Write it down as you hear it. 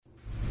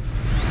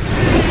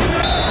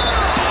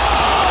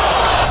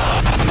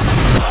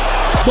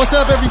What's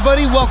up,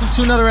 everybody? Welcome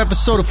to another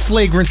episode of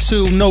Flagrant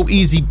 2, No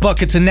Easy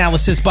Buckets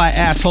Analysis by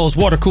Assholes,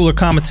 water cooler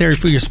commentary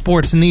for your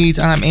sports needs.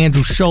 I'm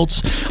Andrew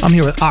Schultz. I'm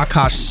here with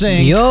Akash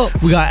Singh. Yo.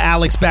 We got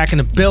Alex back in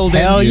the building.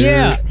 Hell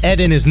yeah.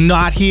 Eden is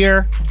not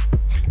here.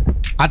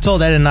 I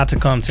told Eden not to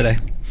come today.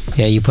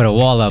 Yeah, you put a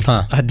wall up,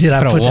 huh? I did.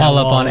 I put a wall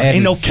up on Eden.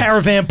 Ain't no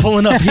caravan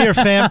pulling up here,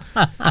 fam.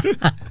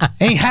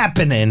 Ain't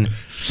happening.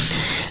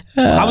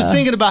 I was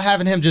thinking about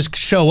having him just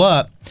show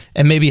up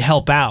and maybe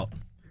help out.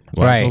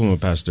 Well, Right. I told him to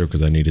pass through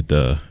because I needed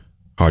the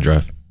hard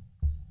drive.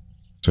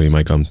 So he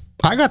might come.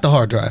 I got the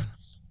hard drive.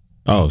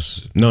 Oh,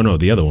 no,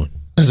 the other one.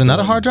 There's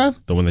another hard drive?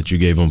 The one that you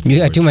gave him. You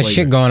got for too much flavor.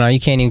 shit going on. You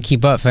can't even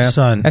keep up, fam.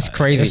 Son. That's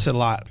crazy. It's a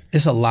lot.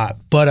 It's a lot.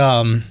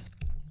 But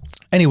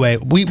anyway,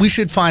 we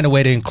should find a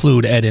way to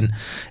include Eden.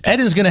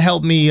 Eden's going to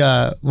help me.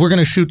 We're going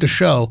to shoot the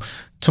show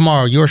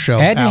tomorrow, your show,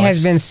 Eden Alex,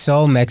 has been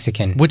so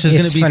Mexican. which is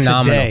going to be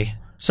phenomenal. today.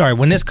 Sorry,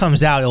 when this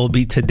comes out, it'll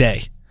be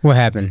today. What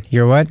happened?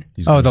 Your what?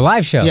 The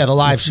live show. Yeah, the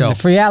live show. The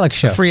Free Alex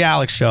show. The Free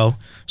Alex show.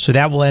 So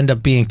that will end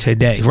up being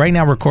today. Right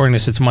now, we're recording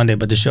this, it's Monday,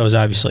 but the show is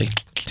obviously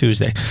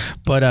Tuesday.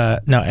 But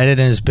no, Eden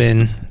has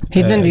been.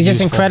 He's been just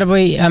useful.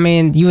 incredibly. I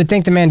mean, you would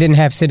think the man didn't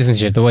have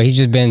citizenship. The way he's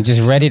just been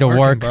ready to Working,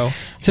 work, bro.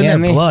 It's in You know their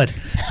what I mean? blood.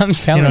 I'm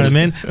telling You you. know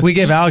what I mean? We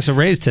gave Alex a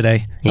raise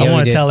today. Yeah, I we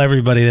want to did. tell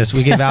everybody this.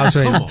 We gave Alex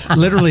a raise.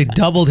 Literally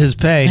doubled his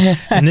pay,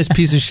 and this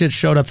piece of shit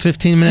showed up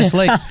 15 minutes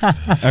late.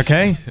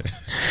 Okay?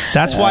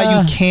 That's why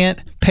you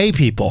can't pay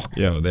people.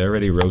 Yo, they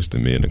already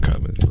roasted me in the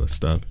comments. Let's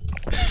stop.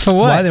 For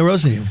what? Why are they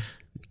roasting you?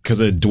 Because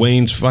of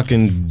Dwayne's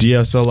fucking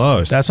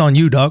DSLRs. That's on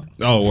you, dog.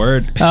 Oh,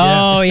 word.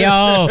 Oh,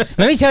 yo.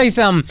 Let me tell you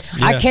something.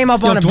 I came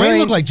up on a Dwayne brilliant.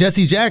 looked like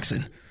Jesse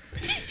Jackson.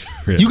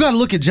 Really? You got to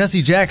look at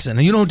Jesse Jackson.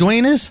 You know who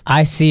Dwayne is?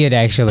 I see it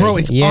actually. Bro,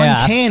 it's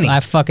yeah, uncanny. I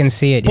fucking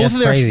see it. Both That's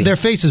of crazy. their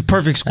face is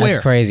perfect square.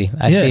 That's crazy.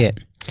 I Yeah. see it.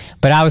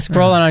 But I was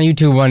scrolling on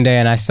YouTube one day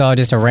and I saw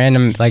just a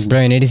random like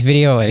Brilliant Idiots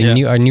video,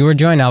 a newer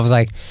joint. I was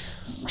like,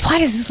 why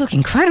does this look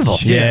incredible?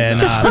 Yeah,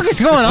 What the fuck is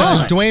going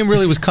on? Dwayne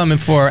really was coming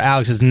for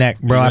Alex's neck,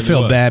 bro. I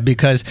feel bad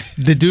because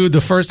the dude,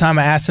 the first time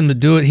I asked him to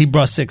do it, he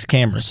brought 6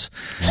 cameras.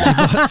 He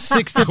bought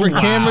 6 different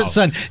cameras.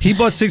 Son, he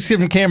bought 6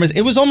 different cameras.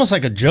 It was almost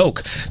like a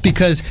joke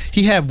because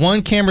he had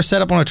one camera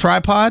set up on a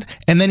tripod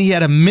and then he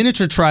had a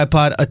miniature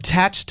tripod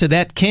attached to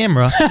that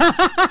camera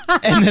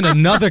and then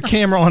another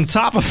camera on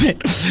top of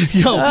it.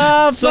 Yo,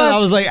 son, I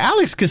was like,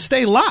 Alex could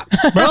stay locked,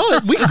 bro.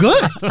 We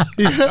good.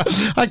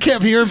 I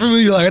kept hearing from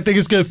you like, I think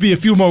it's going to be a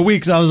few more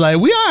weeks. I was like,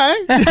 we all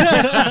right.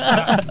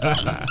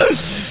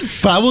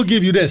 But I will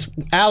give you this.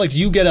 Alex,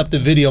 you get up the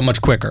video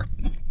much quicker.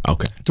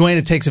 Okay. Dwayne,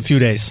 it takes a few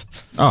days.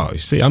 Oh, you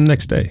see, I'm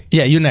next day.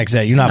 Yeah, you next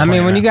day. You're not I mean,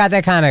 playing when you around. got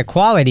that kind of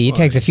quality, it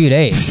takes a few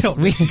days. Yo,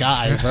 this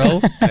guy, bro.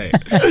 Hey,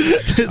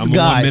 This I'm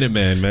guy. a 1 minute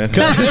man, man.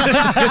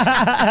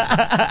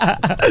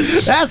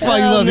 That's why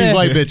you love these man.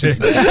 white bitches.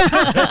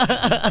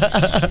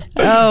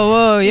 Oh,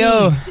 whoa,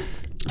 yo.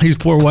 These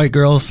poor white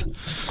girls.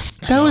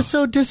 That was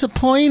so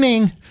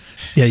disappointing.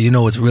 Yeah, you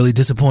know what's really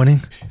disappointing?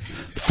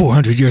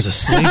 400 years of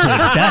slavery.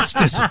 That's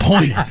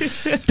disappointing.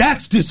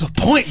 That's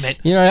disappointment.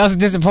 You know what else is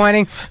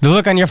disappointing? The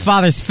look on your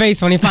father's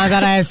face when he finds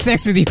out I had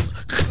sex with you.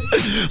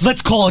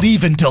 Let's call it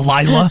even,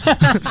 Delilah.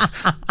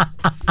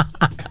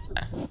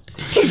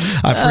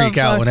 I freak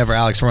out whenever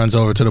Alex runs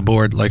over to the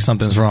board like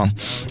something's wrong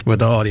with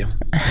the audio.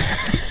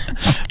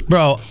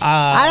 Bro,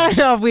 I don't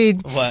know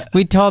if What?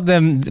 we told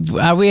them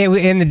we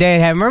in the day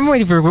it had. Remember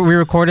when we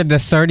recorded the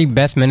 30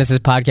 best minutes this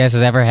podcast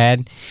has ever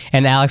had,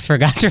 and Alex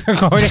forgot to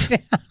record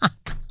it.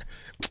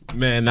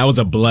 Man, that was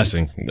a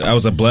blessing. That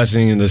was a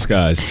blessing in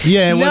disguise.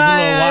 yeah, it was No, a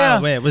little no, wild.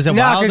 no. Wait, was it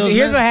No, wild? because those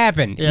here's minutes? what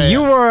happened. Yeah,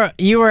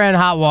 You were in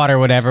hot water, or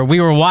whatever. We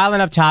were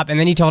wilding up top, and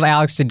then you told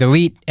Alex to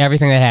delete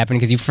everything that happened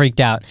because you freaked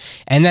out.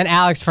 And then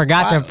Alex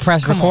forgot to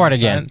press Come record on,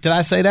 again. son. Did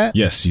I say that?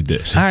 Yes, you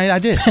did. All right, I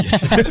did.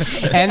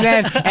 And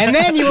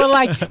then you were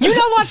like, you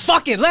know what?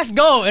 Fuck it, let's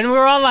go. And we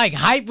were all like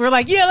hype. We were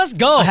like, yeah, let's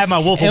go. I had my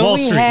Wolf of And Wall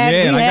we Street. had-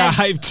 Yeah, we I got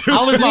had- hyped too.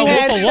 I was my we Wolf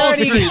had of Wall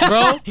 30 Street,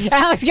 bro.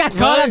 Alex got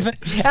caught up.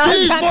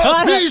 Alex got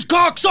caught up. These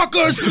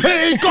cocksuckers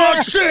ain't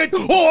got shit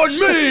on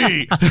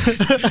me.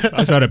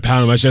 I started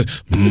pounding my chest.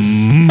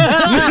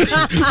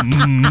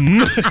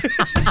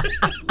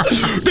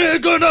 They're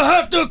gonna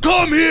have to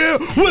come here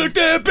with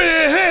their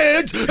bare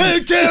hands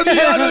and get me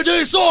out of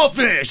this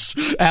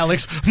office.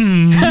 Alex.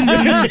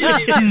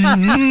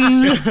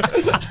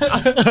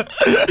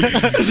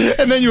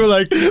 And then you were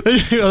like,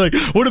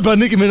 what about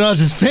Nicki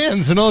Minaj's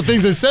fans and all the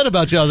things they said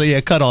about you? I was like,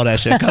 yeah, cut all that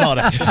shit. Cut all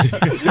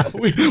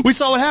that. we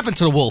saw what happened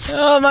to the wolf.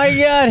 Oh my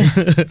God.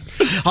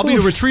 I'll be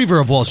the retriever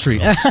of Wall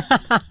Street. I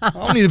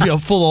don't need to be a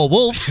full old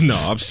wolf. No,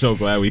 I'm so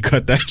glad we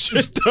cut that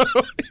shit though.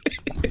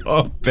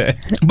 Oh, man.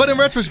 But in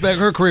retrospect,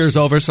 her career is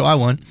over, so I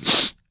won.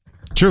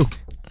 True.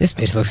 This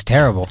bitch looks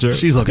terrible.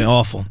 She's looking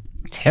awful.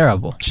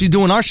 Terrible. She's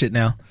doing our shit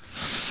now.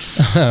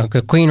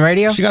 Queen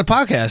Radio? She got a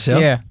podcast, yo.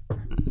 Yeah.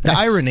 The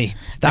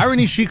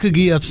irony, she could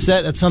get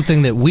upset at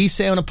something that we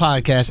say on a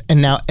podcast,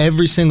 and now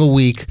every single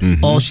week,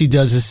 all she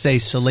does is say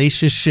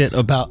salacious shit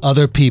about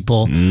other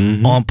people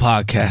on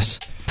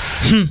podcasts.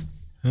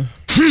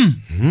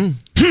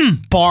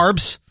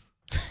 Barbs.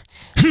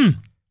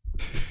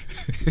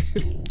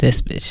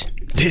 This bitch.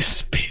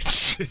 This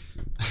bitch.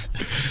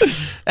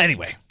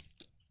 Anyway,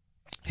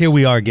 here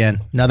we are again.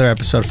 Another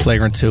episode of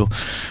Flagrant 2.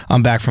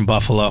 I'm back from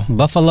Buffalo.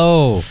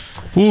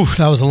 Ooh,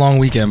 that was a long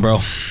weekend, bro.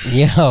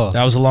 Yo.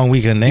 That was a long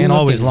weekend. They ain't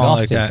always exhausted. long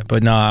like that.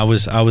 But no, I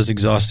was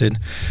exhausted.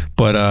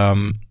 But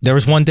there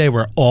was one day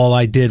where all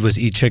I did was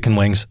eat chicken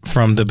wings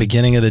from the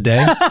beginning of the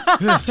day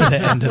to the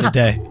end of the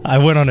day. I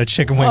went on a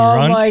chicken wing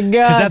run. Oh my God.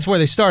 Because that's where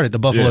they started. The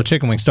Buffalo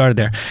chicken wing started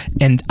there.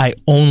 And I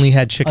only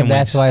had chicken wings.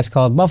 That's why it's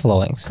called buffalo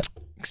wings.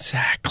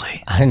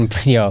 Exactly. I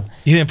didn't, yo.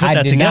 You didn't put that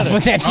I did together. not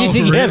put that shit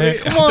together. Really?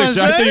 Come on, I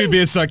Zay. think you'd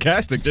being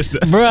sarcastic. Just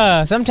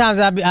Bruh, sometimes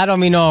I don't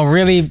mean no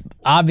really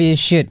obvious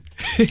shit.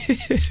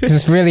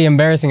 It's really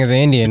embarrassing as an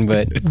Indian,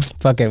 but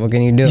fuck it, what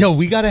can you do? Yo,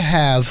 we have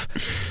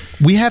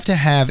to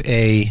have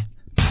a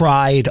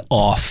pride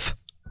off.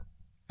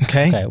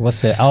 Okay,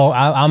 what's it? Oh,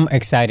 I'm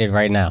excited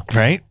right now.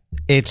 Right?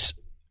 It's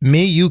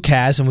me, you,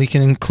 Kaz, and we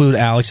can include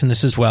Alex in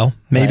this as well.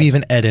 Maybe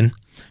even Eden.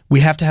 We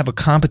have to have a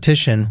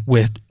competition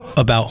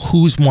about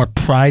who's more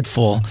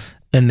prideful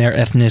in their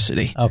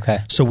ethnicity. Okay.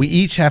 So we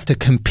each have to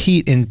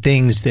compete in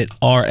things that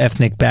our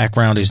ethnic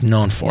background is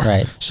known for.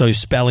 Right. So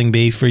spelling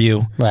bee for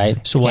you. Right.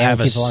 So we'll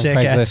have a people sick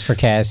on Craigslist for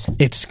Kaz.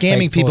 It's scamming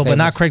Fake people, pool but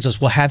not tables.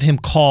 Craigslist. We'll have him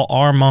call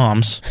our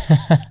moms,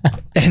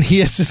 and he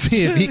has to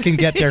see if he can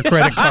get their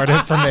credit card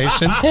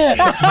information.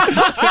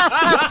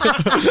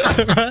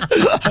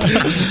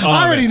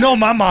 I already know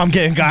my mom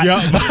getting got. Yeah,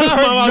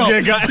 my mom's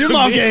getting got. Your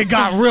mom getting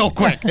got real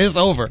quick. It's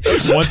over.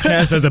 once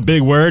Cass says a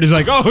big word, he's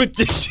like, oh,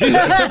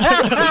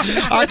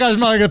 Our guy's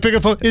mom gonna pick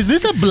up the phone. Is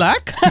this a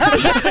black?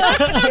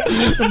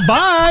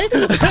 Bye.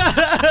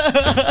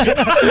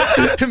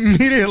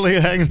 Immediately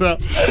hangs up.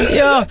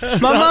 Yo,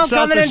 my mom shouts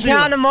coming to in Sheila.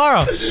 town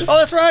tomorrow. Oh,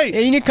 that's right. Yeah,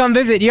 you need to come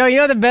visit. Yo, you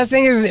know the best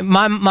thing is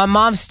my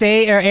mom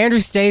Andrew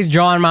stays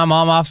drawing my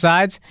mom off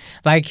sides.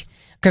 Like,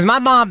 because my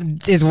mom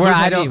is where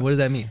I don't. What does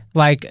that mean?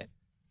 Like,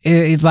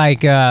 it's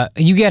like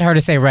you get her to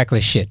say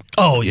reckless shit.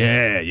 Oh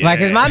yeah. Like,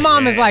 cause my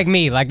mom is like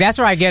me. Like, that's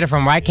where I get it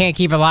from. Where I can't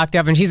keep it locked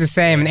up, and she's the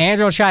same. And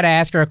Andrew will try to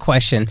ask her a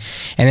question,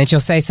 and then she'll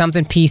say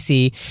something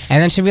PC,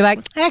 and then she'll be like,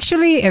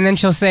 actually, and then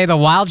she'll say the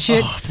wild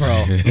shit. Oh,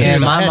 bro. Yeah,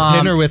 Dude, my I had mom-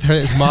 dinner with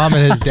his mom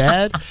and his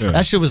dad.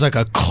 That shit was like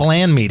a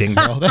clan meeting,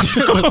 bro. That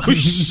shit was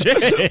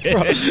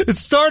bro. It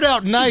started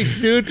out nice,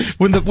 dude.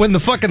 When the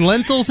fucking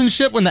lentils and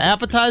shit, when the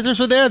appetizers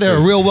were there, they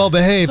were real well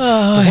behaved.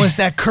 But once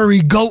that curry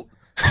goat.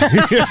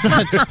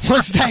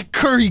 Once that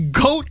curry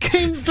goat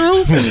came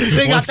through,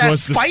 they got that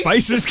once the spice.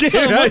 spices came So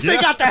out, once they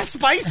got that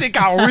spice, it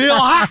got real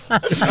hot.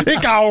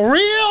 It got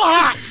real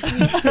hot.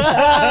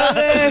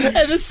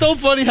 And it's so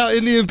funny how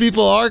Indian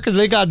people are because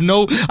they got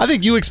no. I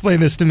think you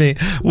explained this to me.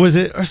 Was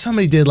it or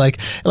somebody did? Like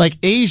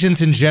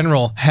Asians in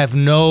general have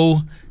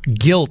no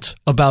guilt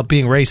about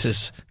being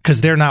racist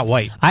because they're not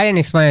white. I didn't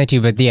explain it to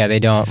you, but yeah, they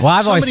don't. Well,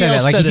 I've always Somebody said that.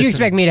 else Like, said if you this to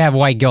expect me. me to have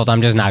white guilt,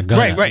 I'm just not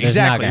gonna. Right, It's not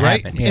exactly, gonna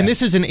right. happen. Yeah. And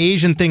this is an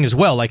Asian thing as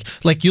well.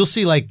 Like you'll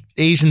see, like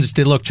Asians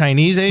that look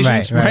Chinese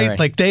Asians, Right.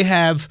 Like they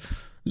have,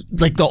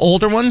 like the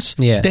older ones,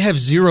 Yeah. they have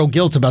zero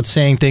guilt about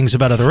saying things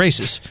about other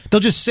races.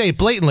 They'll just say it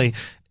blatantly,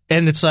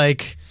 and it's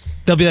like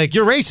they'll be like,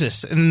 "You're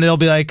racist," and they'll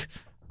be like,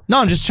 "No,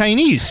 I'm just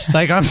Chinese."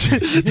 Like this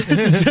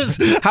is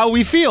just how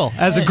we feel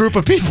as a group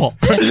of people.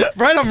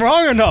 Right? I'm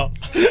wrong or no?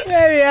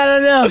 Maybe, I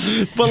don't know.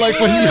 But like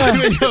when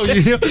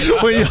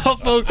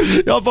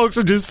y'all folks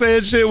were just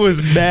saying shit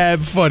was mad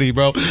funny,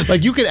 bro.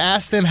 Like you could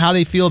ask them how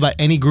they feel about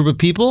any group of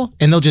people,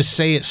 and they'll just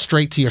say it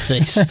straight to your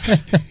face.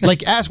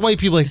 Like ask white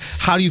people, like,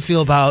 how do you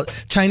feel about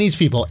Chinese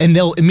people, and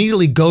they'll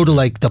immediately go to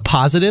like the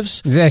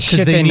positives. The 'cause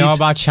shit they know need-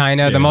 about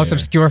China, the most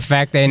obscure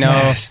fact they know.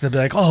 Yes, they'll be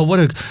like, "Oh, what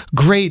a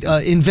great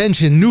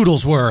invention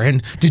noodles were,"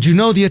 and did you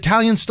know the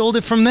Italians stole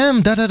it from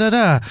them? Da da da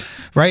da.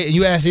 Right? And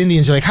you ask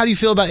Indians, you're like, "How do you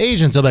feel about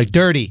Asians?" They'll be like,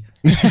 "Dirty."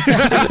 I'm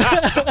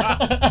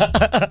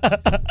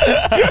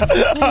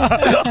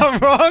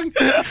wrong.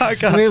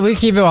 We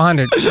keep it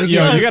 100. Yo, you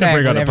got to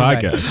bring on the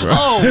podcast, bro.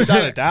 Oh,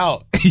 without a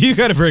doubt. You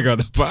got to bring on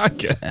the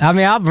podcast. I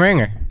mean, I'll bring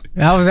her.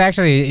 That was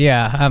actually,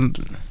 yeah.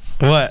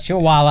 What?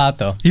 She'll wild out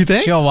though. You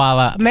think? She'll wild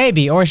out,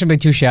 maybe, or she'll be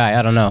too shy.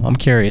 I don't know. I'm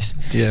curious.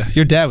 Yeah.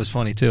 Your dad was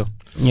funny too.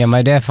 Yeah,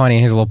 my dad funny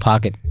in his little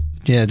pocket.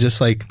 Yeah, just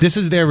like this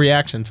is their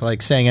reaction to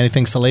like saying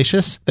anything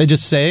salacious. They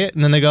just say it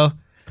and then they go,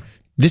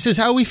 "This is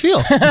how we feel."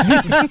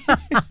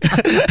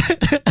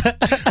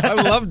 I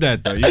love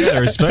that though. You got to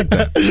respect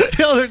that.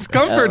 Yo, there's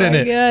comfort in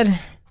it. Good.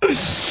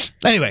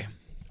 Anyway,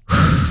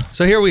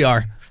 so here we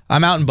are.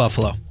 I'm out in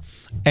Buffalo,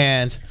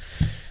 and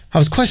I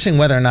was questioning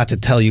whether or not to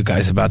tell you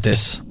guys about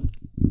this,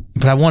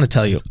 but I want to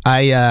tell you.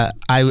 I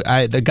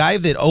the guy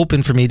that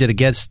opened for me did a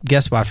guest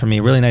spot for me.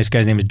 A really nice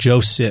guy's name is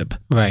Joe Sib.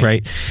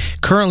 Right.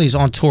 Currently, he's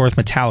on tour with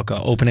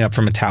Metallica, opening up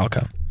for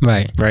Metallica.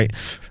 Right. Right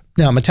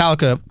now,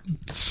 Metallica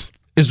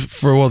is,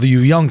 for all of you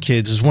young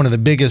kids, is one of the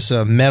biggest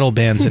metal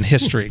bands in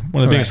history.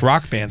 One of the biggest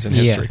rock bands in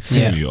history.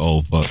 Yeah. You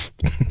old fuck.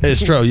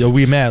 It's true. Yo,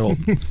 we mad old.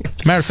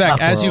 Matter of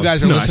fact, as you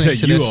guys are No, I listening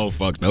said to you this. old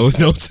fuck. No,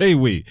 don't say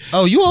we.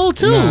 Oh, you old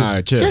too?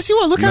 Nah, chill. Yes, you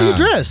are. Look how you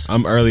dress.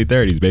 I'm early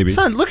 30s, baby.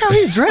 Son, look how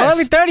he's dressed.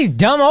 Early 30s,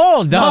 dumb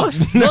old, dog.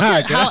 Look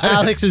at how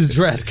Alex is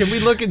dressed. Can we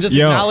look and just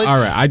Yo, acknowledge? all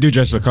right. I do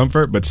dress for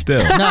comfort, but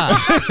still. Nah.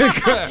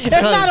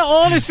 It's not an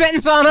older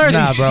sentence on earth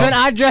Nah, bro. than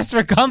I dressed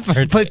for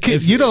comfort. But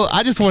you know,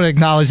 I just want to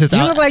acknowledge this.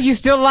 You look like you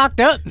still locked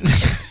up.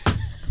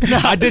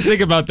 I did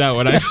think about that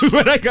when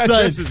I got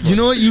dressed. You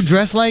know what you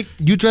dress like?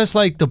 You dress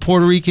like the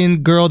Puerto Rican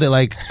girl that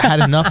like had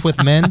enough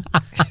with men,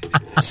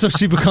 so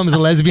she becomes a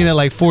lesbian at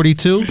like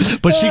 42,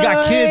 but she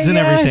got kids and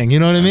everything. You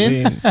know what I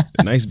mean?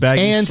 Nice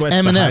baggy And sweats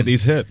Eminem. behind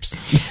these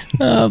hips.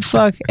 Oh,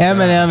 fuck.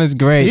 Eminem is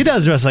great. He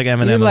does dress like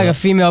Eminem. You look like a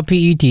female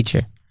PE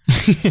teacher.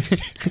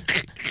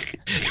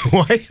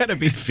 Why you gotta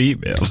be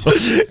female?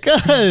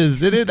 because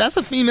that's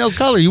a female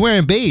color. You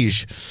wearing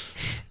beige?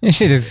 This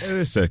shit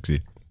is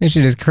sexy.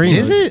 creamy.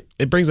 Is it?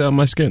 It brings out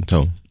my skin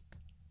tone.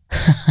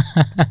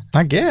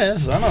 I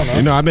guess. I don't know.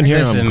 You know, I've been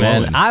hearing Listen, them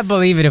man, glowing. I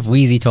believe it if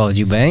Wheezy told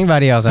you, but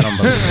anybody else, I don't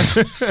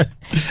believe it.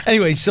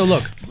 Anyway, so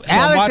look, I'm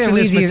Alex watching and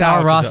this Wheezy is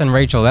our Metallica Ross show. and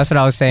Rachel. That's what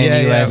I was saying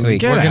to you last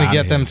week. We're Get gonna out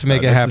get of them here. to make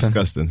it That's happen.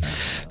 disgusting.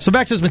 So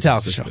back to this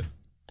Metallica show.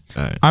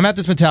 All right. I'm at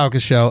this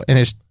Metallica show, and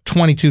it's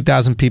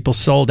 22,000 people,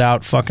 sold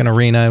out fucking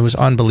arena. It was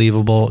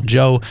unbelievable.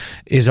 Joe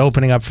is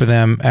opening up for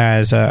them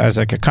as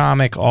like a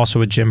comic,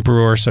 also a Jim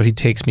Brewer. So he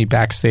takes me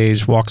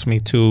backstage, walks me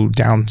to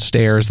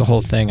downstairs, the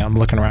whole thing. I'm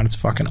looking around. It's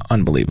fucking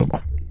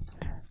unbelievable.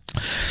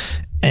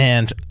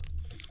 And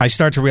I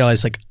start to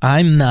realize, like,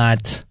 I'm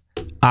not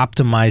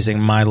optimizing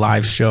my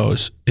live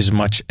shows as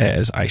much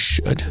as I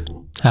should.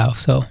 How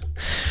so?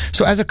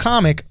 So as a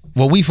comic,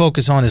 what we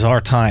focus on is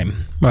our time.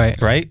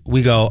 Right?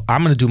 We go,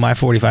 I'm going to do my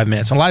 45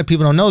 minutes. And a lot of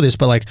people don't know this,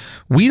 but like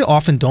we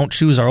often don't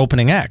choose our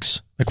opening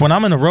acts. Like when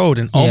I'm on the road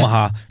in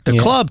Omaha, the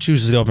club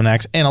chooses the opening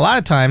acts. And a lot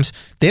of times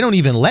they don't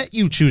even let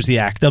you choose the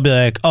act. They'll be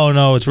like, oh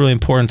no, it's really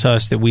important to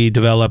us that we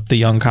develop the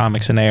young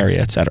comics in the area,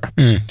 etc.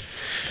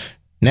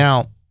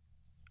 Now,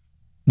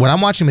 when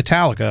I'm watching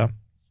Metallica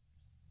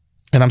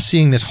and I'm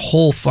seeing this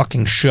whole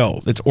fucking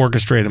show that's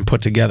orchestrated and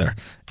put together,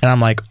 and I'm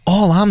like,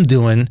 all I'm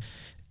doing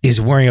is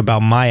worrying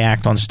about my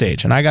act on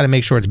stage, and I got to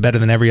make sure it's better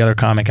than every other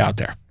comic out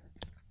there.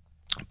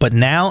 But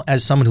now,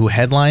 as someone who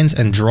headlines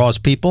and draws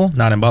people,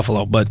 not in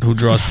Buffalo, but who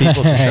draws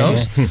people to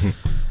shows,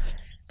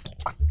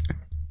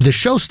 the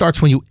show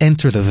starts when you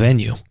enter the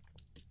venue,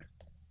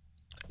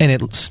 and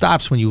it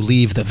stops when you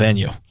leave the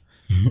venue.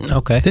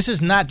 Okay. This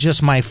is not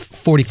just my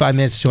 45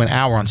 minutes to an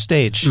hour on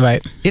stage.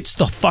 Right. It's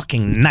the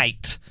fucking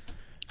night.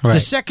 Right. The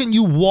second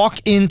you walk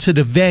into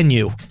the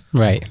venue,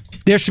 Right.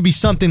 there should be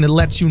something that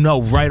lets you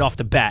know right off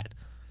the bat.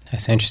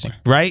 That's interesting.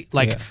 Right?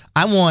 Like,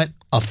 I want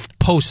a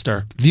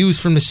poster,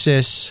 Views from the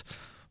Cis,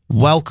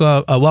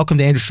 welcome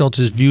to Andrew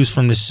Schultz's Views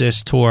from the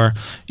Cis tour.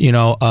 You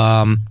know,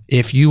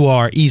 if you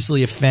are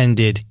easily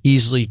offended,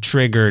 easily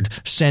triggered,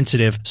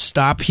 sensitive,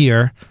 stop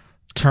here,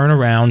 turn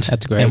around,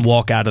 That's great. and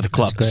walk out of the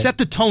club. great. Set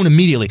the tone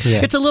immediately. Yeah.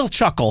 It's a little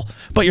chuckle,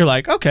 but you're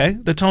like, okay,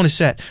 the tone is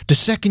set. The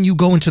second you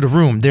go into the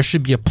room, there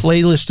should be a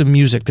playlist of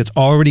music that's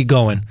already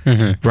going,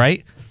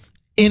 right?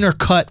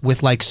 Intercut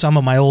with like some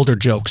of my older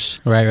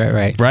jokes,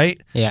 Right.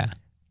 Yeah.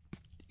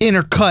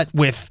 intercut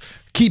with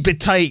keep it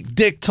tight,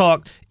 dick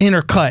talk,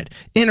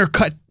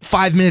 intercut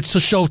 5 minutes to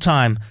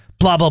showtime,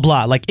 blah, blah,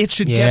 blah. Like it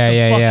should get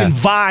the fucking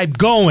vibe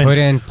going. Put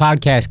in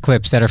podcast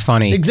clips that are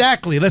funny.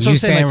 Exactly. That's what You I'm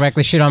saying. saying Like,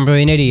 reckless shit on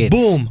Brilliant Idiots.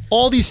 boom.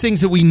 All these things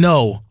that we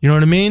know, you know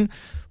what I mean?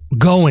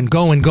 Going.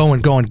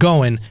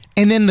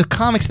 And then the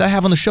comics that I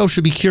have on the show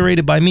should be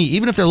curated by me.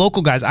 Even if they're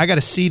local guys, I got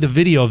to see the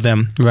video of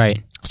them.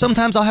 Right.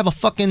 Sometimes I'll have a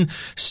fucking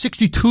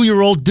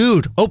 62-year-old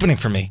dude opening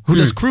for me who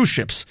does cruise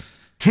ships.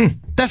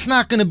 That's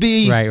not going to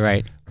be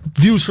Right.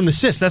 Views from the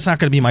Cis. That's not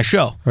going to be my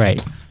show.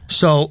 Right.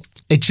 So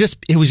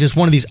it was just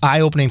one of these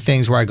eye-opening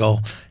things where I go,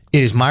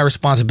 it is my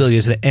responsibility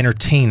as the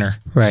entertainer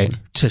Right.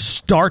 to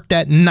start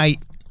that night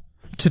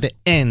to the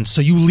end.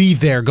 So you leave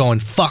there going,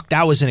 fuck,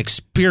 that was an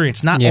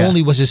experience. Not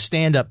only was his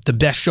stand-up the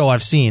best show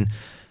I've seen,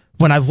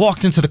 when I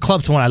walked into the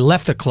club to when I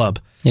left the club,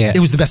 it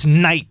was the best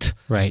night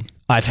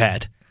I've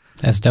had.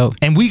 That's dope.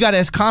 And we got,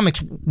 as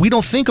comics, we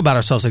don't think about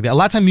ourselves like that. A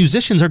lot of times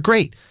musicians are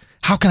great.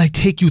 How can I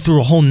take you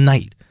through a whole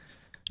night?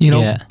 You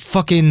know,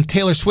 fucking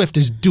Taylor Swift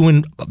is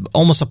doing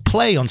almost a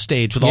play on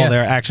stage with all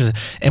their actions.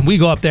 And we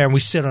go up there and we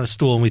sit on a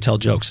stool and we tell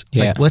jokes. It's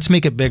like, let's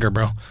make it bigger,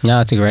 bro.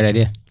 No, it's a great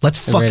idea. Let's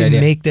fucking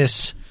make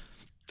this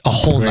a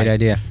whole night. Great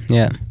idea.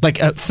 Yeah. Like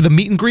for the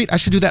meet and greet, I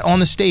should do that on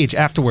the stage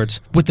afterwards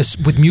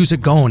with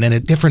music going and a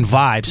different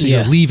vibe. So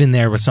you're leaving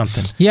there with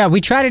something. Yeah, we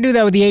try to do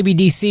that with the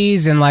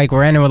ABDCs and like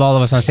we're ending with all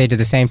of us on stage at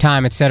the same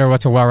time, et cetera.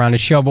 What's a well-rounded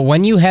show? But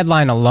when you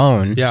headline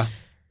alone,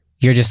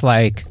 you're just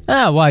like,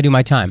 I do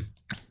my time.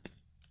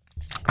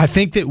 I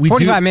think that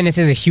 45 minutes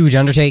is a huge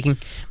undertaking,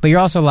 but you're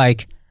also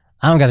like,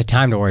 I don't got the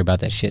time to worry about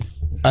that shit.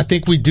 I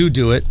think we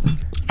do it.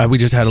 We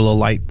just had a little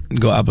light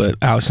go out, but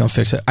Alex gonna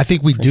fix it. I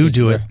think we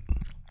do it.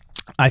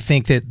 I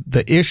think that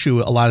the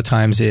issue a lot of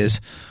times is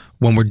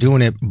when we're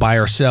doing it by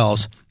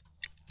ourselves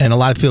and a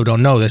lot of people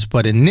don't know this,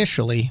 but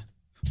initially,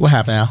 what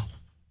happened, Al?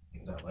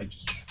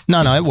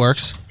 No, it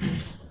works.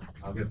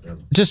 I'll get there.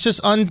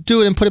 Just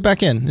undo it and put it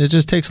back in. It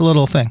just takes a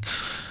little thing.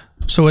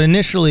 So what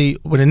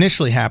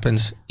initially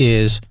happens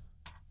is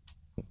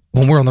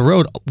when we're on the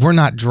road, we're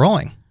not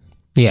drawing.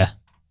 Yeah.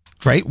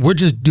 Right? We're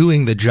just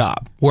doing the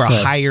job. We're a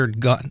hired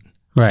gun.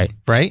 Right.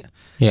 Right?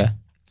 Yeah.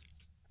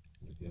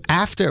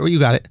 After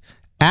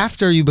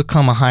you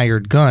become a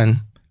hired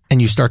gun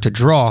and you start to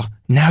draw,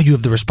 now you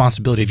have the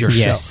responsibility of your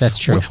show. Yes, that's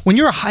true. When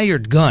you're a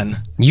hired gun,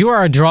 you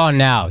are a draw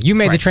now. You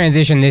made the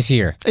transition this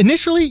year.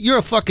 Initially, you're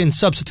a fucking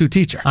substitute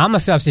teacher. I'm a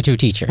substitute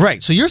teacher.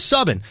 Right. So you're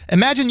subbing.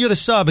 Imagine you're the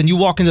sub and you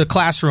walk into the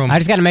classroom. I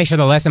just got to make sure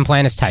the lesson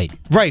plan is tight.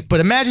 Right. But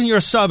imagine you're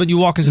a sub and you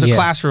walk into the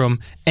classroom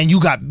and you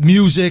got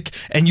music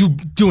and you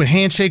doing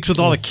handshakes with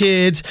all the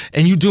kids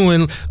and you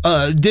doing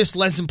this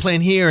lesson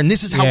plan here and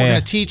this is how we're going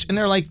to teach. And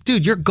they're like,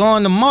 dude, you're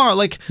gone tomorrow.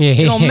 Like,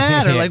 it don't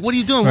matter. Like, what are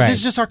you doing? This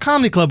is just our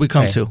comedy club we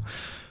come to.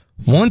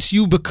 Once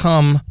you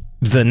become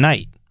the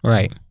night,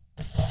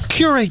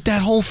 curate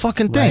that whole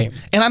fucking thing.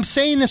 And I'm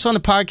saying this on the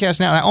podcast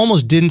now, and I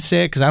almost didn't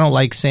say it because I don't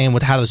like saying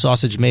how the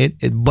sausage made,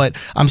 but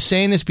I'm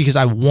saying this because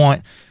I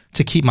want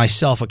to keep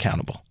myself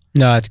accountable.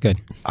 No, that's good.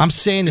 I'm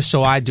saying this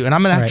so I do, and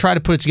I'm going to try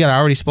to put it together. I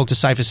already spoke to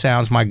Cypher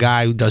Sounds, my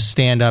guy who does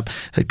stand-up.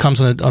 He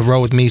comes on a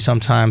row with me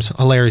sometimes.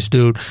 Hilarious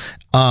dude.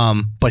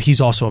 But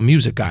he's also a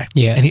music guy.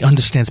 Yeah. And he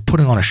understands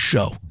putting on a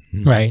show.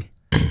 Right.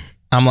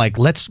 I'm like,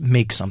 let's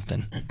make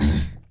something.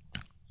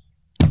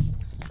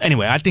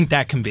 Anyway, I think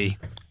that can be.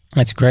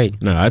 That's great.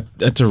 No,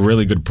 that's a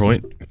really good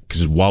point.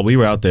 Because while we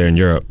were out there in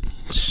Europe,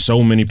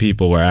 so many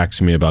people were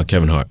asking me about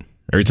Kevin Hart.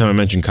 Every time I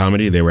mentioned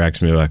comedy, they were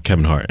asking me about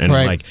Kevin Hart. And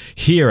like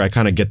here, I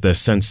kind of get the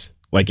sense,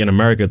 like in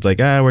America, it's like,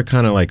 we're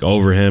kind of like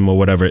over him or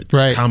whatever.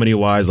 Right.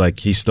 Comedy-wise,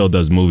 like he still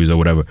does movies or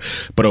whatever.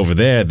 But over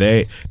there,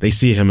 they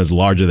see him as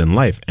larger than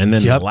life. And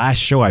then the last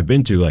show I've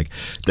been to, like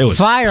there was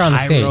fire on the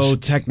stage.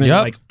 Pyrotechnic,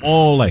 like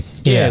all like,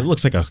 it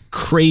looks like a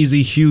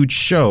crazy, huge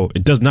show.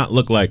 It does not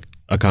look like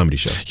a comedy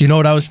show. You know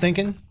what I was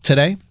thinking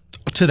today?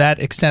 To that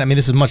extent, I mean,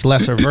 this is a much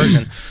lesser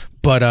version,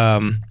 but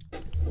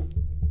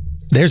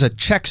there's a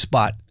check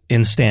spot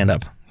in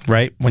stand-up,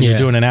 right? When you're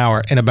doing an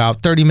hour, and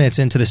about 30 minutes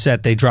into the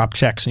set, they drop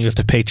checks, and you have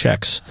to pay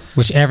checks.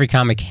 Which every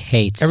comic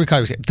hates.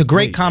 The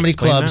great comedy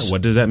clubs. That.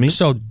 What does that mean?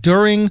 So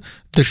during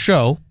the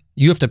show,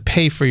 you have to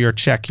pay for your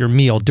check, your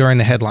meal, during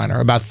the headliner.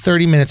 About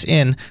 30 minutes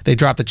in, they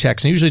drop the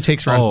checks. And it usually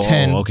takes around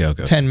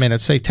 10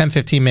 minutes, say 10,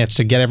 15 minutes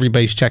to get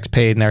everybody's checks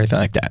paid and everything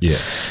like that. Yeah.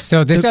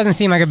 So this doesn't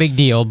seem like a big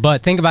deal,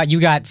 but think about you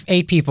got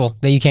 8 people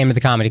that you came to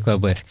the comedy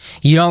club with.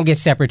 You don't get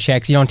separate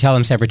checks. You don't tell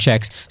them separate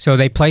checks. So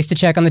they place the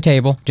check on the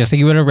table, just like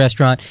you would at a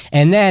restaurant.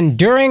 And then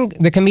during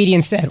the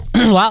comedian set,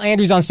 while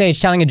Andrew's on stage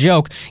telling a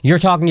joke, you're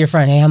talking to your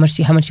friend, hey, how much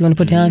you want to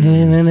put down?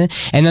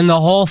 And then the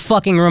whole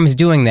fucking room is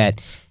doing that.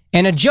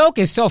 And a joke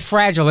is so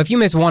fragile. If you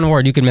miss one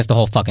word, you could miss the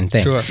whole fucking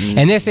thing. Sure.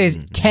 And this is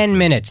 10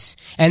 minutes.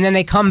 And then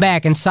they come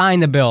back and sign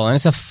the bill. And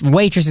it's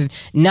waitress is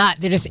not,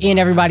 they're just in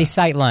everybody's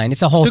sight line.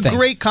 It's a whole thing. The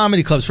great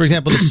comedy clubs, for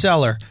example, The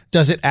Cellar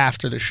does it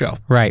after the show.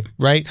 Right.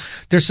 Right?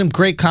 There's some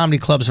great comedy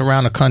clubs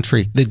around the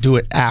country that do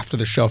it after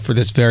the show for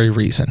this very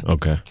reason.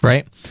 Okay.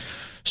 Right?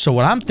 So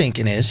what I'm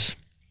thinking is,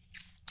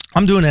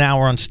 I'm doing an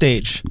hour on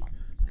stage.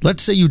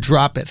 Let's say you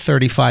drop at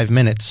 35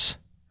 minutes.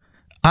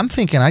 I'm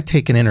thinking I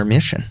take an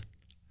intermission.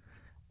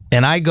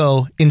 And I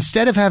go,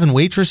 instead of having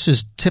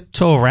waitresses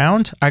tiptoe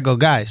around, I go,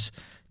 guys,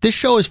 this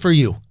show is for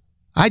you.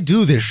 I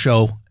do this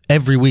show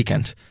every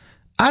weekend.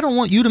 I don't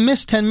want you to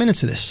miss 10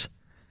 minutes of this.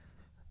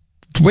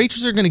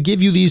 Waitresses are going to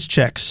give you these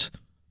checks.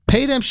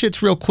 Pay them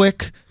shits real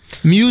quick.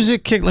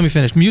 Music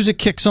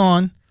kicks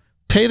on.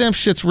 Pay them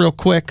shits real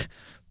quick.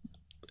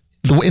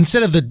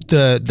 Instead of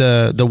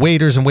the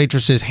waiters and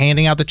waitresses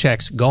handing out the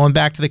checks, going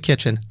back to the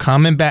kitchen,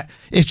 coming back,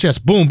 it's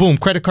just boom, boom,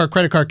 credit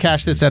card,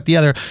 cash, this, that, the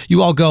other.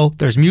 You all go,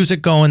 there's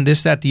music going,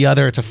 this, that, the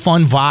other. It's a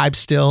fun vibe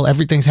still.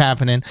 Everything's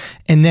happening.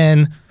 And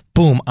then,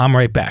 boom, I'm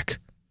right back.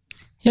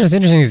 Yeah, what's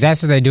interesting is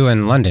that's what they do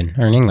in London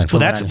or in England. Well,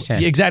 that's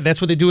exactly.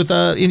 That's what they do with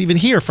even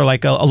here for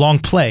like a long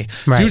play.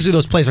 Right. Usually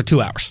those plays are 2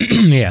 hours.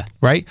 Yeah.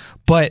 Right?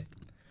 But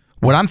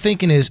what I'm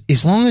thinking is,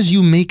 as long as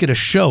you make it a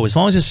show, as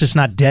long as it's just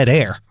not dead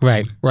air,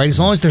 right? As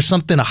long as there's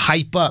something to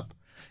hype up,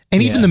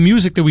 and even the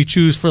music that we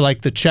choose for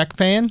like the check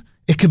pan,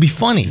 it could be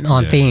funny,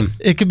 on theme.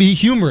 It could be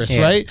humorous,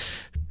 right?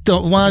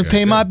 Don't want to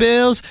pay my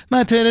bills,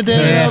 my bills,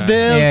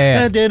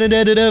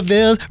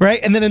 right?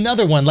 And then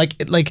another one,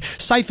 like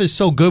Cypher's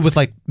so good with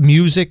like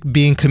music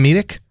being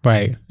comedic,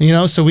 right? You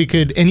know, so we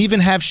could, and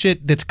even have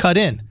shit that's cut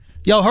in.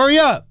 Yo, hurry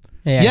up!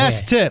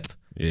 Tip.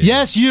 Yeah.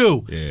 Yes,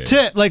 you. Yeah.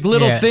 Tip, like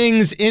little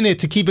things in it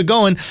to keep it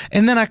going.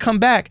 And then I come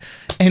back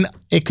and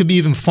it could be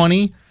even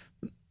funny.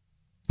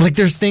 Like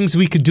there's things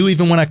we could do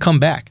even when I come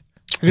back.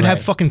 I could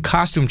have fucking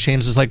costume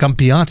changes like I'm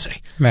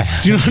Beyonce. Right.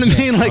 Do you know what I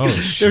mean? Like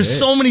there's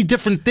so many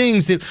different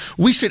things that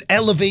we should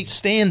elevate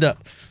stand-up.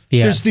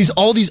 Yeah. There's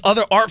all these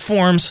other art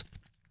forms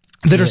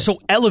that are so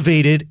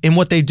elevated in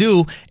what they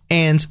do,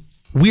 and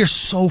we're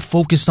so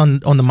focused on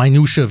the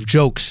minutia of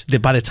jokes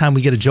that by the time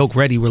we get a joke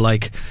ready, we're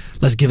like,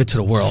 let's give it to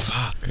the world.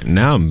 Fuck.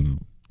 Now I'm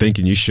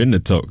thinking you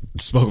shouldn't have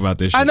spoke about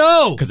this shit. I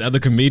know. Because other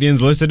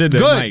comedians listened and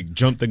like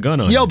jumped the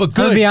gun on Yo, you. but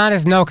good. To be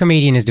honest, no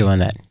comedian is doing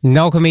that.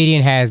 No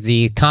comedian has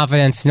the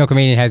confidence. No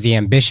comedian has the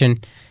ambition.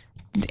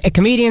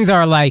 Comedians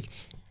are like,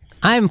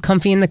 I'm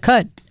comfy in the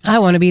cut. I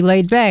want to be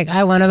laid back.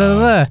 I want to blah,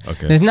 blah, blah.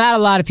 Okay. There's not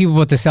a lot of people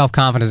with the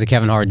self-confidence of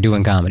Kevin Hart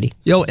doing comedy.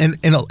 Yo, and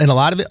a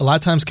lot of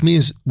times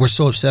comedians, we're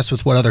so obsessed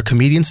with what other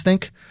comedians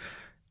think.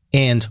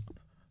 And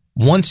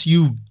once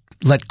you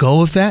let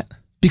go of that,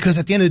 because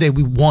at the end of the day,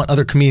 we want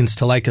other comedians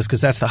to like us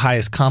because that's the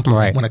highest compliment.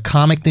 Right. When a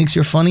comic thinks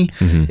you're funny,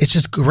 it's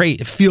just great.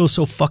 It feels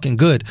so fucking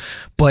good.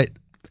 But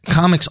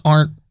comics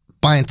aren't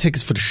buying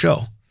tickets for the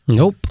show.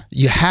 Nope.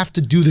 You have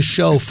to do the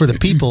show for the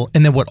people.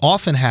 And then what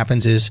often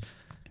happens is,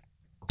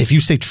 if you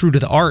stay true to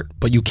the art,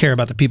 but you care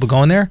about the people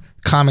going there,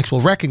 comics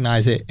will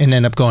recognize it and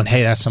end up going,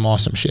 hey, that's some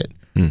awesome shit.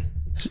 You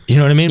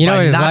know what I mean? You know By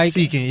what it's not like?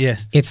 seeking, yeah.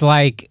 It's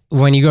like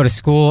when you go to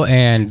school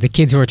and the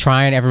kids who are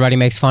trying, everybody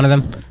makes fun of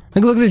them.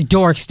 Like, look at this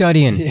dork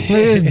studying. Look at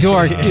this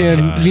dork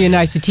being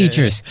nice to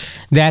teachers.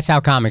 That's how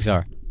comics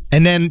are.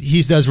 And then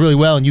he does really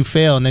well and you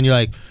fail, and then you're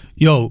like,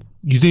 yo,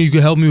 you think you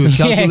can help me with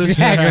calculus?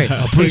 Yeah, exactly.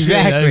 I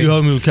appreciate that. You can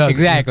help me with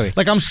calculus. Exactly.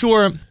 Like, I'm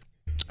sure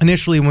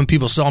initially when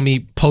people saw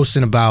me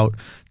posting about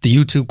the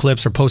YouTube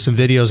clips or posting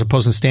videos or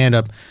posting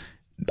stand-up,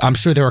 I'm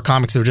sure there were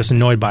comics that were just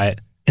annoyed by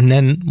it. And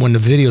then when the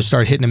videos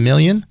started hitting 1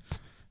 million,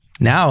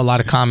 now a lot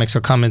of comics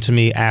are coming to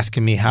me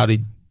asking me how the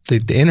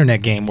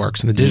internet game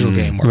works and the digital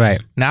game works. Right.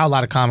 Now a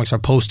lot of comics are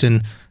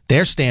posting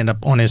their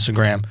stand-up on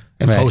Instagram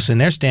and posting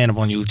their stand-up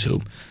on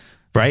YouTube,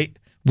 right?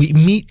 We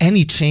meet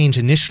any change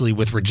initially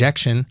with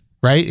rejection,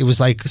 right? It was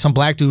like some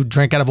black dude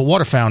drank out of a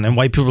water fountain and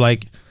white people were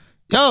like,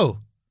 yo,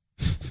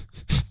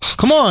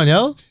 come on,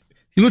 yo.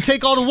 You gonna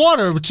take all the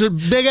water with your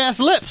big ass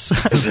lips?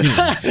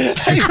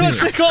 You gonna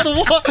take all the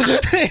water?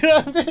 You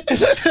know what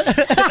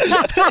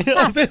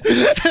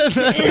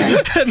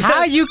I mean?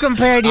 How you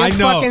compared your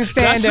fucking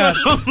stand-up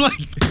I'm like,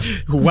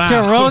 wow.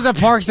 to Rosa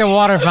Parks and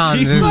water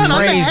fountains is Son,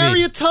 I'm the crazy.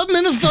 Harriet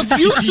Tubman of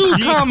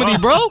YouTube comedy,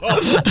 bro.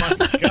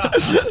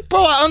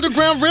 Bro, I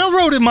Underground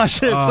Railroaded my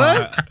shit,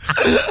 son.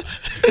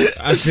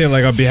 I feel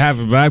like on behalf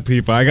of black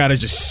people, I gotta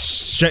just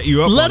shut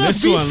you up. Let on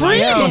us this be one. free.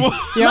 Like,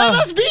 Let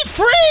us be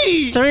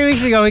free. 3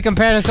 weeks ago, he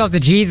compared himself to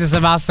Jesus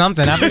about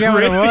something. I forget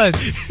what it was.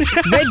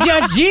 They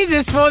judged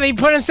Jesus before they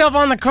put himself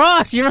on the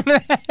cross. You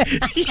remember that?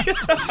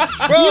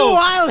 Bro, You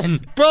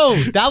wildin'. bro,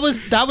 that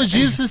was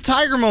Jesus'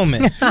 tiger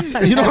moment.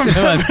 You don't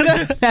remember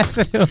that? That's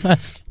what it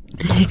was.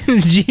 It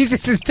was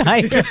Jesus'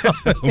 tiger.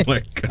 oh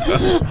my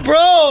god.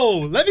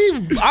 Bro,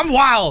 I'm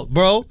wild,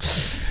 bro.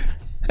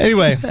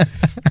 Anyway.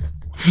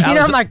 You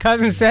know what my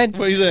cousin said?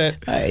 What he said?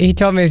 He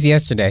told me this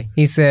yesterday.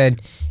 He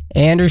said,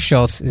 Andrew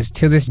Schulz is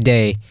to this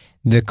day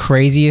the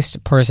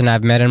craziest person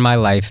I've met in my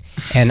life,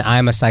 and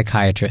I'm a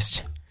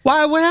psychiatrist.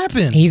 Why? What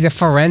happened? He's a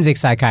forensic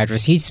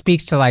psychiatrist. He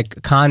speaks to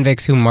like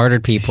convicts who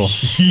murdered people.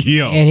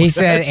 Yo. And he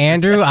said,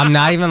 Andrew, I'm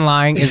not even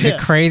lying, is the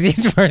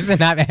craziest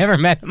person I've ever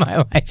met in my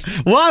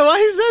life. Why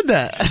he said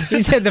that? He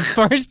said the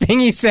first thing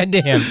you said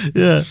to him.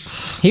 Yeah.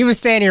 He was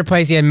staying at your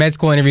place. He had med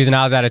school interviews, and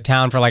I was out of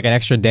town for like an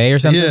extra day or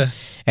something. Yeah.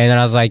 And then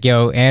I was like,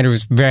 yo,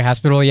 Andrew's very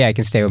hospitable. Yeah, he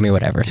can stay with me,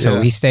 whatever. So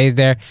Yeah. he stays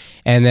there.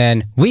 And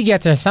then we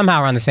get there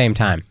somehow around the same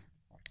time.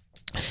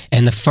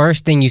 And the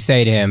first thing you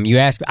say to him, you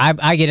ask,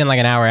 I get in like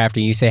an hour after,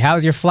 you say,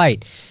 how's your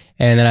flight?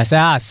 And then I say,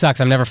 it sucks.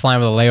 I'm never flying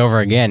with a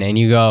layover again. And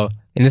you go,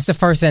 and this is the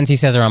first sentence he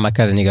says around my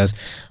cousin. He goes,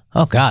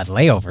 oh God,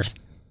 layovers.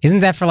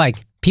 Isn't that for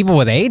like people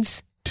with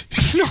AIDS?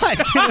 No, I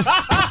didn't.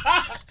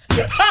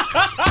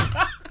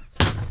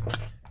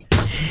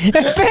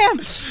 Fam,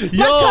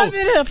 my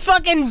cousin, a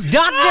fucking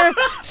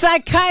doctor,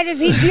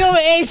 psychiatrist, he deal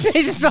with AIDS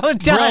patients all the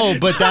time.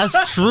 Bro, but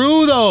that's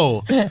true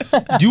though.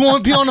 Do you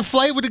want to be on a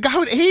flight with a guy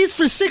with AIDS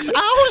for 6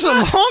 hours or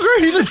longer,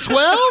 even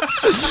 12?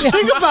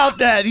 Think about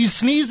that. He's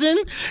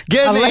sneezing,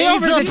 getting A the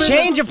AIDS layover's up a in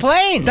change of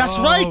planes. That's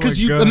right, because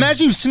my you God.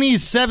 imagine you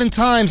sneeze 7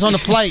 times on a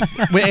flight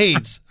with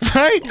AIDS,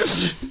 right?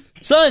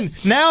 Son,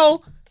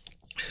 now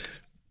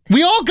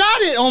we all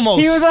got it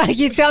almost. He was like,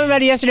 you telling me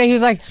about it yesterday. He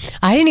was like,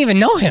 I didn't even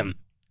know him.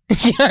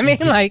 You know what I mean?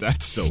 Like,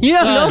 That's so you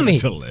don't know me.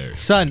 That's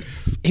hilarious. Son,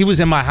 he was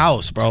in my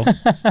house, bro.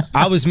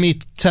 I was me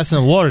testing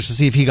the waters to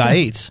see if he got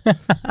AIDS.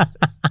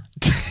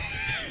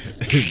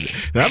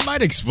 That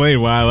might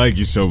explain why I like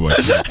you so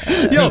much.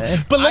 Yo,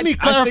 but let me I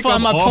think clarify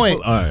I'm my awful-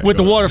 point all right, with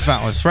the go water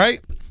fountains, right?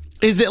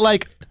 Is that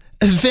like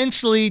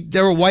eventually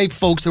there were white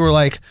folks that were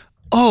like,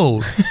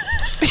 oh.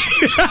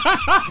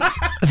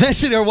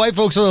 Eventually there were white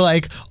folks that were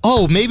like,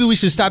 oh, maybe we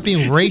should stop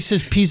being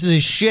racist pieces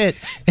of shit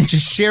and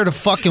just share the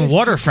fucking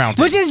water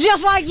fountain. Which is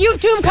just like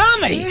YouTube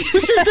comedy. Which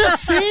is the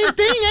same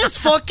thing as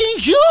fucking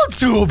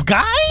YouTube,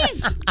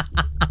 guys.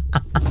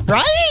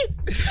 Right?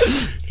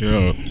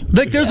 Yo.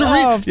 Like there's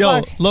a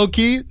fuck. low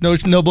key,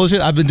 no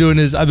bullshit. I've been doing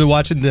this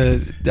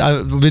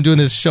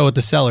show at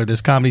the Cellar,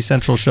 this Comedy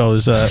Central show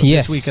is Yes.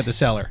 this week at the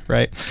Cellar,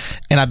 right?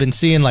 And I've been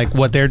seeing like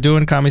what they're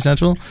doing, Comedy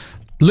Central,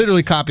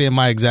 literally copying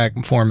my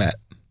exact format.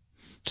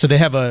 So they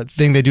have a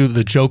thing they do,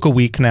 the joke a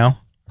week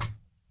now.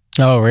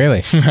 Oh,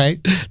 really? Right?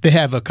 They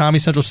have a Comedy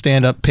Central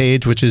stand-up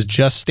page, which is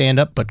just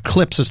stand-up, but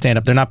clips of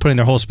stand-up. They're not putting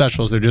their whole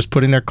specials. They're just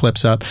putting their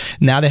clips up.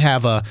 Now they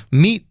have a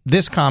Meet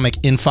This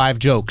Comic in 5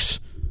 Jokes,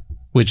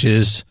 which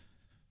is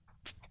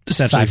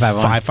essentially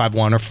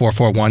 551 or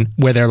 441,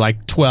 where they're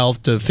like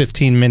 12 to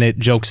 15-minute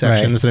joke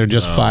sections. Right. They're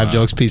just 5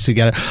 jokes pieced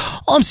together.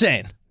 All I'm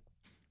saying.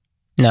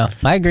 No,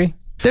 I agree.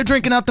 They're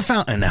drinking out the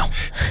fountain now.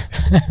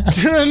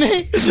 Do you know what I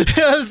mean? You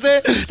know what I'm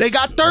saying? They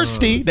got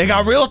thirsty. They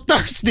got real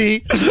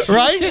thirsty,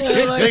 right?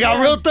 They got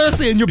real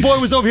thirsty, and your boy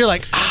was over here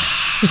like,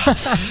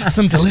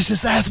 some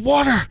delicious ass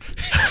water.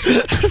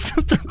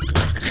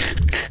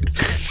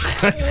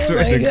 I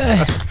swear to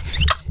God.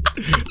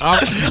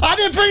 I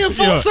didn't bring it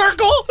full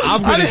circle.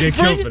 I'm gonna get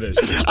killed for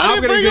this. I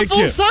didn't bring it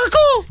full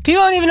circle.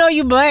 People don't even know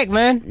you black,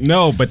 man.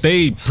 No, but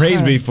they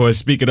praised me for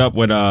speaking up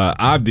when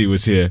Abdi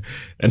was here,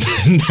 and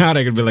now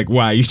they're gonna be like,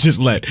 "Wow, you just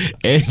let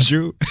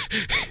Andrew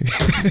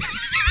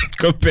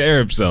compare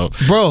himself,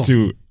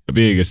 to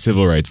being a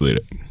civil rights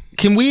leader."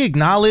 Can we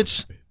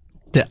acknowledge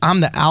that I'm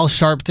the Al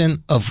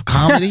Sharpton of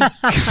comedy?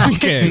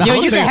 Okay. Yo,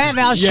 you can have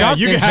Al Sharpton. Yeah,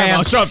 you can have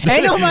Al Sharpton.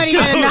 Ain't nobody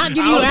gonna not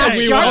give you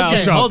Al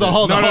Sharpton.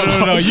 Hold on.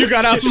 No. You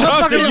got Al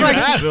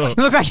Sharpton.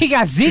 Look like he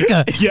got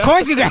Zika. Yeah. Of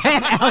course you can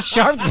have Al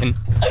Sharpton.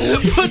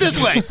 Put it this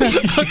way.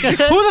 Okay.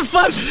 Who the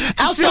fuck?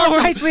 Al civil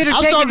rights leader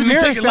taking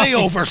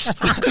layovers.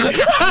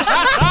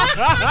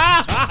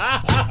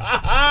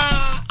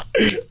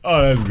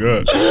 Oh, that's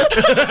good.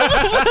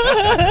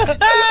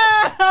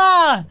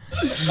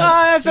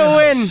 That's a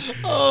win.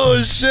 Oh,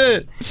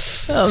 shit.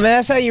 Oh, man,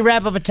 that's how you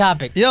wrap up a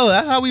topic. Yo,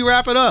 that's how we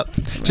wrap it up.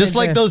 Just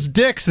like those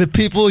dicks that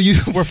people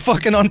were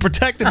fucking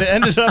unprotected that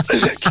ended up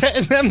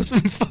getting them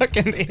some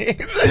fucking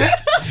AIDS.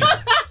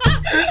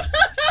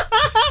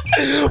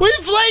 We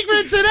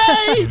flagrant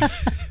today.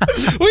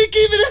 We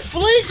keeping it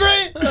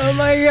flagrant. Oh,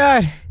 my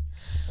God.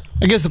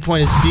 I guess the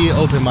point is be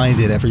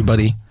open-minded,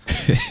 everybody.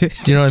 Do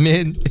you know what I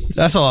mean?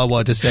 That's all I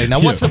wanted to say. Now,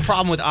 what's the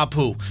problem with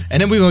Apu?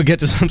 And then we're going to get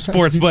to some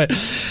sports, but...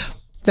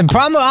 The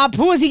problem with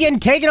Apu is he getting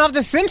taken off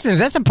The Simpsons.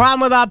 That's the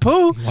problem with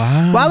Apu.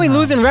 Wow. Why are we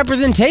losing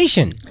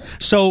representation?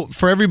 So,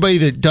 for everybody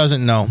that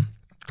doesn't know,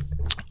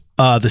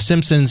 The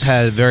Simpsons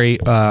had a very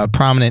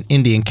prominent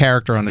Indian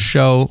character on the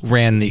show,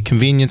 ran the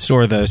convenience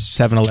store, the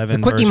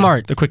 7-Eleven. The Quickie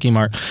Mart. The Quickie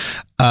Mart,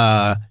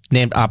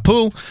 named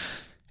Apu.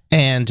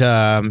 And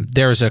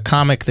there's a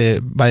comic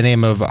by the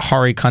name of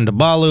Hari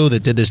Kondabolu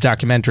that did this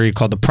documentary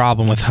called The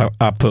Problem with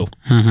Apu.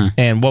 Mm-hmm.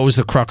 And what was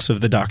the crux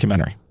of the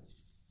documentary?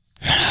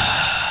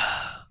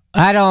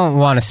 I don't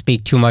want to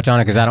speak too much on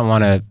it because I don't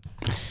want to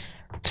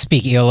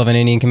speak ill of an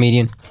Indian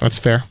comedian. That's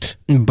fair.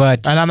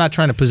 But and I'm not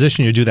trying to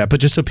position you to do that, but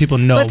just so people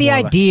know. But the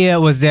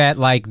idea was that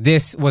like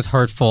this was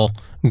hurtful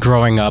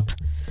growing up.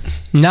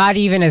 Not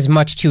even as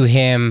much to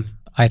him,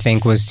 I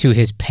think, was to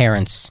his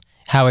parents.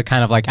 How it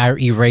kind of like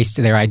erased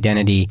their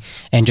identity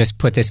and just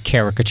put this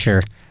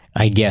caricature,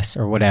 I guess,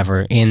 or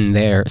whatever, in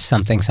their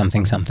something.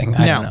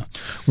 I don't know.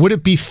 Would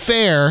it be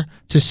fair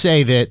to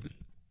say that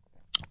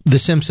The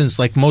Simpsons,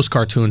 like most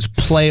cartoons,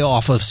 play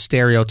off of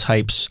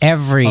stereotypes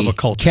Every of a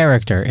culture?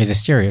 Character is a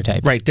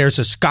stereotype. Right. There's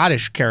a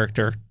Scottish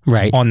character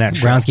on that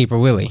show. Groundskeeper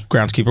Willie.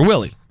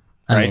 Right?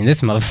 I mean,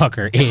 this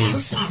motherfucker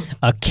is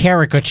a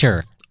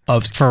caricature.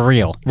 For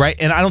real. Right.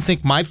 And I don't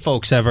think my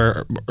folks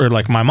ever, or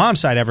like my mom's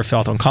side ever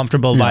felt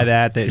uncomfortable by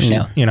that. That she,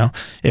 you know,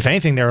 if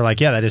anything, they were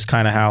like, yeah, that is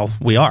kind of how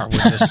we are.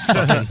 We're just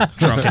fucking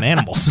drunken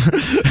animals.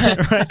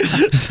 Right.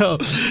 So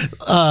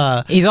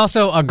he's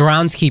also a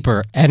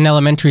groundskeeper at an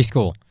elementary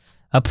school.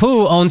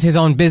 Apu owns his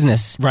own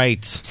business.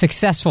 Right.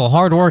 Successful,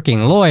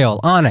 hardworking, loyal,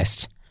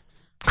 honest.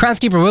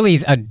 Groundskeeper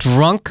Willie's a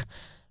drunk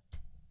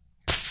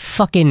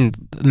fucking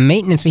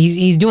maintenance.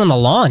 He's doing the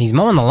lawn. He's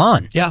mowing the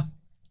lawn. Yeah.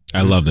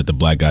 I love that the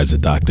black guy's a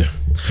doctor.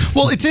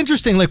 Well, it's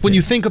interesting, like when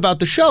you think about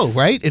the show,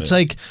 right? It's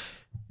like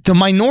the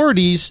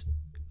minorities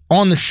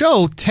on the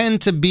show tend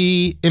to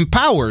be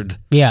empowered.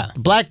 Yeah. The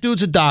black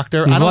dude's a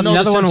doctor. I don't know.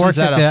 Another one works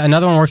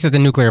at the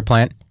nuclear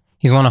plant.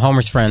 He's one of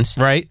Homer's friends.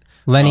 Right.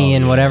 Lenny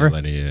and whatever.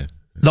 Lenny, yeah.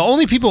 The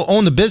only people who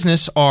own the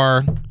business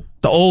are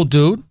the old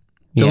dude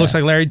that looks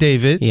like Larry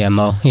David. Yeah,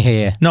 Mo.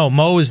 Yeah. No,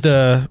 Mo is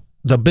the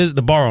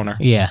bar owner.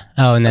 Yeah.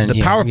 Oh, and then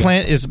the power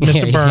plant is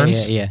Mr.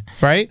 Burns. Yeah.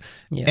 Right.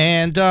 Yeah.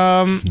 And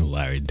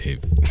Larry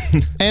David.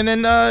 And then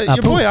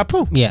your boy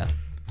Apu. Yeah.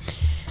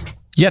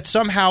 Yet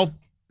somehow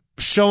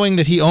showing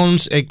that he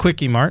owns a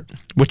Quickie Mart,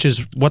 which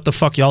is what the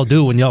fuck y'all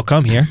do when y'all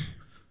come here.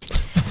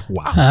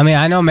 Wow. I mean,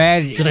 I know,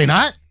 man. Do they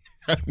not?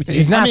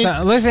 It's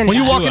not. Listen, when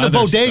you walk in the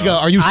bodega,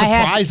 are you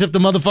surprised if the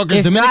motherfucker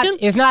is Dominican?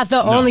 It's not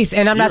the only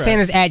and I'm not saying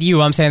this at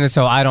you. I'm saying this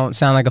so I don't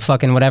sound like a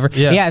fucking whatever.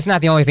 Yeah, it's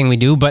not the only thing we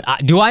do. But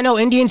do I know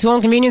Indians who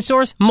own convenience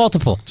stores?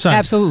 Multiple. Son,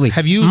 absolutely.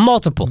 Have you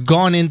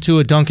gone into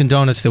a Dunkin'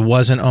 Donuts that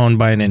wasn't owned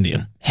by an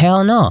Indian?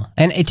 Hell no.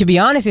 And to be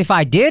honest, if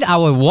I did, I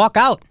would walk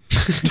out.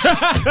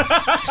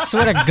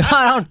 Swear to God,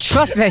 I don't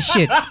trust that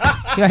shit.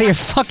 You out of your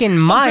fucking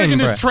mind, drinking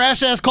bro. this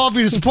trash ass coffee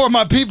to support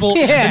my people,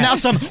 and now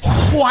some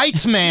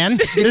white man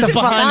is the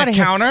behind the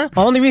counter.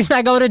 Only reason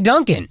I go to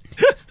Dunkin'.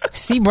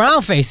 See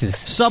brown faces.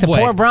 Subway.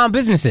 Support brown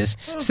businesses.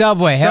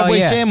 Subway. Hell Subway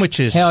yeah.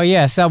 sandwiches. Hell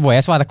yeah, Subway.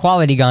 That's why the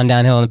quality gone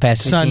downhill in the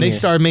past 15 Son, they years.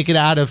 started making it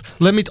out of.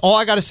 All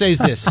I gotta say is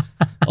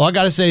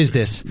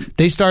this.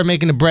 They started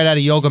making the bread out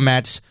of yoga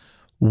mats.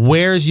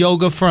 Where's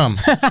yoga from?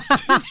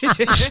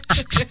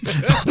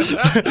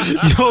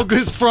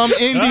 Yoga's from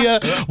India.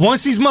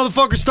 Once these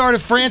motherfuckers started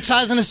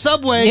franchising the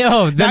Subway,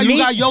 Yo, now you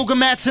got yoga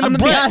mats in the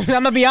bread.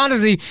 I'm gonna be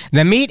honest with you.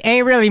 The meat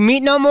ain't really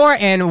meat no more,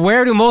 and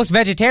where do most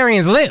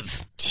vegetarians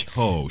live?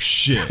 Oh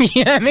shit!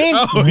 You know what I mean?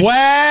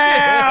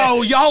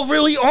 Wow, y'all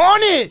really on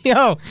it.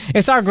 Yo,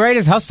 it's our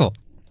greatest hustle.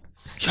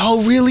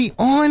 Y'all really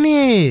on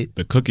it.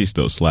 The cookies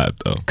still slap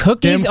though.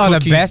 Cookies Them are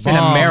cookies the best in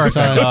bomb, America,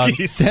 son. dog.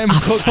 Them I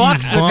cookies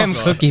fucks with bomb. them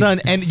cookies. Son,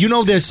 and you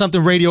know there's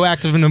something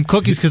radioactive in them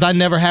cookies because I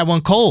never had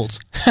one cold.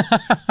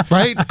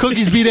 Right? The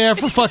cookies be there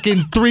for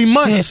fucking 3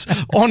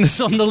 months on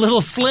the little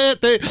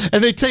slant,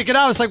 and they take it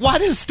out. It's like, why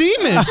is it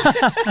steaming?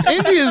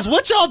 Indians,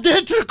 what y'all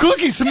did to the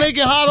cookies to make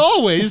it hot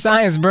always?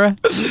 Science, bro.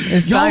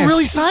 It's Y'all science.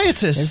 really It's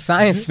scientists.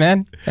 science,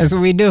 man. That's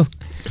what we do.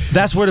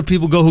 That's where the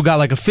people go who got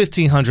like a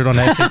 1500 on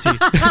the SAT.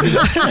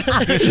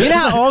 You know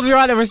how old we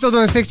are that we're still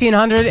doing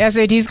 1600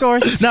 SAT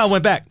scores? No, it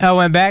went back. I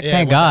went back. Yeah,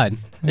 Thank it went God.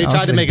 They I tried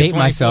was to make it date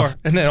 24, myself.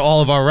 and then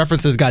all of our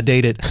references got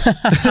dated.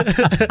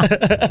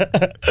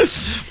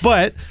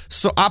 But,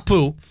 so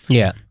Apu,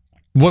 Yeah.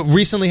 what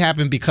recently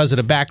happened because of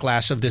the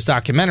backlash of this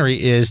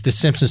documentary is The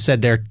Simpsons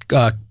said they're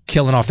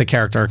killing off the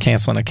character or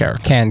canceling the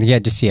character. Going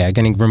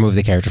to remove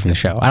the character from the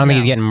show. I don't think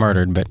he's getting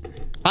murdered, but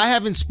I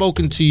haven't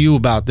spoken to you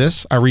about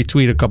this. I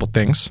retweeted a couple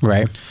things.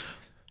 right.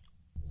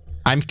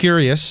 I'm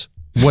curious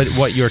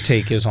what your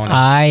take is on it.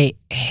 I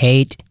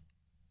hate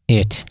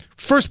it.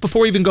 First,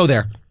 before we even go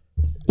there,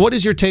 what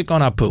is your take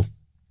on Apu?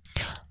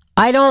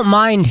 I don't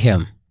mind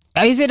him.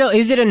 Is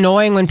it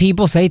annoying when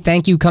people say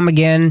thank you, come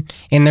again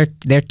in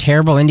their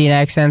terrible Indian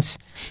accents?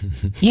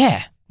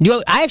 Yeah.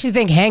 I actually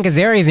think Hank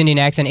Azaria's Indian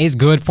accent is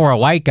good for a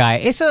white guy.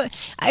 It's a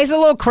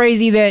little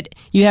crazy that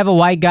you have a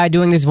white guy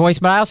doing this voice,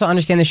 but I also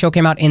understand the show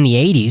came out in the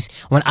 80s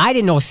when I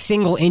didn't know a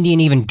single Indian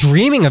even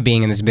dreaming of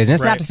being in this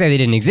business. Right. Not to say they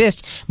didn't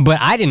exist, but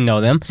I didn't know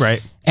them.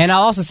 Right. And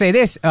I'll also say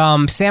this,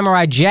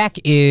 Samurai Jack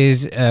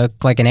is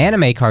like an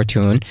anime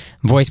cartoon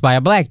voiced by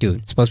a black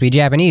dude. It's supposed to be a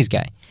Japanese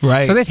guy.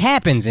 Right. So this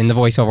happens in the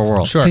voiceover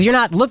world. Sure. Because you're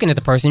not looking at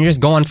the person, you're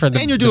just going for the...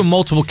 And you're doing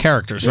multiple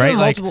characters, right?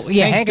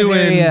 Yeah, Hank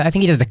Azaria, I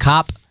think he does the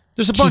cop.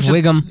 There's a Chief bunch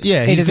Wiggum. of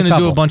yeah. He He's does going to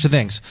do a couple. bunch of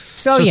things.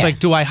 So, it's yeah. like,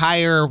 do I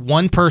hire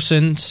one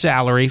person's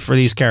salary for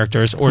these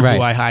characters, or Right.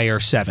 do I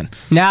hire 7?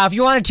 Now, if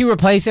you wanted to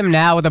replace him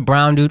now with a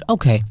brown dude,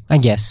 okay, I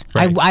guess.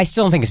 Right. I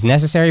still don't think it's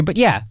necessary, but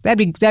yeah, that'd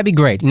be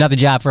great. Another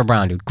job for a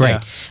brown dude, great.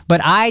 Yeah.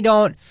 But I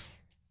don't.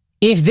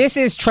 If this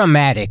is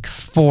traumatic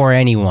for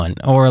anyone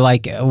or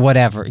like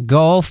whatever,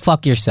 go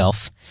fuck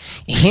yourself.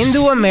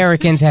 Hindu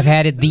Americans have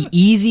had it the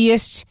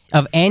easiest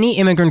of any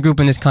immigrant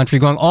group in this country,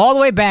 going all the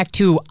way back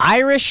to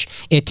Irish,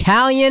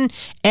 Italian.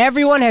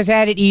 Everyone has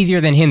had it easier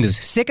than Hindus.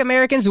 Sikh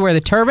Americans who wear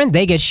the turban,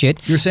 they get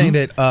shit. You're saying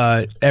that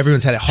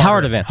everyone's had it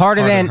harder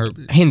than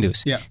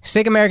Hindus. Yeah.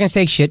 Sikh Americans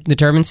take shit, the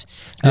turbans.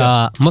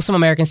 Muslim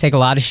Americans take a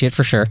lot of shit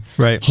for sure.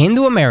 Right.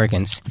 Hindu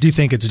Americans. Do you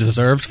think it's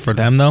deserved for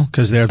them though,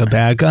 because they're the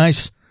bad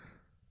guys?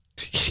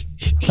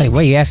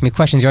 Wait, you ask me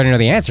questions you already know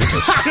the answer to.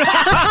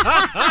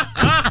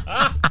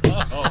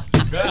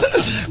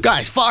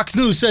 Guys, Fox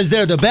News says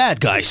they're the bad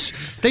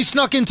guys. They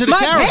snuck into the My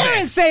caravan.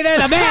 parents say they're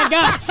the bad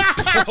guys.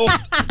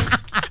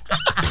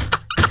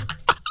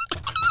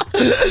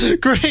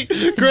 Great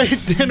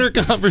dinner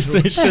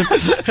conversation.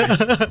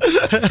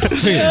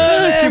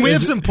 Can we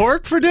have some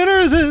pork for dinner?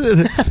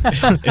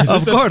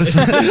 Of course. Is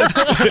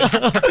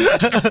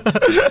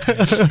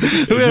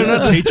this a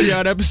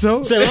Patreon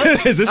episode? Say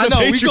what? Is this I a know,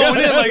 Patreon? we going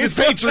in like it's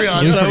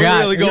Patreon. You so forgot. we're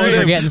really You're going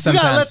in. forgetting We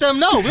sometimes. gotta let them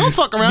know. We don't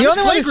fuck around. The It's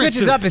only one who flagrant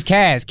switches shit. up is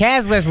Kaz.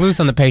 Kaz lets loose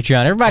on the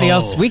Patreon. Everybody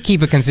else, we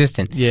keep it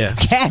consistent. Yeah.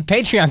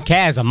 Patreon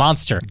Kaz, a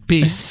monster.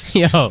 Beast.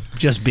 Yo.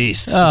 Just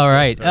beast. All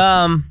right.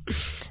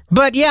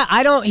 But yeah,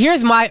 I don't.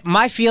 Here's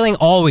my feeling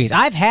always.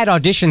 I've had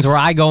auditions where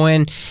I go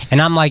in and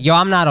I'm like, yo,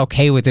 I'm not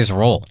okay with this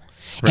role.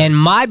 Right. And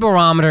my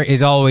barometer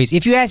is always,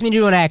 if you ask me to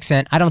do an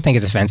accent, I don't think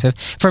it's offensive.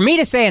 For me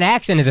to say an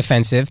accent is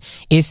offensive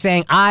is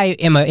saying I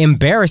am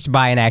embarrassed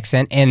by an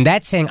accent, and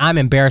that's saying I'm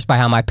embarrassed by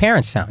how my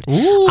parents sound.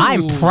 Ooh.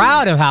 I'm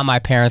proud of how my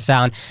parents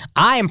sound.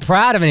 I am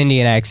proud of an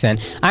Indian accent.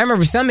 I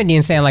remember some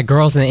Indians saying like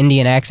girls in an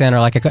Indian accent are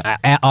like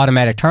a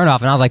automatic turnoff,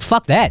 and I was like,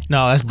 fuck that.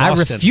 No, that's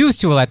Boston. I refuse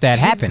to let that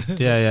happen.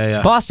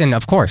 Yeah. Boston,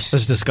 of course.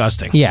 That's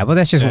disgusting. Yeah, well,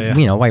 that's just,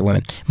 white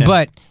women. Yeah.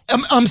 But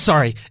I'm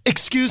sorry.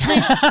 Excuse me?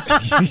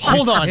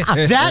 Hold on.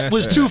 That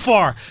was too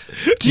far.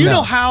 Do you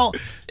know how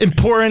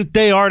important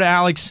they are to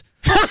Alex?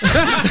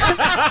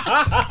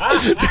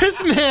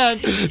 This man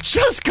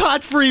just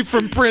got free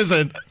from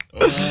prison.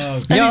 And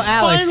he's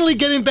Alex, finally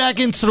getting back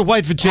into the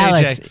white for JJ.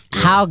 Alex,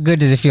 how good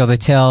does it feel to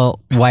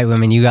tell white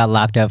women you got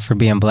locked up for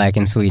being black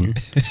in Sweden?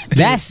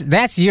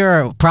 That's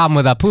your problem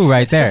with Apu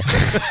right there.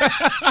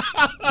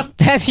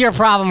 That's your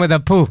problem with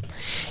Apu.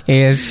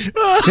 This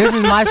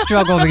is my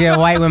struggle to get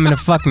white women to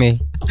fuck me.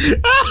 Think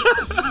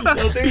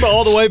about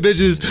all the white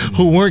bitches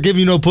who weren't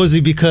giving you no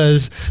pussy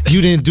because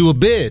you didn't do a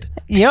bid.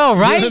 Yo,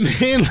 right? You know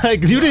what I mean?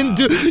 Like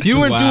you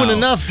weren't doing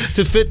enough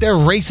to fit their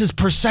racist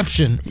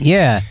perception.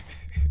 Yeah.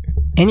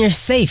 And you're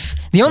safe.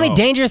 The only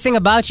dangerous thing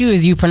about you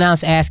is you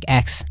pronounce ask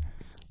X.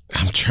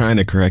 I'm trying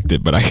to correct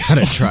it, but I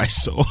gotta try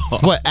so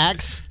hard. What,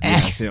 axe?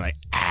 Axe. Yeah, like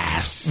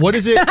ass. What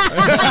is it?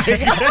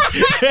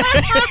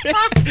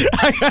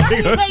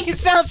 You make it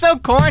sound so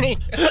corny.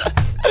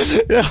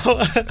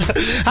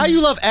 How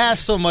you love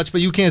ass so much,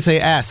 but you can't say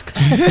ask?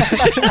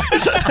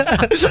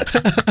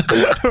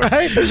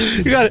 Right?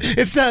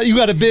 You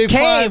got a big K.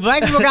 fine-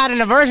 Black people got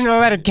an aversion to the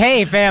letter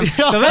K, fam.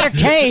 The letter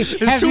K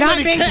has too not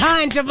many been K.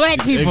 kind to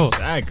black people.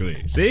 Exactly.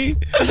 See?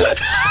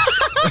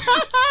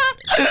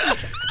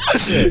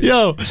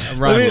 Yo,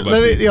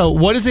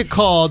 what is it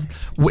called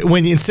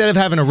when instead of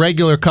having a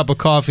regular cup of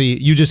coffee,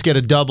 you just get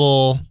a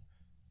double?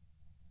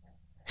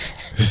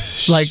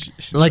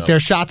 Like they're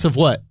shots of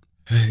what?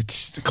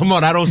 Come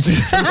on, I don't see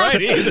it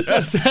right either.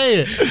 Just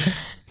say it.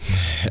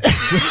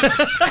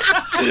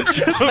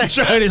 I'm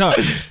trying it out.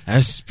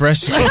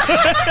 Espresso.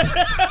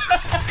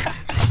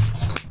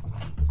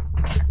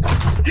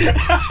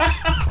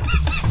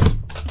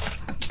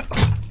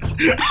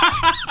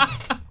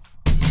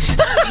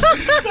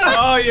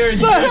 Oh, you're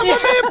My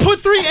man put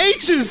 3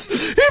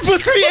 H's. He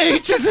put 3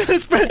 H's in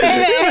his breath.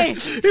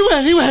 He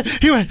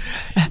went.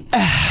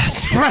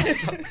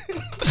 Espresso.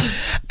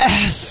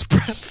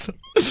 Espresso.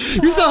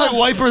 You sound like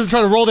white person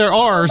trying to roll their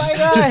R's.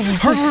 Oh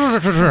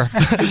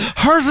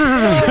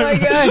my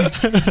God.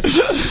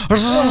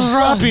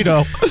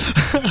 Rapido.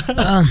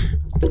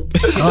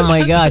 Oh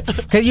my God.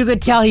 Because you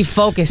could tell he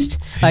focused.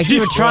 Like you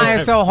were trying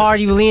so hard,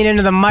 you lean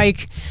into the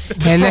mic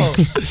and then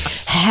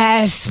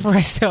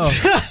espresso.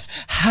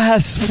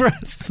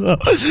 Espresso.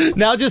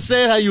 Now just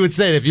say it how you would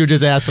say it if you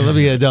just asked for. Let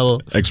me get a double.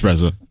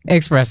 Espresso.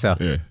 Espresso.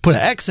 Yeah. Put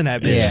an X in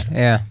that bitch.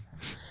 Yeah.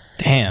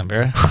 Damn,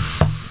 bro.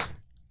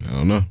 I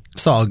don't know.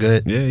 It's all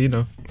good. Yeah, you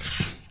know.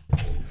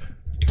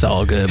 It's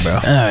all good, bro. All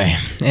right.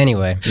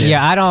 Anyway,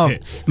 yeah, I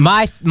don't.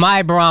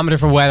 My barometer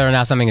for whether or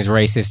not something is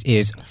racist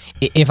is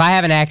if I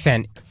have an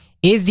accent.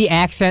 Is the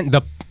accent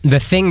the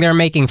thing they're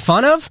making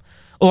fun of,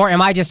 or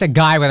am I just a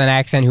guy with an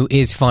accent who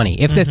is funny?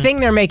 If the thing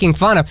they're making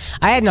fun of,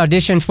 I had an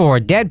audition for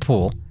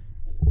Deadpool,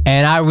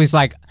 and I was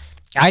like,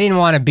 I didn't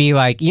want to be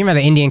like, you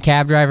remember the Indian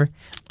cab driver?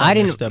 I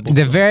didn't.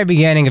 The very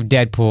beginning of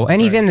Deadpool,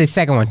 and he's in the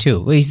second one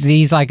too.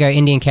 He's like an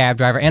Indian cab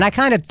driver, and I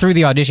kind of threw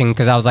the audition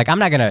because I was like, I'm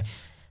not gonna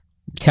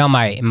tell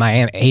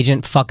my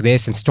agent fuck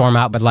this and storm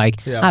out, but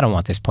like I don't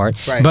want this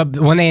part. Right. But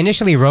when they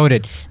initially wrote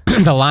it,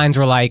 the lines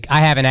were like, I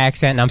have an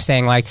accent, and I'm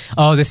saying like,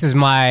 oh, this is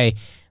my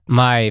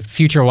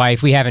future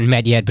wife. We haven't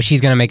met yet, but she's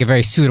gonna make a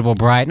very suitable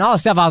bride and all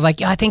this stuff. I was like,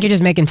 yeah, I think you're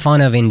just making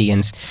fun of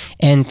Indians,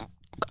 and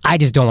I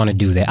just don't want to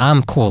do that.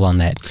 I'm cool on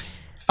that.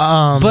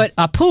 But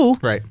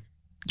Apu, Right.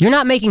 you're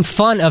not making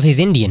fun of his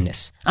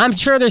Indianness. I'm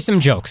sure there's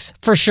some jokes,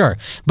 for sure.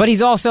 But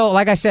he's also,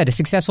 like I said, a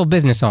successful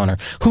business owner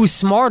who's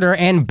smarter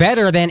and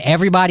better than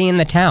everybody in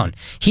the town.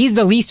 He's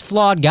the least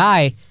flawed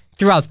guy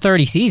throughout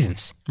 30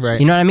 seasons.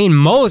 Right. You know what I mean?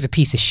 Moe's a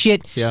piece of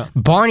shit. Yeah.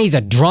 Barney's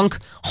a drunk.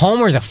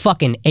 Homer's a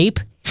fucking ape.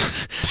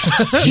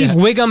 Chief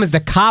Wiggum is the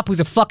cop who's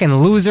a fucking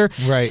loser.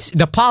 Right.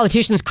 The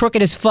politician's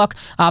crooked as fuck.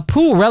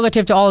 Apu,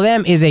 relative to all of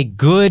them, is a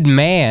good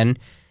man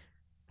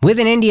with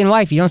an Indian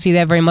wife. You don't see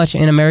that very much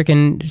in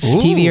American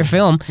TV or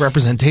film.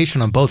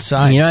 Representation on both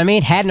sides. You know what I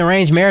mean? Had an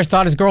arranged marriage,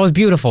 thought his girl was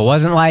beautiful.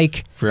 Wasn't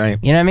like, Right.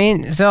 you know what I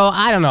mean? So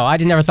I don't know. I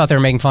just never thought they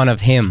were making fun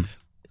of him.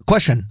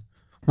 Question.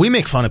 We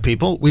make fun of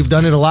people. We've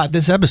done it a lot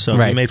this episode.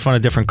 Right. We made fun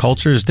of different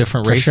cultures,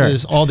 different For sure.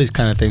 races, all these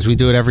kind of things. We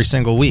do it every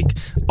single week,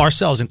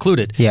 ourselves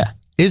included. Yeah.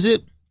 Is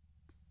it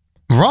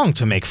wrong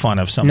to make fun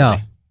of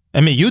somebody? No. I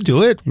mean, you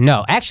do it.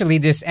 No, actually,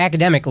 this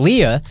academic,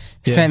 Leah,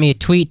 sent me a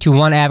tweet to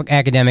one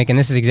academic, and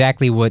this is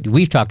exactly what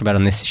we've talked about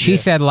on this. She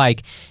said,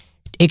 like,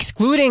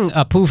 excluding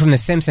Apu from The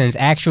Simpsons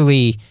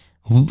actually,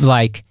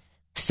 like,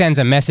 sends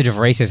a message of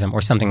racism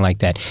or something like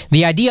that.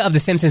 The idea of The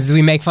Simpsons is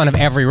we make fun of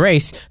every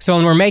race, so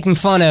when we're making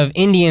fun of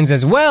Indians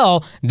as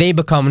well, they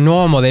become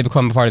normal, they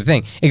become a part of the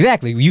thing.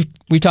 Exactly. We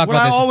talked What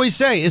about I this. always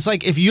say is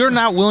like, if you're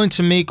not willing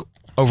to make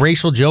a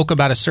racial joke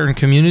about a certain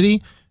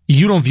community,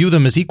 you don't view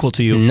them as equal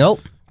to you.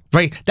 Nope.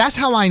 Right. That's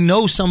how I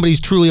know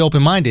somebody's truly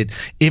open-minded.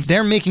 If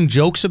they're making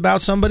jokes about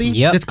somebody,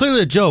 it's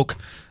clearly a joke.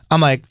 I'm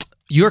like,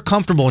 you're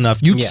comfortable enough.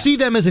 You see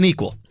them as an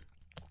equal.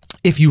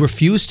 If you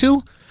refuse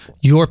to,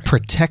 you're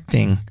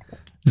protecting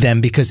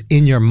them because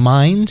in your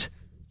mind,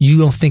 you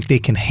don't think they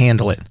can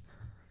handle it.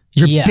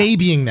 You're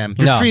babying them.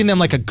 You're treating them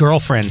like a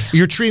girlfriend.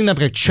 You're treating them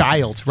like a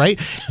child, right?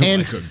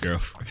 And Like a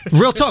girlfriend.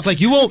 real talk,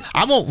 like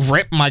I won't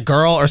rip my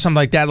girl or something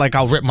like that like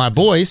I'll rip my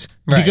boys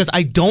because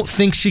I don't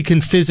think she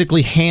can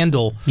physically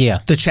handle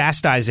the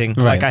chastising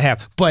like I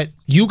have. But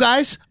you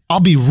guys, I'll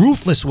be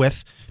ruthless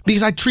with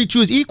because I treat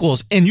you as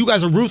equals and you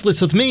guys are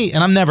ruthless with me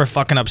and I'm never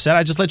fucking upset.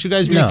 I just let you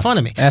guys make fun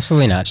of me.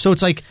 Absolutely not. So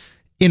it's like,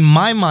 in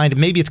my mind,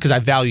 maybe it's because I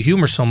value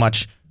humor so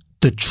much,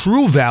 the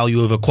true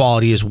value of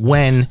equality is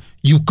when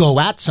you go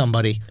at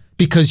somebody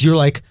because you're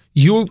like,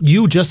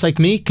 you just like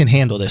me can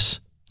handle this.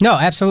 No,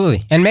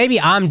 absolutely. And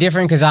maybe I'm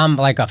different because I'm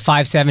like a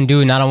 5'7"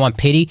 dude and I don't want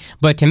pity.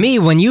 But to me,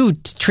 when you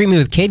treat me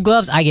with kid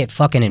gloves, I get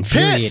fucking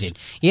infuriated.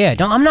 Yeah,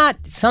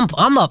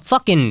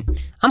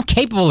 I'm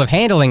capable of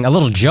handling a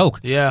little joke.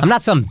 Yeah. I'm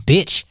not some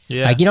bitch.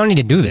 Yeah. Like, you don't need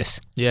to do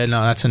this. Yeah,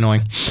 no, that's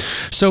annoying.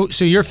 So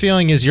your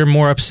feeling is you're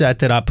more upset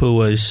that Apu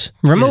was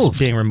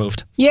being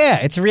removed. Yeah,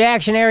 it's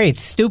reactionary. It's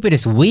stupid.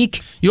 It's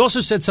weak. You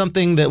also said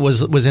something that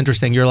was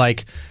interesting. You're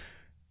like,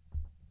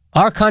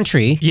 our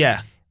country.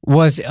 Yeah.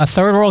 Was a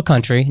third world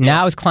country,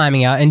 now is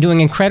climbing out and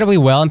doing incredibly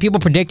well, and people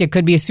predict it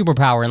could be a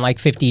superpower in like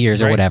 50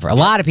 years or whatever. A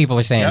lot of people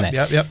are saying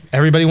that. Yep.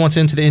 Everybody wants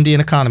into the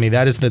Indian economy.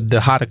 That is the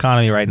hot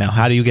economy right now.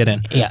 How do you get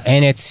in? Yeah,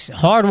 and it's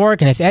hard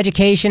work and it's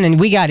education, and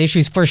we got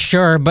issues for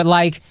sure, but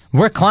like,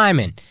 we're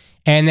climbing.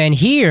 And then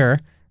here,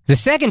 the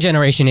second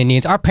generation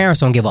Indians, our parents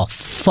don't give a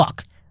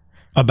fuck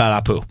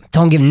about Apu.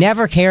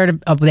 Never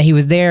cared that he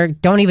was there.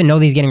 Don't even know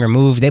that he's getting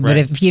removed. But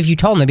if you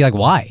told them, they'd be like,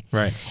 why?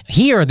 Right.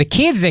 Here, the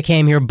kids that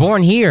came here,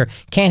 born here,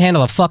 can't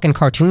handle a fucking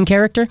cartoon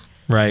character.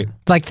 Right.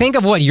 Like, think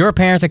of what your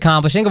parents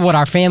accomplished. Think of what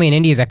our family in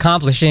India is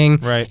accomplishing.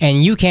 Right. And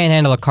you can't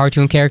handle a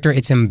cartoon character.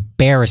 It's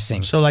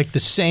embarrassing. So, like,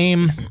 the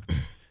same...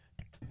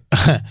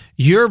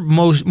 You're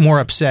more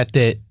upset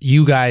that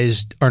you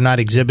guys are not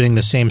exhibiting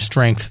the same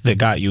strength that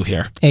got you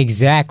here.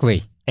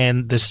 Exactly.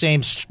 And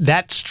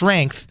that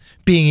strength...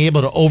 being able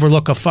to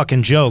overlook a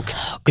fucking joke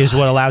is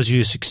what allows you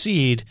to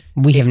succeed.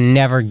 We have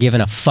never given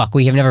a fuck.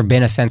 We have never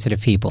been a sensitive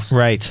people.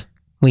 Right.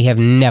 We have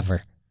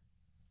never.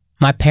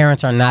 My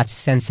parents are not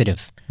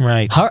sensitive.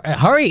 Right.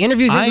 Hari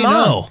interviews his mom.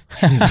 I know.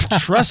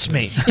 Trust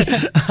me.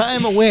 I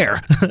am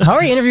aware.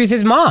 Hari interviews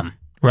his mom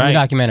in the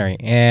documentary.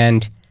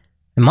 And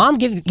the mom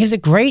gives a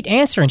great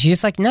answer. And she's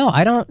just like, no,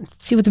 I don't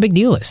see what the big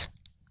deal is.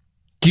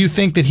 Do you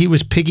think that he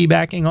was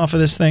piggybacking off of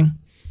this thing?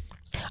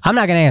 I'm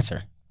not going to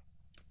answer.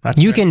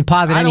 You can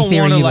posit any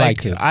theory you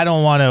like to. I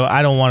don't want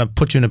to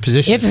put you in a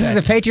position. If this is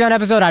a Patreon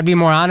episode, I'd be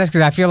more honest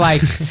because I feel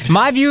like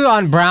my view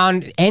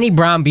on any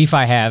Brown beef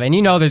I have, and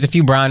there's a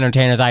few Brown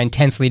entertainers I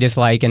intensely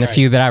dislike and a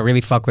few that I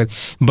really fuck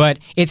with, but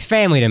it's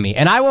family to me.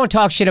 And I won't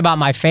talk shit about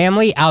my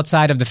family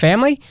outside of the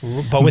family,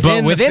 but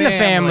within the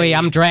family,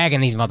 I'm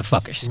dragging these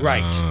motherfuckers.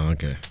 Right.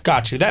 Okay.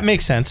 Got you. That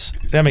makes sense.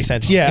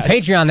 Yeah.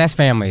 Patreon, that's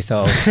family.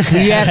 So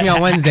you ask me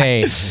on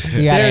Wednesday,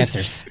 you got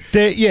answers.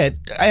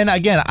 And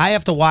again, I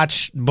have to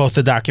watch both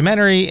the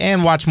documentary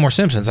and watch more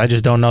Simpsons. I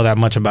just don't know that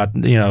much about,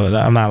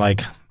 I'm not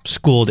like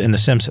schooled in the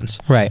Simpsons.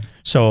 Right.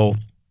 So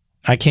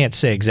I can't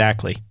say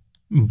exactly.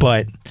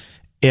 But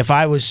if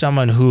I was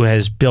someone who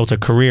has built a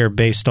career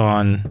based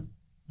on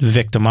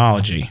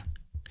victimology,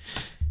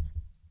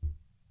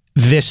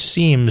 this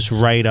seems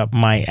right up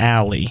my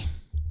alley.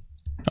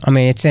 I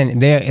mean,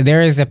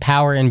 there is a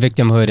power in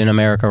victimhood in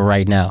America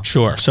right now.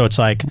 Sure. So it's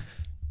like,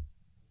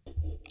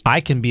 I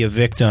can be a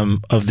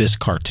victim of this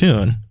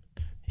cartoon.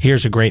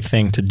 Here's a great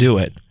thing to do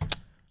it.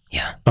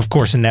 Yeah. Of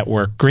course, a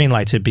network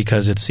greenlights it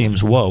because it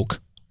seems woke.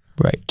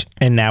 Right.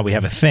 And now we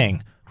have a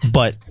thing.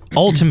 But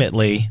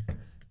ultimately,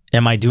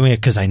 am I doing it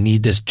because I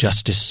need this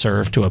justice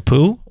served to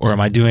Apu? Or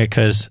am I doing it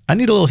because I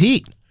need a little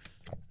heat?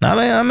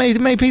 I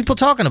made people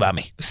talking about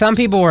me. Some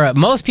people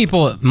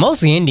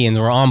mostly Indians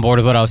were on board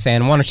with what I was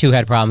saying. One or two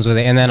had problems with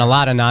it, and then a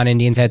lot of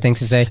non-Indians had things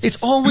to say. It's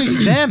always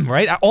them,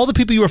 right? All the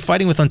people you were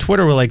fighting with on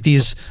Twitter were like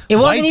these. It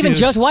wasn't even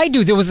just white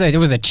dudes. It was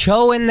a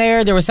Cho in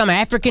there. There was some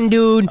African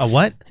dude. A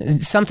what?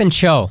 Something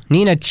Cho,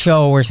 Nina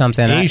Cho or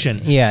something.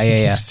 Asian. Yeah.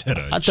 I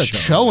thought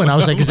Cho, and I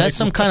was like, is that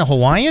some kind of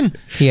Hawaiian?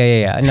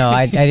 Yeah. No,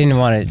 I didn't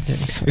want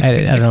to. I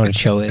don't know what a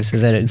Cho is.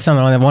 Is that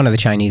one of the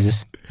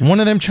Chineses? One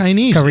of them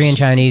Chinese. Korean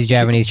Chinese,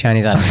 Japanese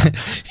Chinese, I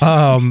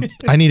don't know.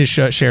 I need to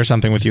share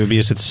something with you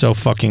because it's so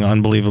fucking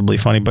unbelievably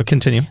funny, but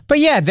continue. But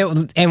yeah,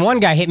 and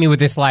one guy hit me with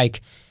this like,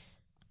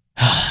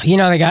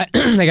 they got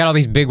all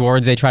these big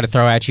words they try to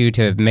throw at you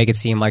to make it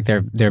seem like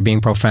they're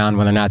being profound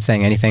when they're not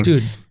saying anything.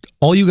 Dude,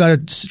 all you gotta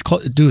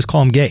do is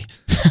call him gay.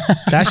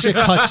 That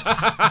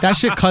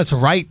shit cuts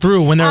right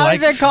through when they're How like,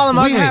 does that call him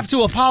ugly? We have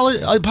to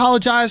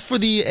apologize for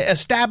the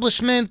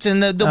establishment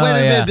and the way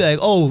they'd be like,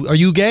 oh, are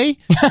you gay?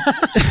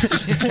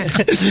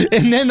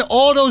 And then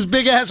all those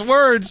big ass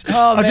words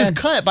are just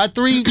cut by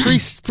three.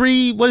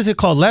 What is it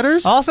called?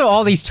 Letters. Also,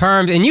 all these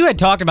terms, and you had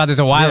talked about this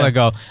a while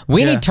ago.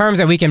 We need terms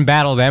that we can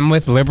battle them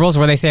with liberals,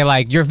 where they say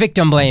like, you're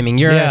victim blaming,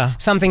 you're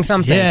something.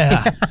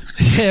 Yeah,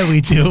 yeah,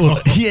 we do.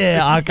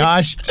 Yeah,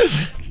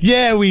 Akash.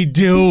 Yeah, we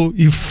do.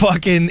 You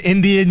fucking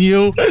Indian,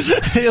 you.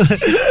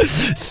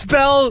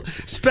 Spell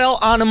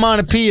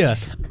onomatopoeia.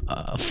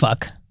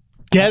 Fuck.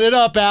 Get it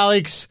up,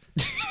 Alex.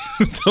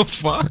 The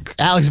fuck?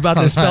 Alex about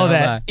to spell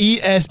that.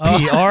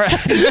 E-S-P-R.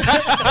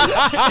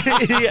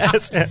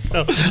 E-S-S.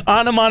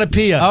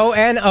 Onomatopoeia.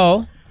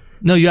 O-N-O.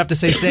 No, you have to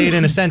say it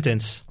in a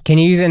sentence. Can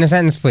you use it in a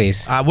sentence,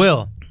 please? I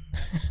will.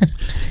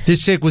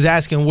 This chick was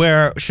asking,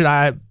 where should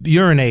I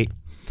urinate?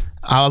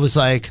 I was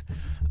like,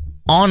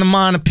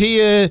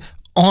 onomatopoeia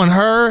on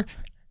her.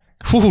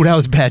 Ooh, that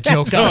was a bad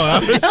joke.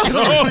 That was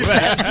so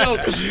bad joke.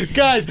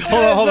 Guys,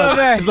 hold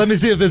on. Let me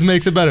see if this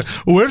makes it better.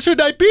 Where should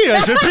I be?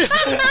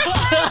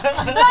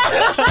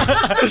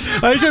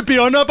 I should be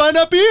on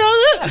onomatopoeia.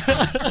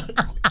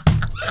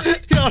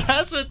 Yo, Yo,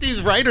 that's what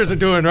these writers are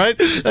doing, right?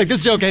 Like,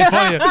 this joke ain't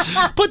funny.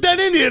 Put that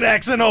Indian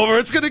accent over.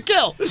 It's going to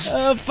kill.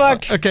 Oh,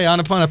 fuck. Okay,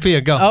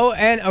 Onomatopoeia, go.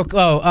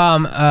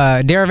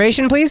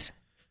 Derivation, please?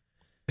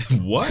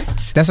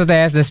 What? That's what they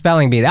asked the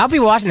spelling bee. I'll be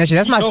watching that shit.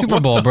 That's my Super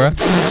Bowl, bro.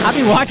 I'll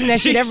be watching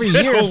that shit every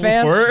year,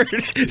 fam. Word?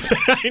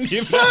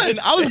 Son,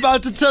 I was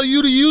about to tell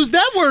you to use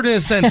that word in a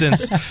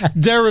sentence.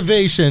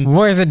 Derivation.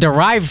 Where is it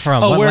derived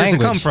from? Oh, what where language?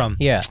 does it come from?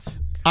 Yeah.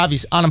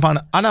 Obvious.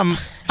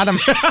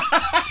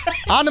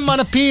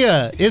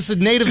 Onomatopoeia. It's a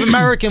Native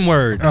American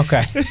word.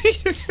 Okay.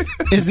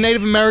 It's a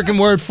Native American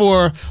word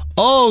for,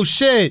 oh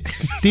shit,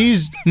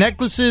 these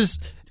necklaces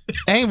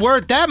ain't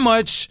worth that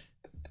much.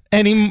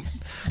 And he,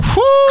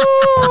 bro,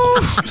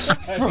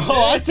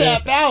 I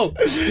tap out.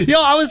 Yo,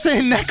 I was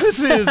saying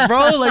necklaces,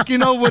 bro. Like, you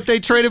know what they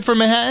traded for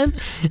Manhattan?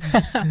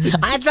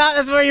 I thought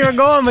that's where you were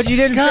going, but you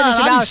didn't finish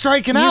it I out. be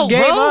striking you out,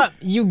 gave bro. up.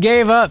 You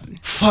gave up.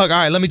 Fuck, all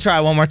right, let me try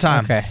it one more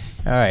time. Okay.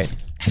 All right.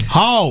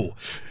 How?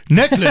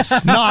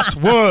 Necklace not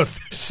worth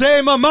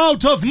same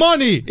amount of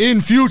money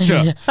in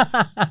future.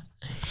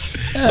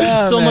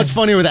 So much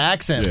funnier with the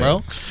accent,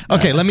 bro.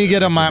 Okay, let me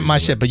get on my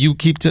shit, but you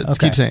keep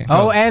saying.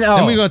 O-N-O.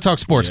 Then we're going to talk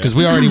sports because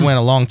we already went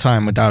a long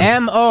time without it.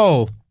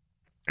 M-O.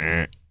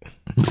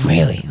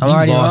 Really? I'm You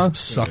already lost, wrong?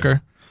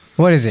 sucker.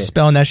 What is it?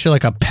 Spelling that shit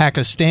like a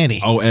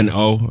Pakistani.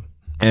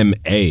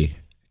 Onomatopoeia.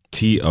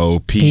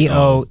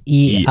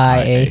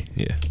 P-O-E-I-A.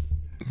 Yeah.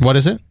 What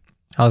is it?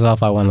 I was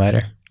off by one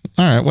letter.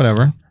 All right,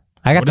 whatever.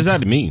 What does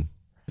that mean?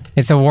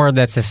 It's a word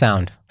that's a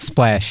sound.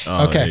 Splash.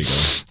 Oh, Okay. there you go.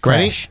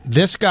 Ready? Crash.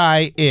 This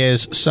guy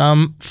is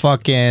some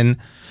fucking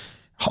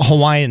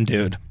Hawaiian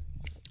dude.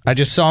 I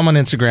just saw him on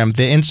Instagram.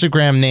 The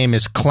Instagram name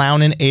is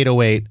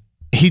Clownin808.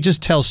 He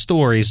just tells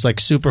stories like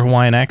super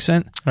Hawaiian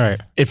accent. All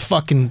right. It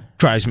fucking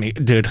drives me,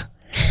 dude.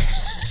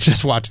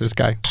 Just watch this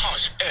guy.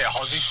 Hey,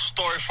 how's this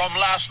story from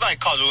last night?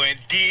 Cause we went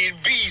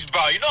D&B's,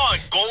 bro. You know how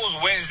it goes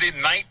Wednesday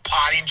night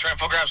partying, trying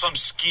to figure out some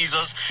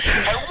skeezers.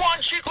 Had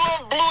one chick with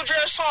a blue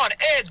dress on.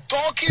 Hey,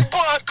 Donkey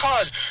Bud,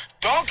 cause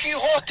Don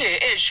Quixote.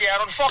 Hey, she had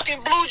on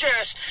fucking blue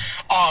dress.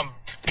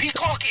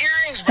 Peacock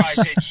earrings, bro. I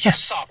said,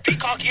 yes, sir.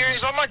 Peacock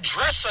earrings on my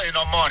dresser in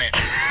the morning.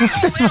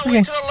 Oh, man, I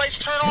wait till the lights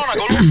turn on. I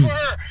go look for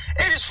her.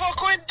 Hey, this fuck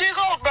went dig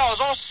out, bro. I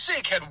was all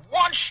sick. Had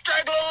one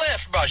straggler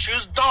left, bro. She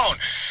was down.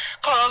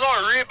 Cause I was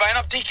all ripped. I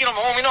ended up taking him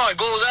home, you know. It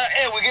goes,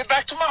 hey, we get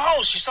back to my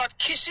house. She started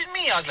kissing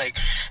me. I was like,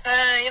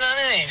 you know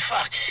what I mean?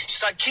 Fuck. She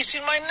started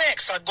kissing my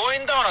neck. Started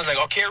going down. I was like,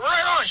 okay,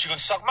 right on. She gonna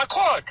suck my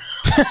quad.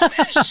 Oh,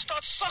 man, she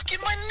started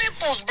sucking my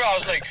nipples, bro. I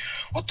was like,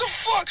 what the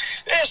fuck?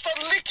 Hey,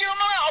 started licking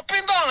them up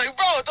and down. Like,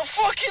 bro, what the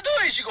fuck you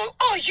doing? She goes,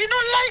 oh, you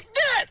don't like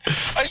that?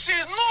 I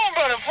said, no,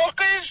 bro. The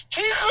fucker is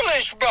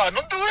ticklish, bro.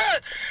 Don't do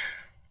that.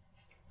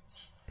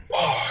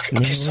 Oh,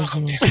 okay, suck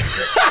him, dude.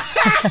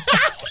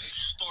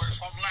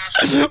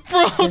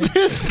 Bro,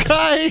 this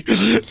guy,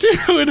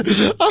 dude,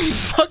 I'm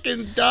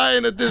fucking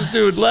dying at this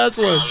dude.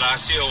 Last one.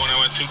 Last year when I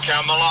went to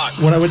Camelot.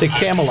 When I went to I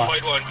had Camelot. to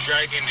fight one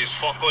dragon. This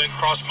fucker went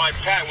across my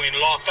path. We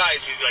locked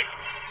eyes. He's like,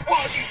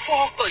 what you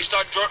fucker? He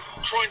started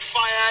throwing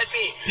fire at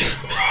me.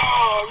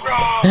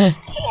 Rah. Oh,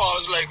 I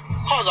was like,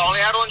 cause I only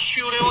had one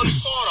shield and one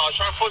sword. I was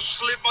trying to put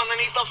slip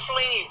underneath the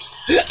flames.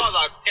 Cause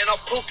I ended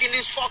up poking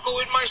this fucker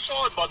with my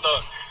sword, but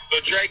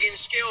the dragon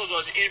scales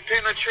was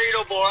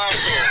impenetrable,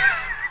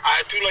 asshole. I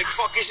had to like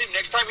fuck his him.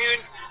 Next time he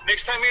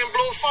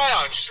blow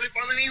fire, I slip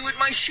underneath with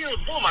my shield.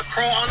 Boom, I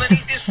crawl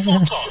underneath this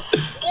fucker.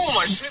 Boom,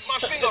 I slip my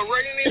finger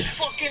right in his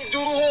fucking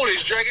doodle hole.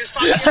 His dragon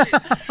started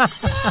getting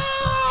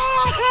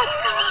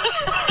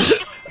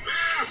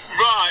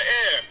Bro,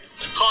 yeah.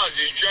 Cause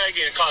this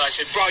dragon, cause I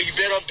said, bro, you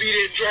better beat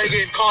that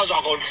dragon, cause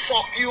I'm gonna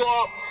fuck you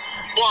up.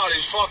 Bro,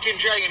 this fucking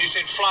dragon just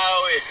said, fly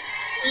away.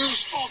 You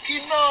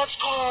fucking nuts,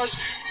 cause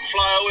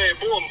fly away,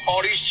 boom.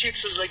 All these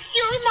chicks was like,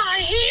 you're my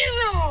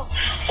hero.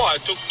 Boy, I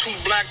took 2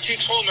 black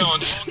chicks home on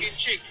Tongan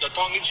chick. The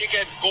Tongan chick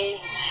had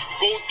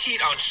gold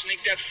teeth on. Snake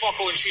that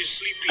fucker when she's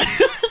sleeping.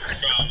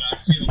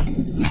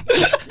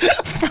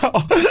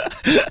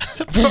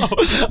 Bro,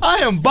 I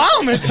am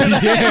bombing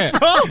tonight,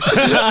 bro.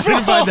 I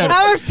didn't find that.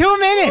 That was 2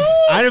 minutes.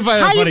 I didn't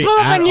find that How you funny pull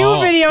up at a new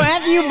all. video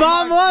after you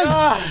bombed once?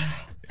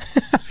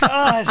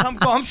 Guys,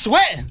 I'm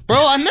sweating, bro.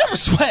 I never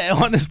sweat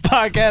on this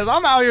podcast.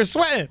 I'm out here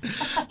sweating.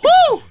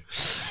 Woo!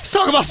 Let's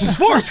talk about some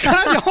sports,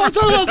 guys. Y'all want to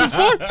talk about some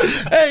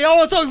sports? Hey, y'all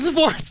want to talk some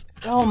sports?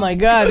 Oh my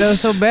God, that was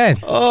so bad.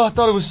 Oh, I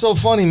thought it was so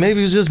funny. Maybe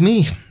it was just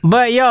me.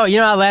 But yo, you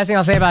know, the last thing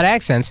I'll say about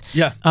accents.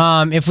 Yeah.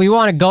 If we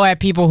want to go at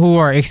people who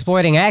are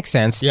exploiting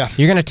accents, Yeah.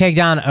 you're gonna take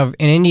down an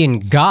Indian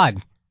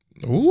god.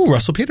 Ooh,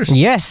 Russell Peterson.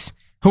 Yes,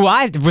 who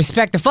I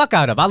respect the fuck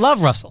out of. I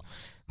love Russell.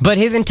 But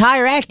his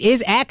entire act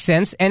is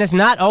accents, and it's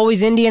not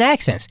always Indian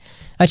accents.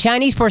 A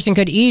Chinese person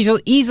could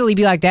easily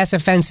be like, that's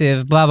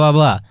offensive, blah, blah,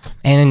 blah.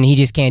 And then he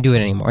just can't do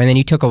it anymore. And then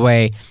you took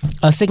away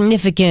a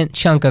significant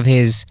chunk of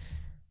his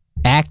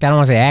act. I don't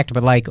want to say act,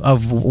 but like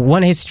of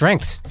one of his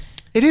strengths.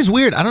 It is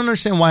weird. I don't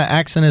understand why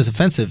accent is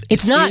offensive.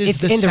 It's not. It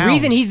is It's and the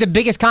reason he's the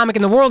biggest comic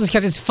in the world is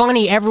because it's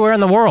funny everywhere in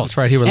the world. That's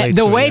right, he relates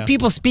The to it, way yeah.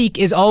 people speak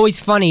is always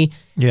funny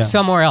Yeah.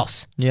 somewhere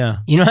else. Yeah.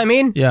 You know what I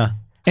mean? Yeah.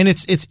 And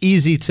it's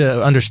easy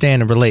to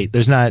understand and relate.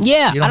 There's not.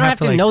 Yeah, I don't have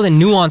to know the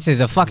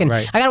nuances of fucking.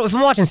 Right. If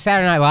I'm watching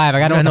Saturday Night Live, I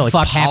got to know what the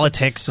fuck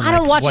politics. happened. I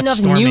don't watch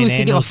enough news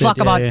to give a fuck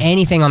about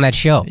anything on that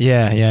show.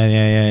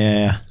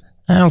 Yeah.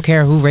 I don't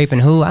care who raping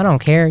who. I don't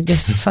care.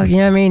 Just fuck. You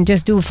know what I mean?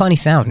 Just do a funny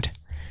sound.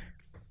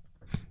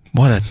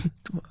 What a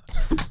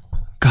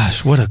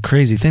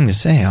crazy thing to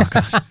say. Oh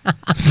gosh.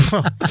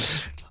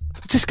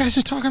 This guy's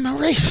just talking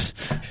about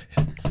rapes.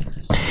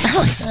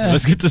 Alex.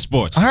 Let's get to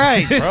sports. All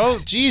right, bro.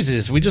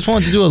 Jesus. We just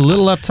wanted to do a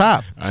little up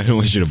top. I didn't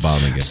want you to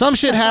bother me again. Some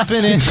shit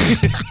happened and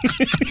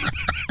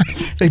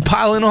they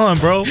piling on,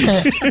 bro.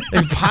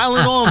 They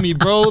piling on me,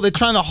 bro. They're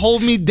trying to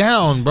hold me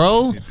down,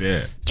 bro.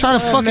 Yeah. Trying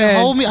to fucking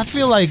hold me. I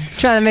feel like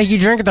trying to make you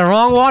drink at the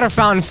wrong water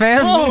fountain,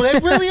 fam. Bro, they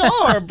really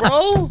are,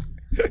 bro.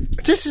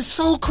 This is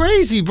so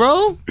crazy,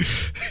 bro.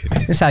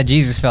 That's how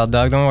Jesus felt,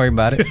 dog. Don't worry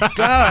about it.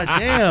 God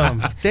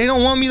damn. They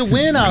don't want me to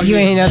win out here.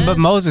 You ain't nothing but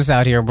Moses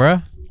out here,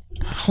 bro.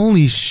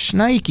 Holy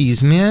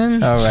shnikes,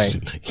 man. All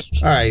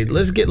right,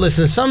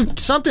 listen.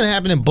 Something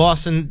happened in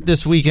Boston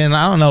this weekend.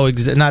 I don't know,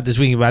 not this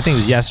weekend, but I think it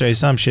was yesterday.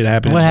 Some shit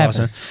happened in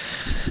Boston.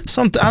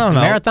 Something, I don't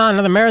know.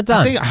 Another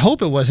marathon. I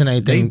hope it wasn't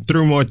anything. They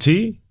threw more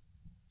tea?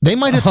 They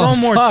might have thrown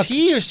more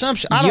tea or some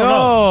shit. I don't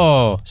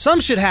know. Some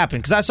shit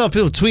happened because I saw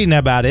people tweeting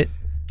about it.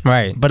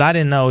 Right. But I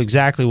didn't know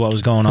exactly what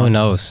was going on. Who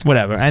knows?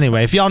 Whatever.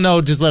 Anyway, if y'all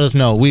know, just let us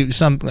know.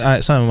 Something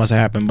must have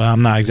happened, but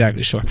I'm not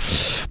exactly sure.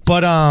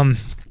 But I'll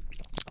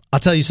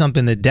tell you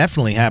something that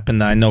definitely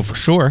happened that I know for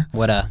sure.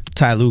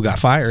 Ty Lue got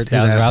fired.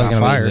 His ass got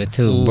fired. With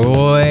too.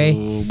 Boy.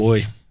 Oh,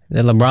 boy.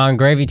 The LeBron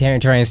gravy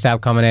train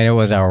stopped coming in. It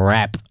was a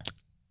wrap.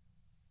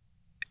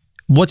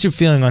 What's your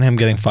feeling on him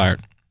getting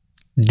fired?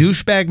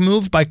 Douchebag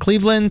move by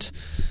Cleveland?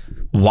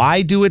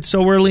 Why do it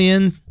so early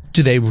in?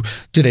 Do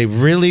they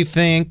really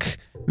think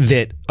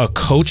that a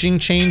coaching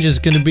change is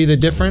going to be the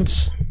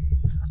difference?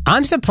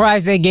 I'm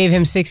surprised they gave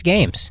him 6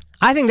 games.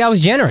 I think that was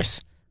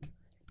generous.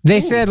 They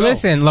said,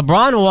 listen,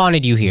 LeBron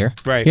wanted you here.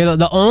 Right.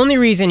 The only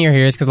reason you're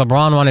here is because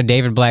LeBron wanted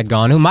David Blatt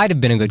gone, who might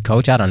have been a good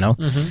coach. I don't know.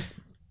 Mm-hmm.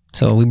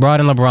 So we brought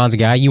in LeBron's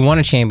guy. You won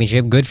a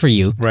championship. Good for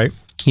you. Right.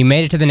 You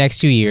made it to the next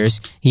 2 years.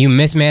 You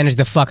mismanaged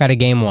the fuck out of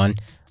game 1,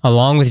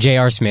 along with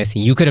J.R. Smith.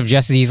 You could have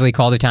just as easily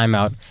called a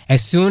timeout.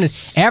 As soon as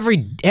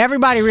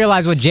everybody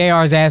realized what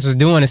J.R.'s ass was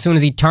doing, as soon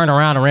as he turned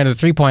around and ran to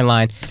the 3-point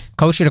line,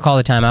 coach should have called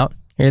a timeout.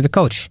 Here's the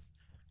coach.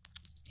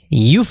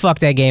 You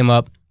fucked that game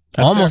up.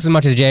 That's almost fair. As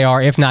much as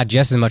JR, if not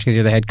just as much because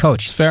you're the head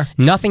coach. It's fair.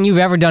 Nothing you've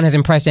ever done has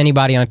impressed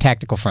anybody on a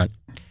tactical front.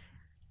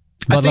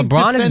 But I think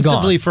LeBron is gone.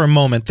 Defensively, for a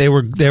moment, they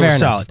were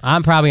solid.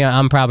 I'm probably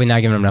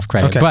not giving them enough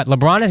credit. Okay. But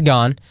LeBron is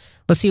gone.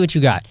 Let's see what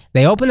you got.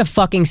 They opened the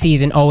fucking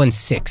season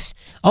 0-6.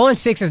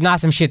 0-6 is not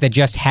some shit that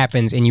just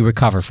happens and you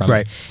recover from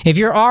it. If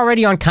you're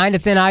already on kind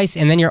of thin ice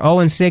and then you're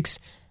 0-6,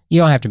 you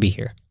don't have to be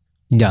here.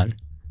 Done.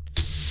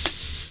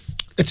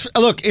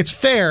 It's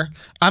fair.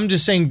 I'm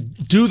just saying,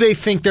 do they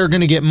think they're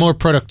going to get more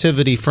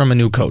productivity from a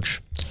new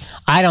coach?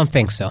 I don't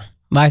think so.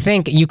 I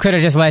think you could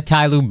have just let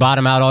Ty Lue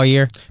bottom out all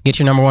year, get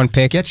your number 1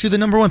 pick. Get you the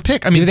number 1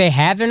 pick. I mean, do they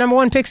have their number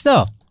 1 picks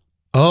though?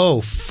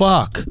 Oh,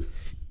 fuck.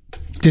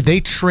 Did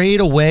they trade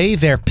away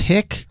their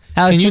pick?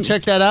 Alex, can you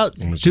check that out?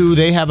 Do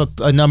they have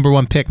a number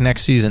 1 pick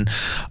next season?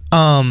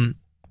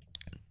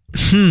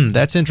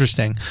 That's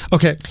interesting.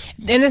 Okay.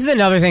 And this is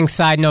another thing,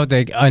 side note,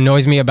 that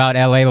annoys me about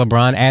LA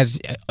LeBron, as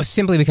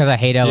simply because I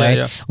hate LA.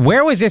 Yeah.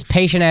 Where was this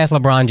patient-ass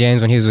LeBron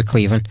James when he was with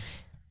Cleveland?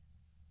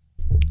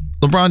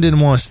 LeBron didn't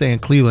want to stay in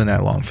Cleveland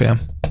that long, fam.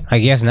 I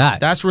guess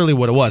not. That's really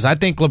what it was. I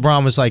think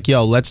LeBron was like,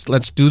 yo, let's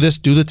do this,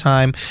 do the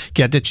time,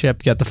 get the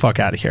chip, get the fuck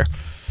out of here.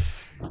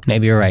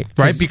 Maybe you're right.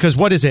 Right? Because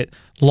what is it?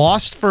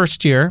 Lost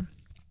first year,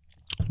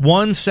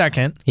 won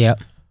second, yep.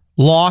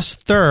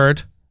 Lost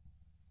third,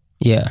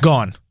 yeah,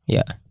 gone.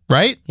 Yeah.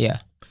 Right? Yeah.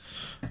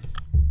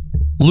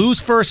 Lose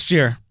first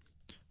year.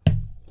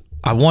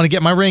 I want to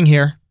get my ring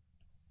here.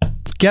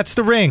 Gets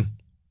the ring.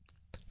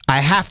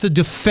 I have to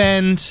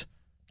defend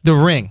the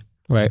ring.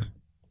 Right.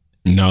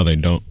 No, they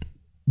don't.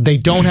 They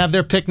don't have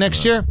their pick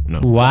next year?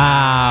 No.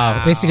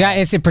 Wow.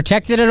 Is it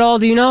protected at all?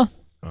 Do you know?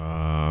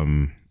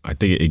 I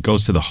think it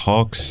goes to the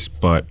Hawks,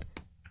 but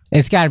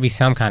it's got to be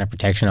some kind of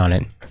protection on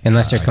it,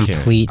 unless they're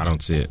complete. I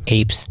don't see it.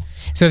 Apes.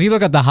 So if you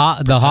look at the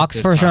Hawks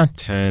first round,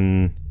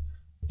 10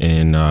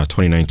 in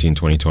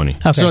 2019-2020.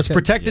 Okay, so it's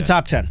protected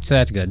top 10. So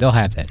that's good. They'll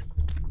have that,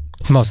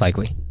 most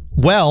likely.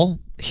 Well,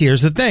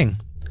 here's the thing.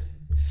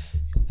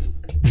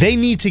 They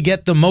need to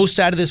get the most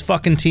out of this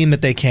fucking team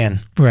that they can.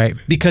 Right.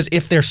 Because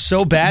if they're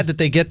so bad that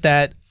they get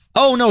that,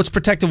 oh no, it's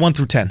protected 1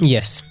 through 10.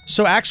 Yes.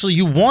 So actually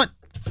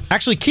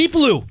keep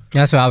Lue.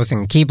 That's what I was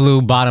thinking. Keep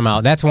Lue, bottom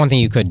out. That's one thing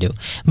you could do.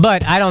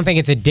 But I don't think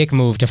it's a dick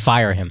move to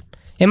fire him.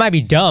 It might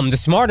be dumb. The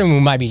smarter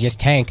move might be just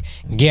tank,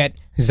 get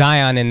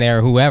Zion in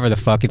there, whoever the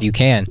fuck, if you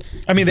can.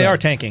 I mean, they are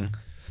tanking.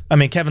 I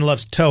mean, Kevin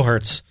Love's toe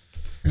hurts.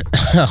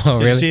 Oh, really?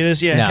 Did you see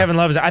this? Yeah, no. Kevin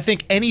Love is. I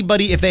think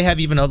anybody, if they have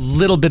even a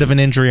little bit of an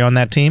injury on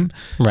that team,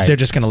 they're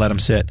just going to let him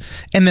sit.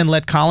 And then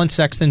let Colin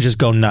Sexton just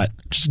go nut.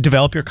 Just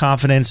develop your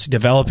confidence,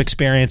 develop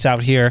experience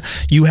out here.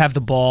 You have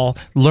the ball.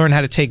 Learn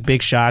how to take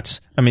big shots.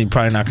 I mean,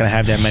 probably not going to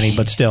have that many,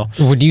 but still.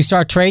 Would you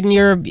start trading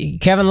your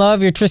Kevin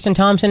Love, your Tristan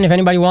Thompson, if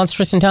anybody wants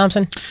Tristan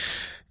Thompson?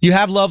 You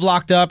have Love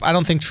locked up. I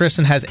don't think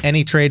Tristan has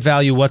any trade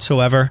value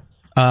whatsoever.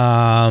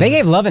 They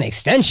gave Love an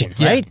extension,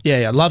 right?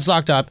 Yeah. Love's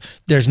locked up.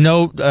 There's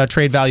no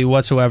trade value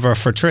whatsoever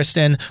for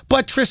Tristan,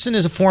 but Tristan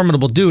is a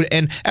formidable dude,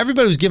 and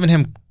everybody was giving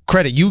him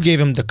credit. You gave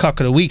him the cuck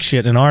of the week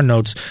shit in our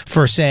notes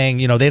for saying,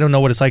 they don't know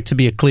what it's like to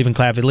be a Cleveland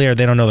Cavalier.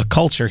 They don't know the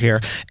culture here.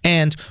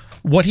 And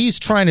what he's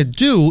trying to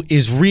do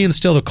is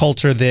reinstill the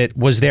culture that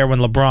was there when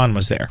LeBron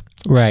was there.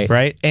 Right.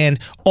 Right? And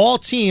all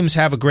teams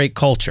have a great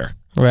culture.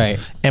 Right.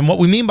 And what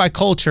we mean by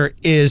culture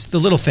is the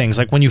little things,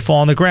 like when you fall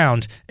on the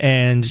ground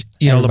and,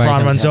 Everybody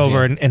LeBron runs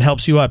over you. and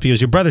helps you up. He goes,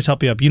 your brothers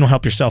help you up. You don't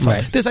help yourself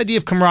Right. up. This idea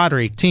of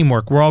camaraderie,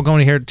 teamwork, we're all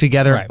going here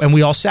together Right. and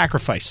we all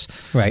sacrifice.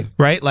 Right.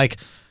 Right? Like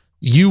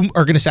you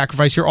are going to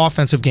sacrifice your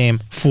offensive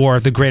game for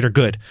the greater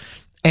good.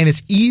 And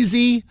it's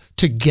easy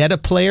to get a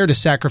player to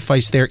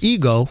sacrifice their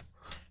ego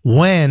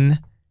when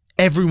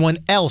everyone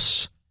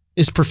else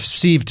is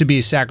perceived to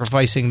be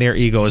sacrificing their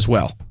ego as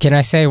well. Can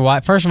I say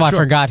why? First of all, Sure.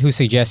 I forgot who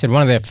suggested.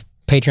 One of the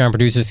Patreon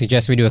producers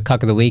suggested we do a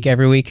cuck of the week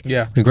every week.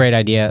 Yeah. A great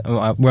idea.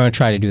 We're going to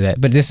try to do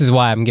that. But this is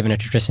why I'm giving it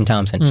to Tristan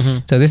Thompson. Mm-hmm.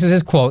 So this is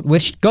his quote,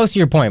 which goes to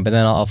your point, but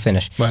then I'll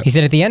finish. Right. He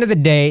said, at the end of the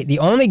day, the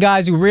only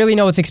guys who really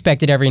know what's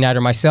expected every night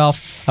are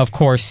myself, of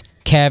course,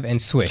 Kev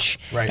and Swish.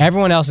 Right.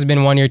 Everyone else has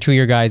been 1 year, 2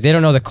 year guys. They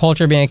don't know the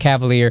culture of being a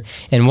Cavalier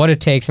and what it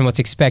takes and what's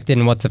expected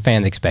and what the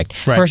fans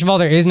expect. Right. First of all,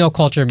 there is no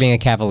culture of being a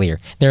Cavalier.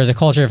 There is a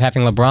culture of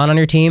having LeBron on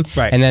your team.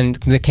 Right. And then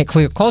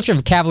the culture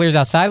of Cavaliers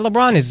outside of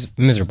LeBron is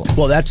miserable.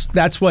 Well,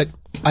 that's what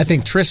I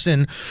think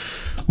Tristan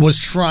was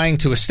trying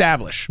to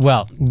establish.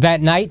 Well,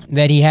 that night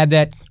that he had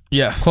that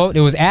quote,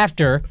 it was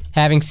after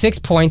having 6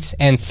 points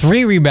and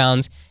 3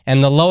 rebounds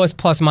and the lowest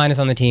plus minus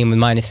on the team with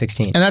minus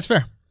 16. And that's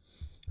fair.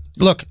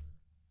 Look,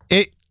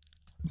 it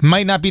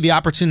might not be the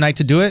opportune night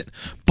to do it,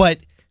 but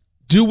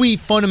do we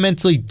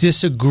fundamentally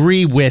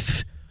disagree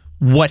with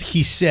what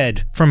he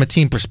said from a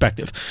team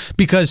perspective?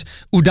 Because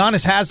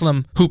Udonis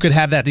Haslem, who could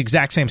have that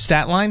exact same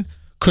stat line,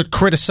 could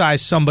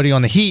criticize somebody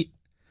on the Heat.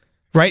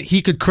 Right?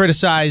 He could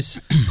criticize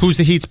who's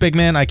the Heat's big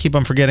man. I keep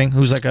on forgetting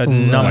who's like a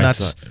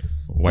numbnuts.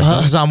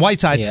 Hassan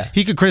Whiteside. Yeah.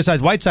 He could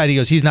criticize Whiteside. He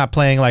goes, he's not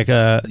playing like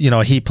a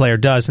Heat player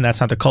does, and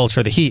that's not the culture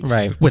of the Heat.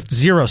 Right. With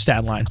 0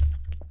 stat line.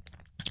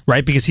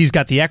 Right? Because he's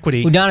got the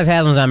equity. Udonis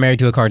Haslem's not married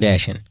to a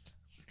Kardashian.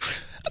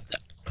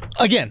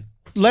 Again,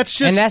 let's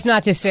just. And that's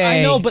not to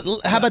say. I know, but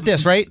how about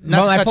this, right? Not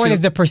But to my cut point you.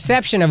 is the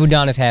perception of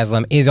Udonis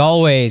Haslem has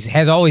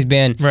always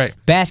been Right.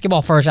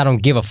 basketball first. I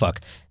don't give a fuck.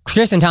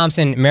 Tristan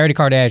Thompson, married a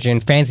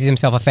Kardashian, fancies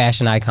himself a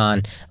fashion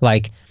icon.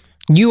 Like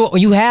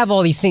you have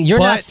all these things. You're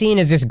not seen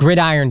as this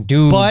gridiron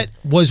dude, but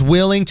was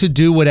willing to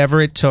do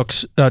whatever it took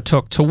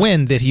to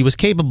win that he was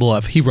capable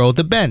of. He rode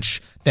the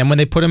bench. Then when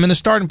they put him in the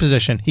starting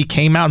position, he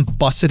came out and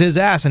busted his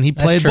ass and he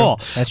played true. ball.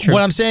 That's true.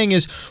 What I'm saying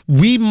is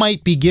we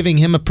might be giving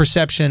him a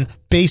perception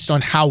based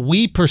on how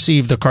we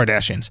perceive the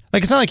Kardashians.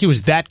 Like, it's not like he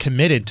was that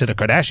committed to the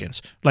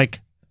Kardashians.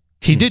 Like,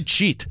 he did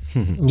cheat.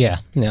 yeah,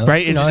 no,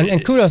 Right? You know,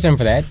 and kudos to him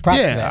for that. Props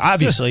to Yeah, that.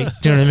 obviously.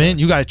 Do you know what I mean?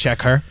 You got to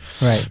check her.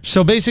 Right.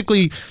 So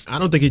basically, I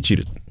don't think he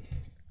cheated.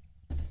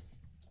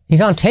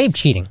 He's on tape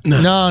cheating. no.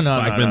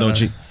 Black men don't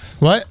cheat.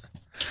 What?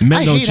 Men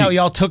I don't hate cheat. how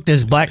y'all took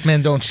this black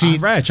men don't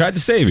cheat. Right, I tried to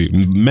save you.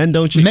 Men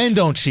don't cheat. Men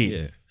don't cheat.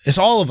 Yeah. It's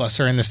all of us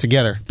are in this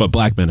together. But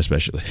black men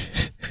especially.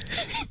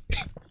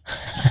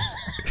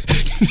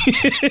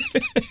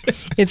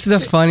 It's the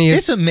funniest.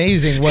 It's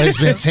amazing what has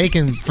been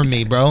taken from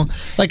me, bro.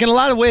 Like, in a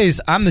lot of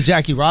ways, I'm the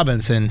Jackie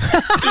Robinson.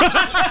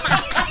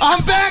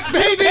 I'm back,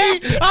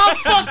 baby! I'm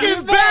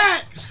fucking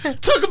back!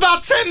 Took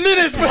about 10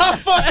 minutes, but I'm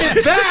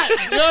fucking back!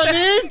 You know what I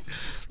mean?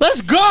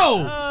 Let's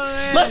go!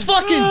 Let's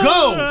fucking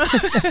go!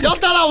 Y'all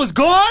thought I was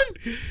gone?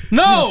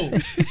 No!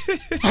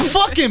 I'm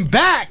fucking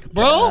back,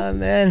 bro! Oh,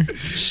 man.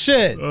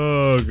 Shit.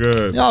 Oh,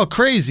 good. Y'all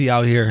crazy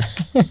out here.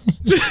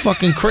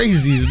 Fucking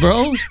crazies,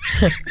 bro.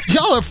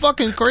 Y'all are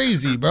fucking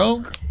crazy,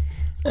 bro.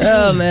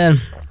 Oh, man.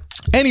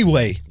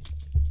 Anyway.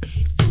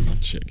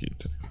 Check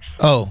it.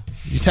 Oh,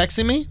 you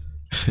texting me?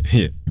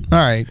 Yeah. All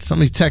right,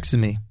 somebody's texting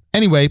me.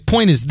 Anyway,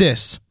 point is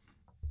this.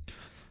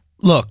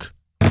 Look,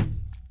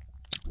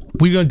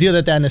 we're going to deal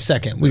with that in a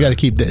second. We got to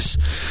keep this.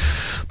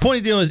 Point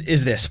of the deal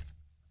is this.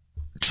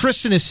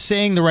 Tristan is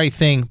saying the right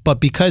thing, but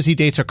because he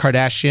dates a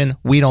Kardashian,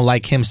 we don't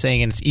like him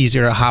saying it. It's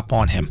easier to hop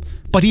on him.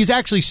 But he's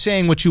actually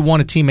saying what you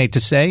want a teammate to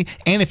say.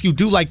 And if you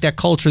do like that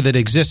culture that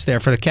exists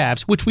there for the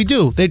Cavs, which we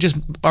do, they just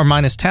are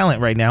minus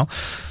talent right now.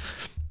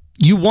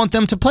 You want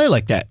them to play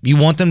like that. You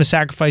want them to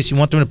sacrifice. You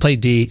want them to play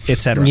D,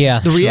 etc. Yeah,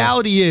 The sure.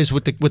 reality is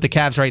with the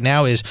Cavs right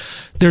now is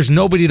there's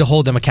nobody to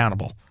hold them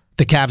accountable.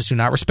 The Cavs do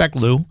not respect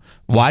Lou.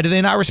 Why do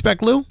they not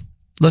respect Lou?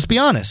 Let's be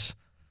honest.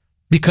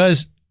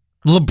 Because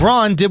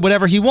LeBron did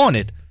whatever he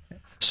wanted.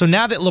 So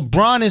now that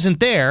LeBron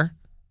isn't there,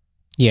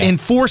 Yeah.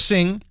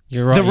 enforcing,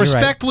 You're right, the you're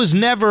respect was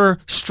never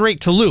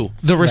straight to Lou.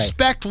 The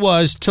respect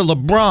was to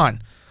LeBron.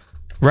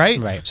 Right?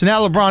 Right. So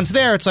now LeBron's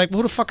there. It's like,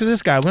 who the fuck is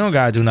this guy? We don't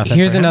got to do nothing.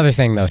 Here's for him. another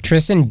thing, though.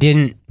 Tristan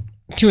didn't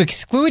to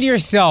exclude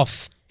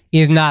yourself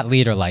is not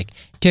leader-like.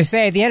 To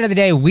say at the end of the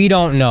day, we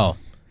don't know.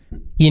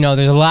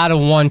 There's a lot of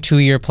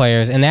 1-2 year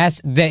players, and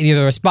that's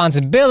the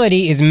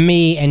responsibility is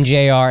me and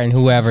JR and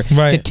whoever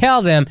to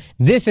tell them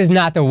this is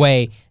not the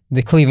way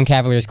the Cleveland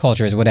Cavaliers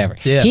culture is, whatever.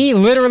 Yeah. He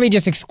literally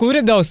just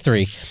excluded those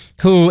three,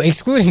 who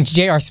excluding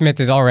J.R. Smith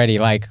is already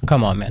like,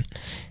 come on, man.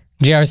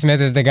 J.R. Smith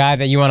is the guy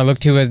that you want to look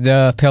to as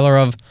the pillar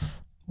of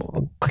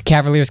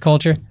Cavaliers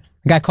culture.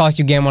 The guy cost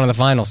you game one of the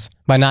finals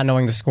by not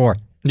knowing the score.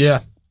 Yeah.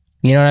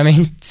 You know what I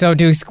mean? So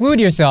to exclude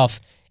yourself,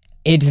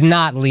 it's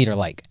not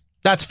leader-like.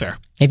 That's fair.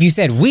 If you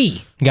said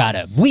I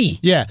gotta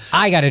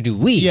do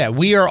we. Yeah,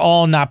 we are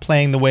all not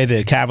playing the way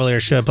the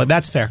Cavaliers should play.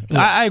 That's fair. Yeah.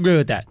 I agree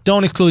with that.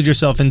 Don't exclude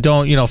yourself and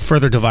don't,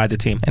 further divide the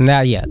team. And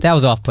that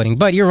was off-putting.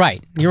 But you're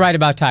right. You're right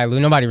about Ty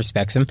Lue. Nobody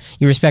respects him.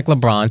 You respect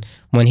LeBron.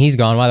 When he's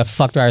gone, why the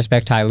fuck do I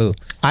respect Ty Lue?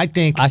 I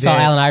saw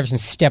Allen Iverson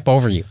step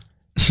over you.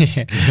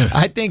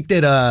 I think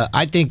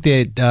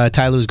that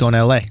Ty Lue's going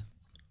to LA.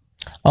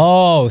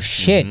 Oh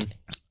shit. Mm-hmm.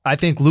 I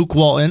think Luke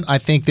Walton. I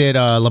think that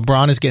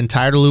LeBron is getting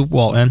tired of Luke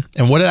Walton.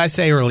 And what did I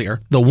say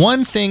earlier? The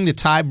one thing that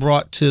Ty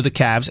brought to the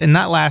Cavs, and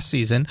not last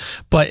season,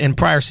 but in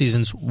prior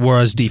seasons,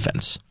 was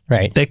defense.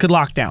 Right. They could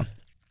lock down.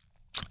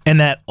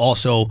 And that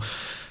also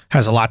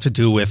has a lot to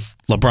do with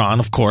LeBron,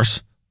 of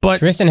course. But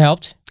Tristan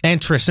helped.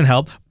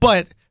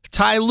 But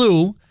Ty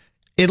Lue,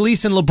 at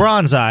least in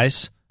LeBron's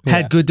eyes,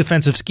 had good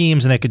defensive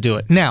schemes and they could do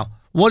it. Now,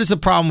 what is the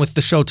problem with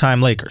the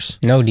Showtime Lakers?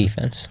 No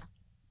defense.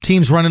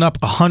 Teams running up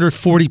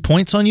 140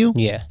 points on you?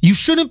 Yeah. You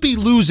shouldn't be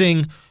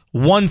losing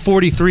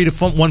 143 to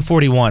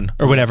 141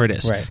 or whatever it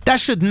is. Right. That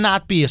should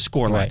not be a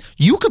scoreline. Right.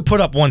 You could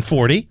put up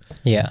 140.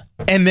 Yeah.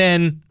 And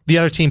then the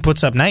other team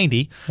puts up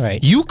 90.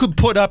 Right. You could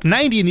put up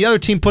 90 and the other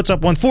team puts up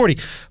 140.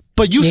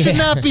 But you should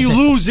not be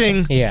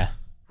losing. Yeah.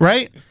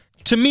 Right?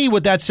 To me,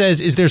 what that says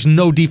is there's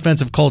no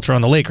defensive culture on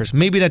the Lakers.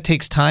 Maybe that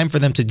takes time for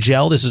them to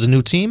gel. This is a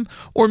new team.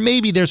 Or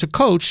maybe there's a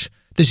coach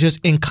that's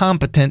just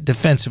incompetent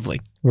defensively.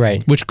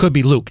 Right. Which could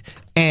be Luke.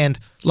 And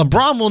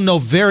LeBron will know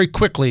very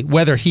quickly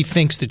whether he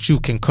thinks that you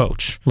can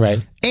coach.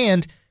 Right.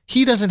 And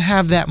he doesn't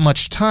have that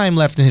much time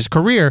left in his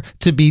career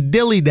to be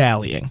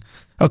dilly-dallying.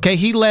 Okay?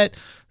 He let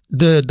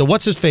the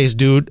what's-his-face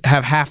dude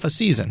have half a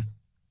season.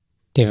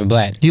 David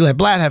Blatt. He let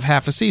Blatt have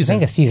half a season. I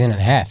think a season and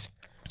a half.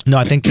 No,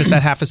 I think just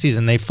that half a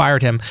season. They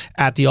fired him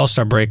at the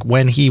All-Star break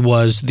when they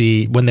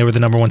were the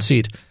number one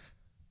seed.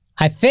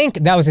 I think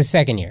that was his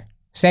second year.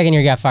 Second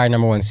year, he got fired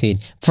number one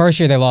seed. First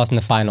year, they lost in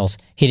the finals.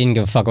 He didn't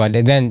give a fuck about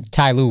it. Then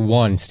Ty Lue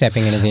won,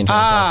 stepping in as the interim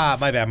coach.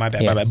 My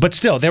bad. But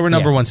still, they were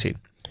number one seed.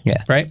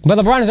 Yeah. Right? But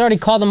LeBron has already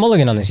called him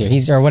mulligan on this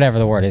year. Or whatever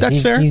the word is.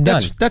 That's fair. He's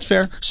done. That's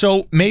fair.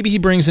 So maybe he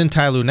brings in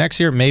Ty Lue next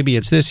year. Maybe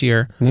it's this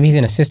year. Maybe he's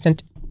an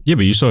assistant. Yeah,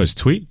 but you saw his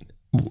tweet?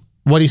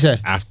 What'd he say?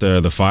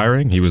 After the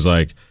firing, he was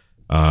like,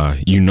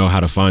 you know how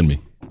to find me.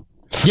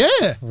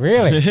 Yeah.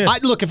 Really?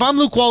 Look, if I'm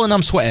Luke Walton,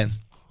 I'm sweating.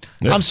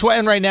 Yeah. I'm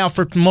sweating right now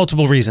for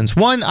multiple reasons.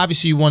 One,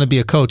 obviously you want to be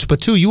a coach,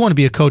 but two, you want to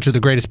be a coach of the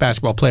greatest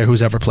basketball player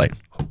who's ever played.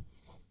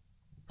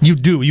 You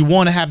do. You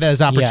want to have that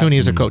as opportunity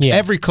as a coach. Yeah.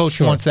 Every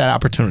coach wants that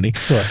opportunity.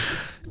 Sure.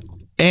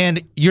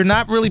 And you're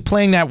not really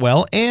playing that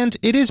well, and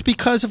it is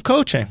because of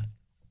coaching.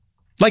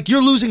 Like,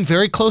 you're losing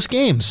very close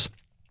games.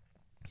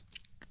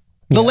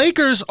 The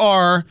Lakers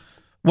are,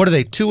 what are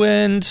they,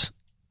 2-6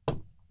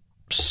 or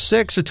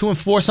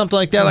 2-4, something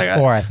like that?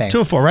 2-4, I think.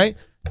 2-4, right?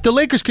 The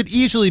Lakers could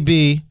easily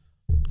be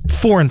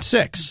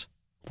 4-6.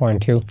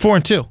 4-2.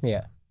 4-2.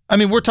 Yeah. I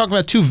mean, we're talking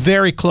about two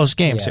very close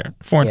games here.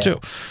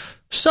 4-2.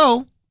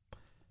 So,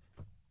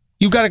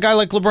 you've got a guy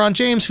like LeBron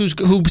James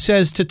who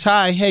says to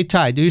Ty, hey,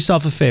 Ty, do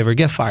yourself a favor,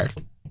 get fired.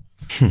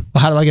 Well,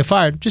 how do I get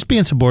fired? Just be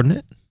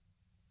insubordinate.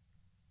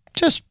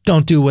 Just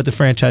don't do what the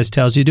franchise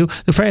tells you to do.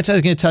 The franchise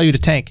is going to tell you to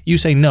tank. You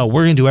say, no,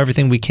 we're going to do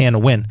everything we can to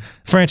win.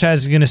 The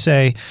franchise is going to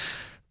say,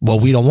 well,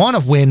 we don't want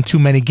to win too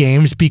many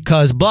games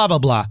because blah, blah,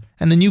 blah.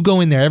 And then you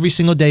go in there every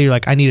single day, you're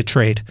like, I need a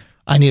trade.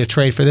 I need a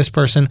trade for this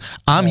person.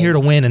 I'm here to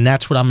win, and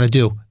that's what I'm going to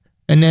do.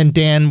 And then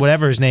Dan,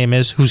 whatever his name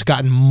is, who's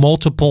gotten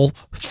multiple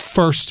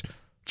first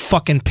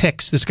fucking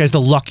picks, this guy's the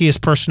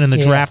luckiest person in the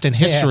draft in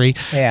history,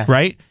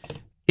 right?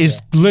 Is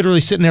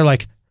literally sitting there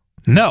like,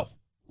 no,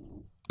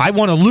 I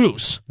want to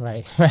lose.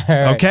 Right.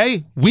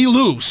 Okay? We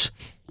lose.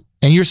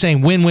 And you're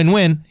saying win, win,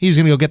 win. He's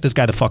going to go get this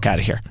guy the fuck out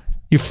of here.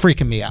 You're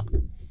freaking me out.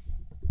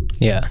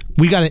 Yeah.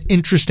 We got an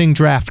interesting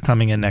draft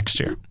coming in next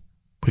year.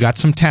 We got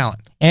some talent.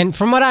 And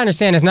from what I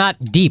understand, it's not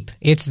deep.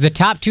 It's the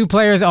top two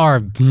players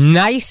are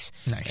nice.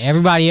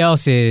 Everybody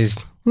else is...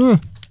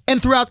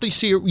 And throughout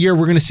the year,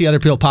 we're going to see other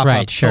people pop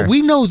up. Sure. But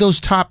we know those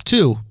top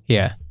two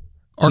are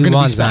going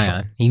to be special.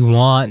 Zion. You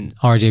want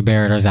RJ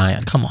Barrett or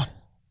Zion. Come on.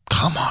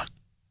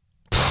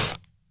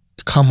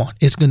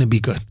 It's going to be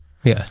good.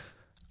 Yeah.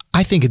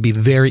 I think it'd be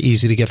very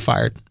easy to get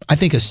fired. I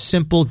think a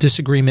simple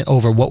disagreement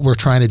over what we're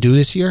trying to do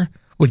this year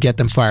would get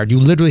them fired. You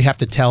literally have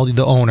to tell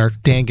the owner,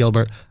 Dan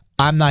Gilbert,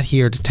 I'm not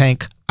here to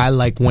tank. I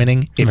like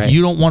winning. If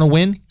you don't want to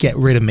win, get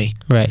rid of me.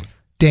 Right.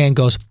 Dan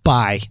goes,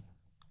 bye.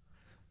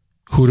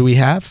 Who do we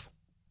have?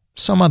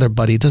 Some other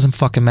buddy. It doesn't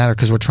fucking matter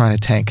because we're trying to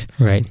tank.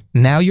 Right.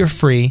 Now you're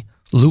free.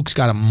 Luke's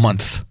got a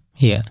month.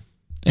 Yeah.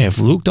 And if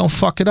Luke don't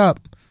fuck it up,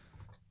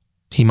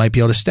 he might be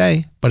able to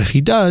stay. But if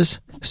he does,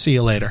 see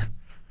you later.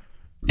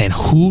 And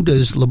who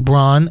does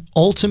LeBron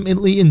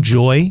ultimately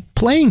enjoy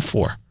playing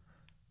for?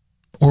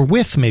 Or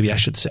with, maybe I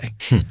should say.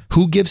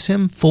 Who gives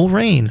him full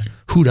reign?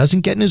 Who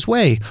doesn't get in his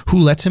way? Who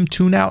lets him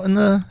tune out in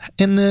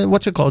the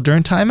what's it called,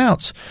 during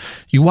timeouts?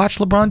 You watch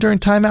LeBron during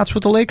timeouts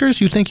with the Lakers,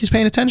 you think he's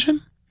paying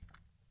attention?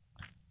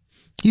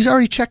 He's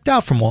already checked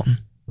out from Walton.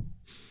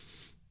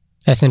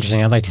 That's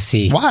interesting. I'd like to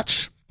see.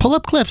 Watch. Pull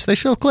up clips. They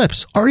show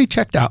clips. Already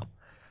checked out.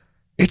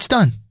 It's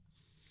done.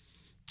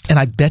 And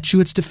I bet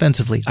you it's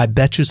defensively. I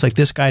bet you it's like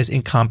this guy's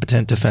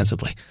incompetent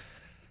defensively.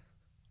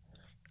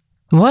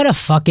 What a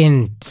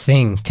fucking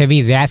thing to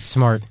be that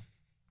smart.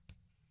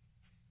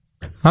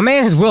 My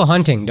man is Will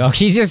Hunting, dog.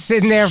 He's just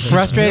sitting there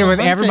frustrated with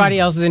everybody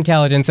else's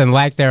intelligence and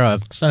lack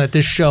thereof. Son, at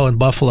this show in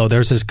Buffalo,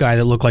 there's this guy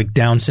that looked like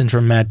Down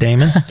syndrome Matt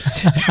Damon.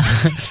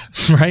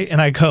 Right? And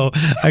I go,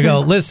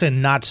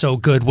 listen, not so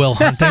good, Will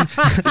Hunting.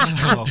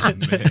 Oh,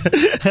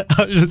 man.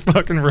 I was just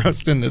fucking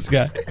roasting this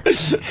guy.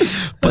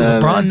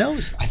 But LeBron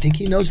knows. I think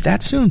he knows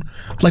that soon.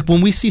 Like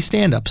when we see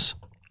stand-ups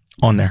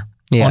on there,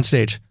 on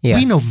stage,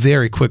 we know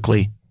very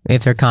quickly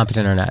if they're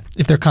competent or not.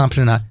 If they're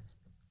competent or not.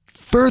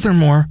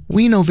 Furthermore,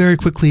 we know very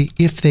quickly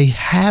if they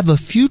have a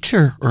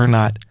future or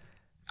not.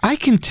 I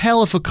can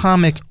tell if a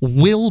comic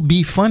will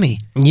be funny,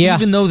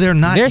 even though they're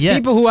not There's yet.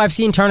 people who I've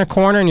seen turn a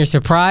corner and you're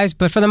surprised,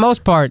 but for the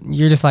most part,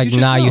 you're just like,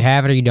 nah, you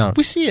have it or you don't.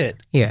 We see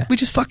it. Yeah. We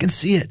just fucking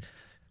see it.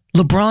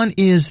 LeBron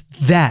is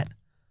that.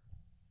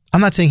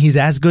 I'm not saying he's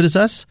as good as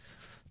us,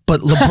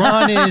 but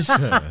LeBron is...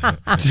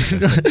 do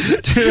you know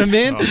what I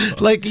mean?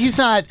 Like, he's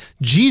not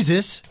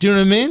Jesus. Do you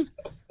know what I mean?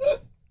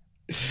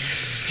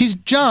 He's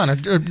John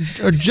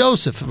or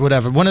Joseph or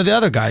whatever, one of the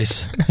other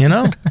guys, you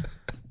know?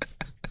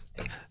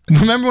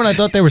 Remember when I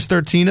thought there was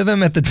 13 of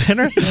them at the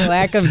dinner?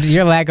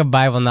 Your lack of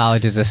Bible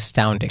knowledge is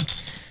astounding.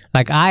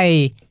 Like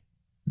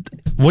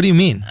What do you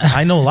mean?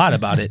 I know a lot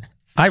about it.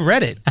 I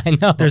read it. I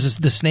know. There's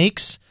the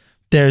snakes.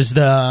 There's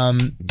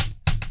the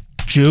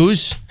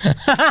Jews.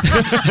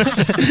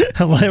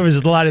 There was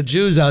a lot of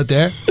Jews out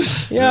there.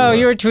 Yo,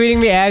 you were tweeting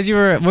me as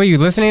were you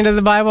listening to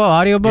the Bible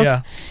audiobook?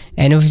 Yeah.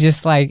 And it was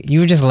just like,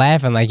 you were just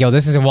laughing like, yo,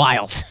 this is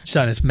wild.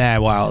 Son, it's mad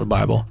wild, the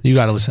Bible. You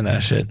got to listen to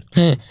that shit.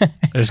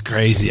 It's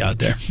crazy out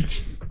there.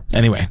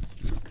 Anyway.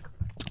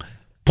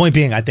 Point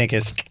being, I think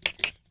it's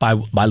by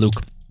Luke.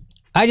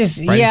 Writings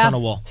on the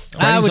wall.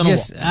 I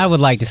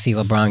would like to see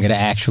LeBron get an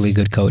actually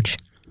good coach.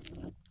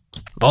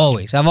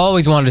 Always. I've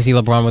always wanted to see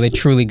LeBron with a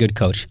truly good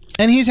coach.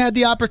 And he's had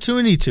the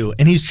opportunity to,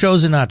 and he's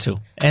chosen not to.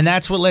 And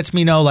that's what lets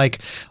me know,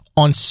 like,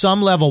 on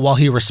some level, while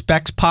he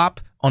respects Pop,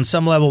 on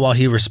some level, while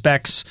he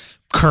respects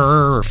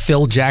Kerr or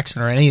Phil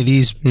Jackson or any of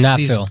these.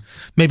 Phil.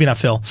 Maybe not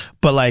Phil,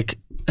 but like,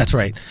 that's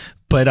right.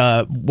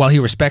 But while he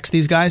respects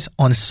these guys,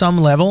 on some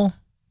level,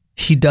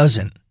 he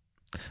doesn't.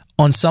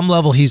 On some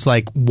level, he's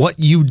like, what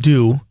you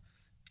do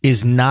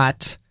is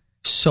not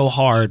so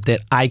hard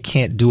that I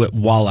can't do it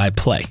while I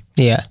play.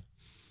 Yeah.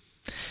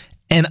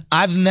 And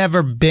I've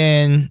never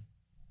been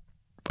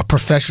a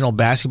professional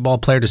basketball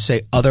player to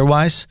say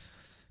otherwise,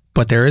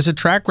 but there is a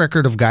track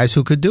record of guys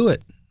who could do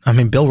it. I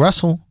mean, Bill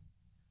Russell.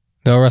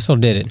 Bill Russell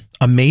did it.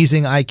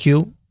 Amazing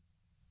IQ,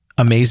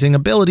 amazing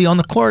ability on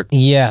the court.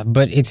 Yeah,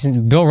 but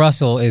Bill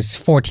Russell is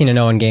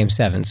 14-0 in Game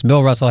 7s.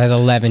 Bill Russell has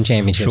 11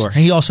 championships. Sure.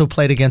 He also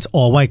played against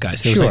all white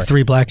guys. There was like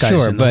 3 black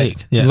guys in the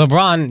league. Yeah.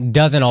 LeBron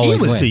doesn't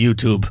always win. He was the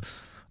YouTube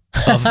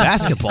of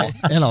basketball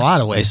in a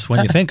lot of ways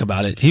when you think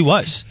about it. He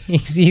was.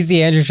 He's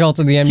the Andrew Schultz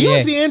of the NBA. He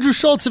was the Andrew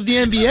Schultz of the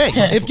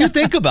NBA. If you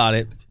think about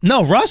it.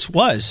 No, Russ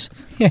was.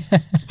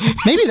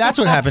 Maybe that's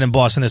what happened in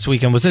Boston this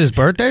weekend. Was it his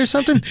birthday or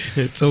something?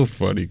 It's so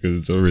funny because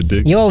it's so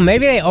ridiculous. Yo,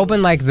 maybe they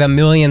opened like the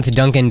millionth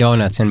Dunkin'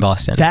 Donuts in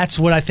Boston. That's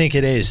what I think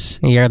it is.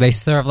 Yeah, they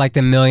serve like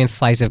the millionth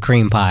slice of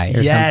cream pie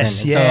or something. Yeah.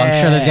 So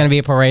I'm sure there's going to be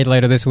a parade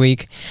later this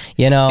week.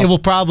 You know, it will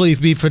probably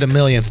be for the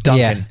millionth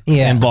Dunkin'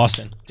 in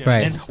Boston.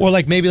 Right. Or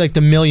like maybe like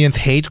the millionth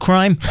hate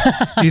crime.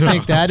 Do you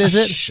think that is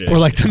it? Shit. Or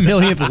like the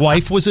millionth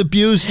wife was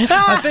abused?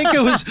 I think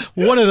it was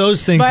one of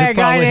those things by that a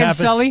guy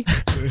probably named happened.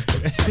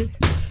 Sully.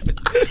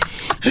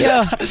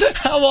 Yeah.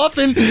 How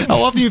often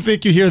you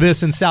think you hear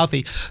this in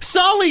Southie?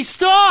 Sully,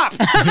 stop!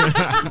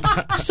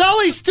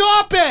 Sully,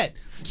 stop it!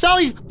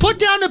 Sully, put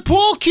down the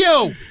pool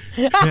cue!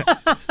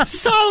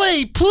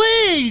 Sully,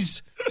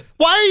 please!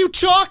 Why are you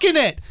chalking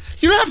it?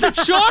 You don't have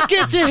to chalk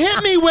it to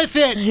hit me with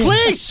it!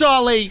 Please,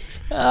 Sully!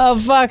 Oh,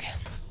 fuck.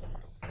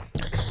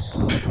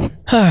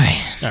 All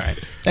right.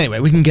 Anyway,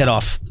 we can get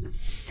off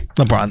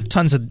LeBron.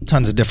 Tons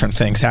of different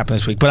things happen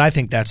this week, but I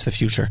think that's the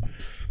future.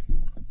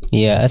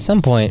 Yeah, at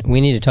some point,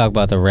 we need to talk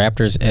about the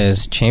Raptors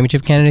as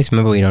championship candidates.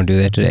 Maybe we don't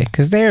do that today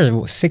because they're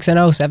 6-0,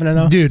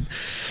 7-0. Dude,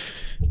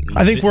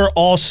 I think we're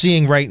all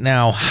seeing right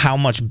now how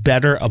much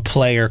better a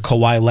player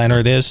Kawhi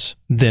Leonard is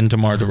than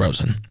DeMar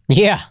DeRozan.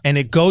 Yeah. And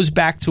it goes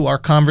back to our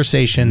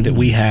conversation that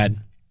we had,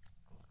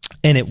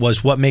 and it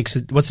was what's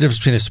the difference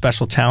between a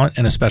special talent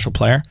and a special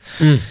player?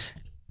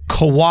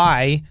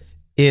 Kawhi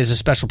is a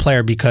special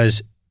player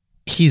because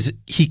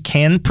he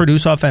can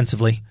produce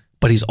offensively,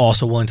 but he's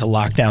also willing to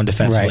lock down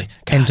defensively.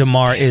 Right. And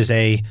DeMar is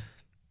a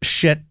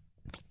shit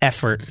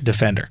effort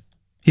defender.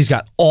 He's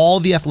got all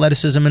the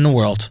athleticism in the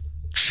world,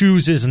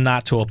 chooses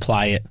not to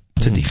apply it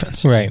to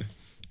defense. Right.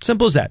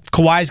 Simple as that.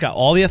 Kawhi's got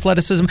all the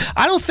athleticism.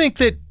 I don't think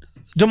that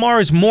DeMar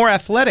is more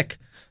athletic.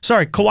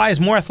 Sorry, Kawhi is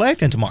more athletic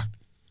than DeMar.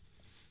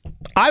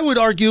 I would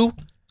argue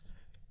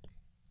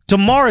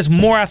DeMar is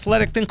more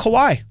athletic than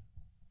Kawhi.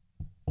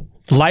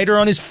 Lighter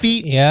on his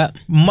feet. Yeah.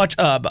 Much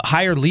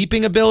higher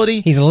leaping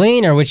ability. He's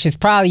leaner, which is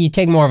probably you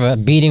take more of a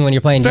beating when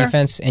you're playing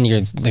defense, and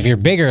if you're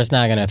bigger, it's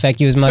not going to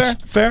affect you as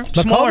much. Fair. But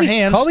Smaller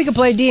hands. Kobe could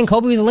play D, and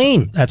Kobe was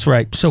lean. That's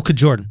right. So could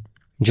Jordan.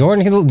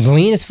 Jordan could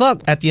lean as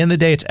fuck. At the end of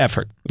the day, it's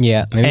effort.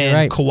 Yeah, maybe you're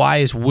right.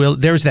 Kawhi is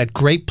There's that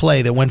great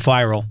play that went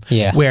viral.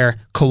 Yeah. Where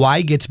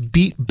Kawhi gets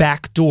beat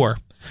backdoor.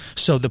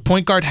 So the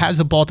point guard has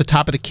the ball at the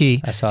top of the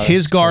key.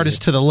 His guard is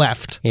to the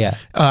left. Yeah.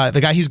 The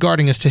guy he's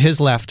guarding is to his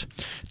left.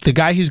 The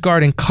guy he's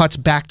guarding cuts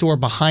backdoor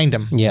behind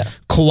him. Yeah.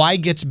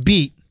 Kawhi gets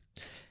beat,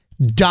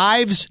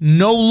 dives,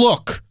 no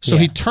look. So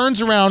he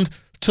turns around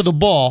to the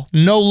ball,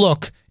 no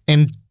look,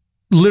 and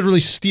literally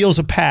steals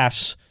a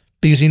pass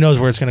because he knows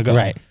where it's going to go.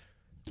 Right.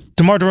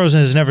 DeMar DeRozan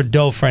has never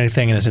dove for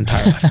anything in his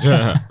entire life.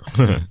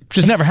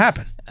 Just never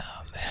happened.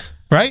 Oh, man.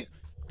 Right?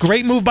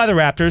 Great move by the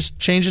Raptors.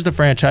 Changes the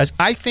franchise.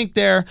 I think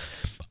they're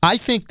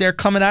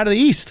coming out of the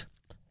East.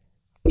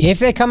 If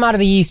they come out of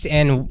the East,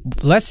 and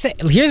let's say,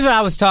 here's what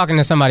I was talking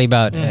to somebody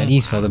about at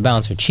Eastville, the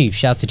bouncer, Chief.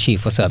 Shouts to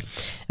Chief. What's up?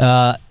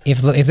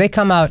 If they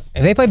come out,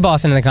 if they play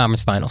Boston in the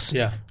conference finals,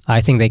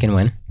 I think they can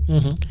win.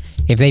 Mm-hmm.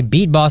 If they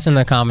beat Boston in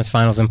the conference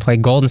finals and play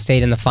Golden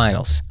State in the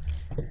finals,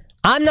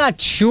 I'm not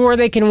sure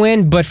they can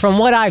win, but from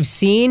what I've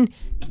seen,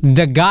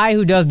 the guy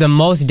who does the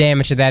most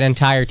damage to that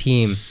entire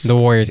team, the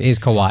Warriors, is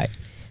Kawhi.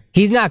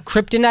 He's not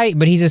kryptonite,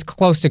 but he's as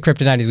close to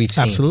kryptonite as we've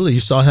seen. Absolutely.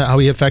 You saw how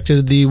he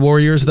affected the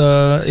Warriors in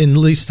at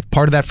least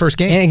part of that first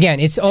game. And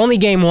again, it's only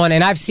game one,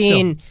 and I've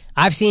seen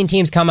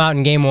teams come out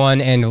in game one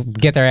and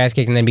get their ass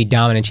kicked and then be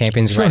dominant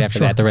champions right after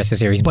that the rest of the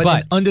series. But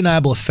an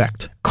undeniable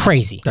effect.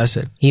 Crazy. That's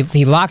it.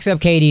 He locks up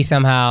KD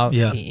somehow.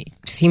 Yeah. He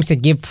seems to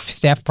give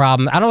Steph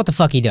problems. I don't know what the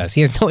fuck he does.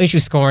 He has no issue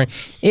scoring.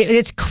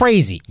 It's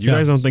crazy. You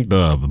guys don't think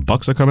the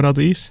Bucks are coming out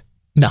the East?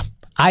 No.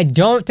 I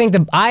don't think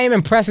I am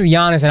impressed with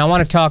Giannis, and I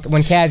want to talk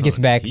when Kaz gets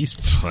back. He's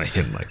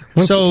playing like.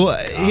 So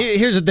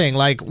here's the thing: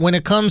 like when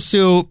it comes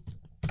to,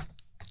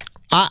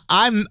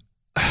 Giannis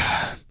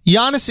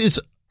is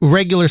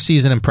regular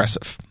season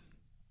impressive.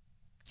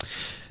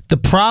 The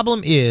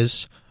problem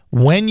is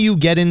when you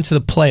get into the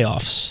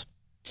playoffs,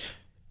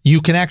 you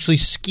can actually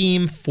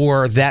scheme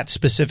for that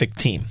specific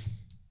team,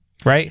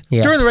 right?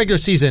 Yeah. During the regular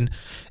season,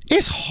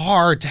 it's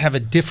hard to have a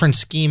different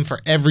scheme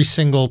for every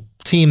single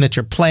team that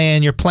you're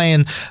playing. You're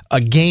playing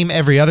a game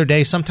every other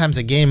day, sometimes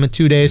a game in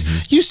 2 days.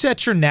 Mm-hmm. You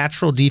set your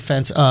natural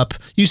defense up.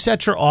 You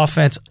set your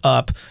offense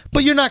up,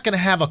 but you're not going to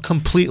have a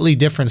completely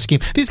different scheme.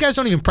 These guys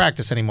don't even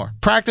practice anymore.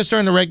 Practice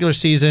during the regular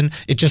season,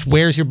 it just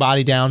wears your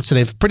body down, so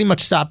they've pretty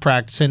much stopped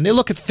practicing. They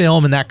look at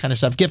film and that kind of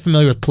stuff, get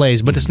familiar with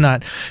plays, but it's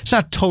not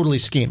totally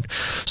schemed.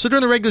 So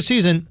during the regular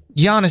season,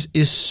 Giannis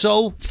is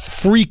so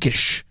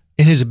freakish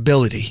in his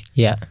ability.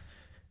 Yeah.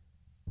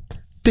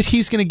 That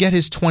he's going to get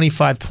his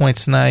 25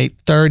 points tonight,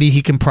 30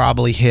 he can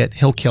probably hit.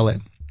 He'll kill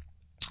it.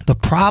 The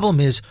problem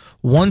is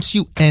once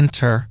you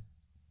enter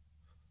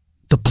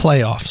the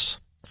playoffs,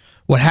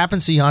 what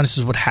happens to Giannis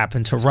is what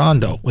happened to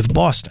Rondo with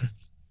Boston.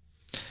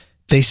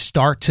 They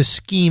start to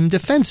scheme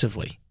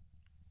defensively.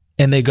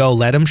 And they go,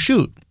 let him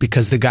shoot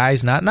because the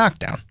guy's not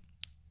knocked down.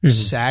 Mm-hmm.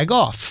 Sag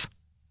off.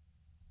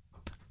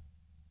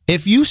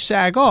 If you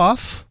sag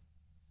off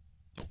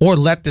or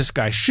let this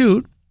guy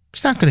shoot,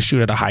 he's not going to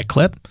shoot at a high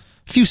clip.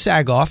 If you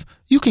sag off,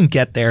 you can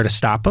get there to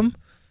stop him.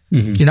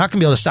 Mm-hmm. You're not going to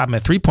be able to stop him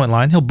at three-point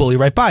line. He'll bully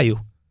right by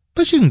you.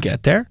 But you can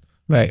get there.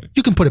 Right.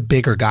 You can put a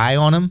bigger guy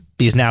on him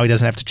because now he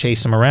doesn't have to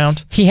chase him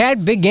around. He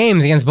had big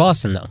games against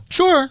Boston, though.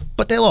 Sure,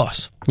 but they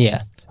lost.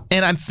 Yeah.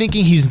 And I'm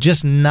thinking he's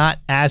just not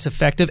as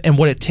effective, and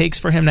what it takes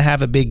for him to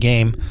have a big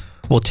game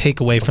will take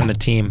away from the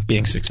team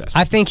being successful.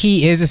 I think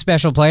he is a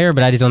special player,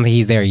 but I just don't think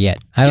he's there yet.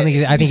 I think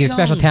he's a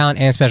special talent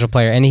and a special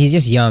player, and he's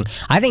just young.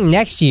 I think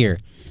next year...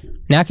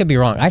 Now, I could be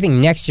wrong. I think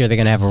next year they're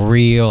going to have a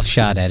real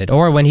shot at it.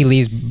 Or when he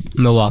leaves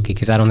Milwaukee,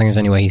 because I don't think there's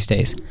any way he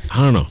stays. I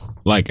don't know.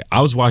 Like,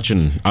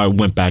 I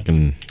went back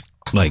and,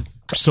 like,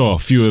 saw a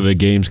few of the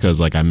games because,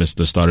 like, I missed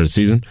the start of the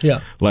season. Yeah.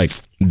 Like,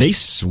 they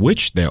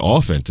switched their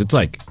offense. It's,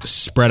 like,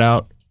 spread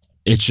out.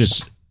 It's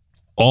just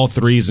all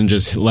threes and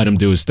just let him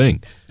do his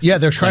thing. Yeah,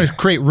 they're trying to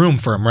create room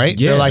for him, right?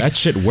 Yeah, they're like, that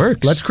shit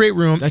works. Let's create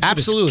room. That shit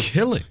Absolutely. is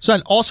killing.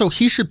 Son, also,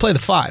 he should play the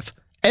 5.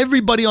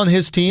 Everybody on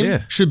his team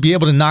should be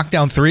able to knock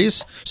down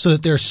threes so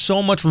that there's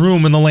so much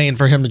room in the lane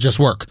for him to just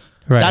work.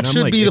 Right. That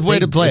should be the way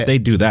to play it. If they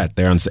do that,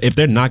 if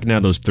they're knocking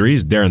down those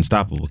threes, they're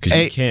unstoppable because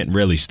you can't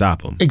really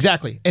stop them.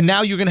 Exactly. And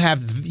now you're going to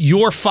have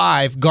your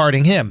 5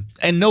 guarding him,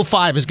 and no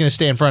 5 is going to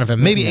stay in front of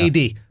him. Maybe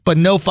AD, but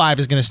no 5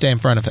 is going to stay in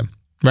front of him,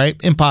 right?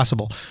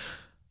 Impossible.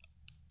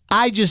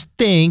 I just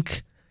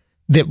think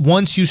that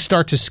once you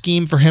start to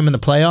scheme for him in the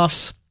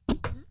playoffs,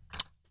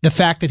 the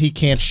fact that he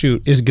can't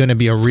shoot is going to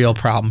be a real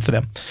problem for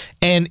them.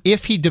 And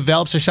if he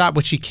develops a shot,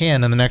 which he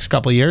can in the next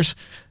couple of years,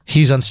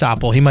 he's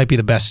unstoppable. He might be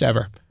the best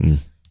ever.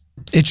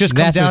 It just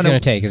comes That's down what it's to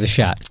going to take is a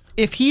shot.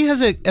 if he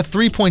has a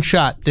 3-point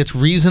shot that's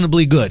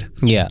reasonably good.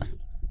 Yeah.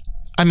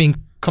 I mean,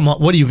 come on,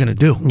 what are you going to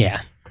do?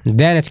 Yeah.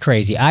 Then it's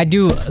crazy.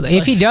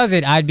 If he does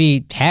it, I'd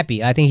be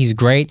happy. I think he's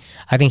great.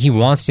 I think he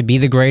wants to be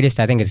the greatest.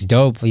 I think it's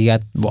dope. He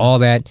got all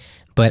that,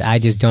 but I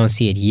just don't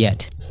see it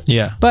yet.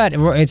 Yeah. But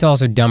it's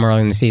also dumb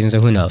early in the season, so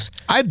who knows?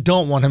 I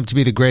don't want him to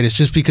be the greatest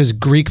just because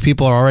Greek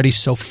people are already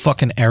so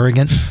fucking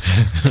arrogant.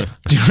 Do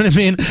you know what I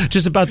mean?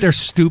 Just about their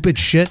stupid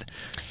shit.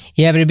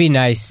 Yeah, but it'd be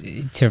nice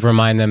to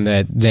remind them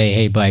that they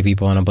hate black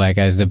people and a black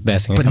guy is the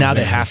best thing. But now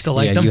they have to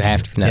like them? You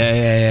have to now.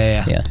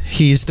 Yeah.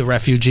 He's the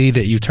refugee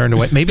that you turned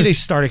away. Maybe they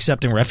start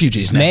accepting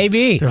refugees now.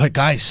 Maybe. They're like,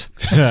 guys.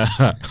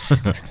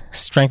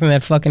 Strengthen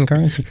that fucking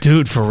currency.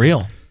 Dude, for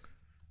real.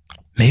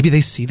 Maybe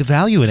they see the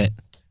value in it.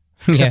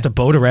 Except a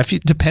boat of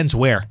refuge. Depends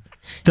where.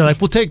 They're like,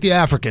 we'll take the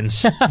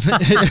Africans.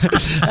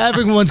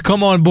 African ones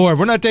come on board.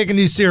 We're not taking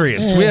these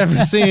Syrians. We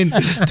haven't seen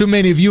too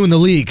many of you in the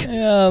league.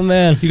 Oh,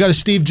 man. You got a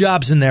Steve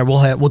Jobs in there.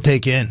 We'll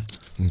take you in.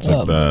 It's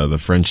like the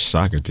French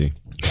soccer team.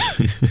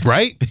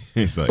 Right?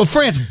 It's like, Well,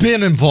 France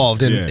been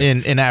involved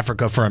in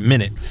Africa for a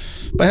minute.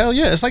 But hell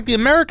yeah, it's like the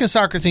American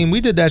soccer team.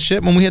 We did that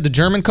shit when we had the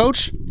German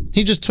coach.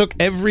 He just took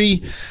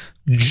every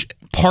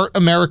part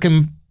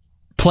American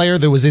player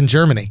that was in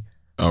Germany.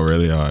 oh,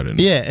 really? Oh, I didn't.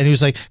 Yeah, and he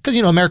was like, because,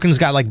 Americans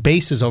got like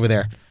bases over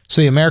there.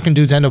 So the American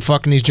dudes end up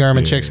fucking these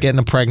German chicks, getting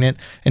them pregnant.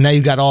 And now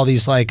you got all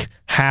these like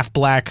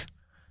half-black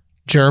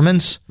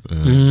Germans,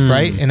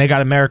 right? And they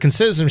got American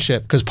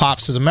citizenship because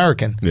Pops is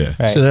American. Yeah.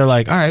 Right. So they're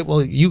like, all right,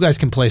 well, you guys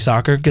can play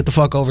soccer. Get the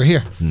fuck over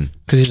here.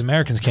 Because these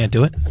Americans can't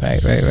do it. Right.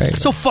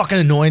 It's so fucking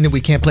annoying that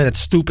we can't play that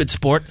stupid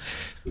sport.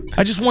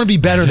 I just want to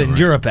be better than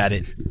Europe at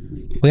it.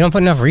 We don't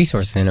put enough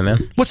resources in it,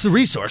 man. What's the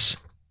resource?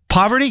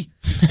 Poverty?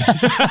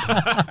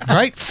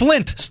 Right?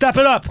 Flint, step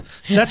it up.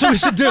 That's what we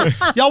should do.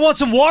 Y'all want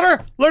some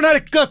water? Learn how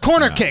to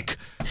corner kick.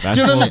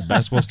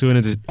 Basketball's too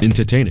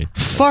entertaining.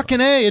 Fucking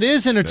A, it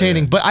is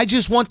entertaining, but I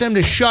just want them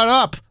to shut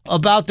up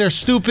about their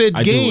stupid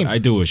game. I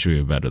do wish we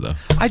were better, though.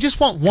 I just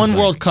want one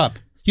World Cup.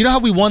 You know how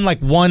we won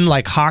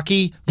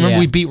hockey? Remember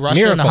we beat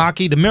Russia in the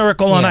hockey? The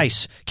Miracle on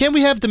Ice. Can't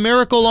we have the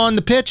Miracle on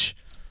the pitch?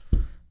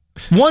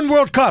 One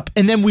World Cup,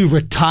 and then we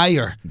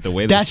retire. The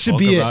way that should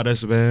be about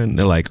us, man.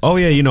 They're like, oh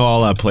yeah,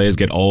 all our players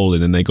get old,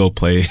 and then they go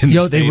play in the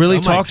Yo, they States. really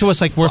I'm talk to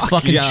us like we're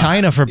fucking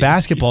China for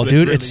basketball,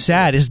 dude. Really it's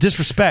sad. It's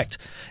disrespect.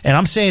 And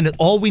I'm saying that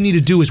all we need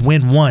to do is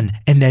win one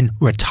and then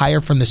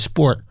retire from the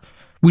sport.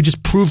 We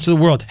just prove to the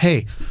world,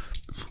 hey,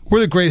 we're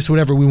the greatest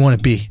whatever we want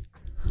to be.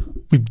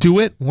 We do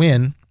it,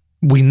 win.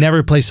 We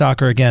never play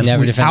soccer again.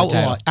 Never we defend the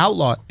title.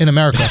 outlaw in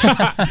America.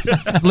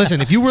 Listen,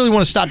 if you really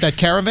want to stop that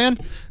caravan,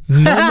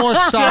 no more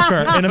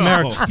soccer in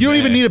America. You don't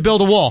even need to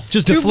build a wall.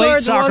 Just deflate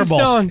soccer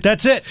balls.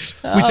 That's it.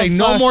 We say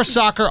no more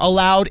soccer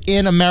allowed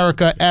in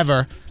America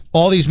ever.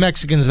 All these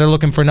Mexicans, they're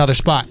looking for another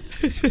spot.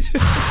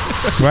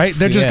 Right?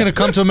 They're just going to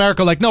come to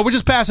America like, no, we're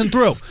just passing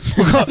through.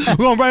 We're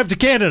going right up to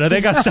Canada. They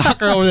got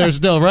soccer over there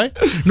still, right?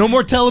 No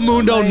more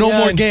Telemundo, no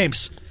more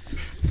games.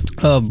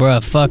 Oh,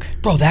 bruh, fuck.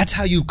 Bro, that's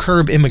how you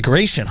curb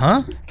immigration,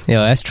 huh?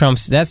 Yo, that's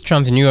Trump's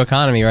new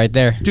economy right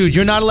there. Dude,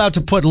 you're not allowed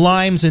to put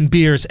limes in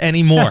beers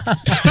anymore.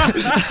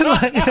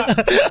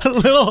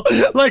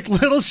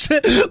 little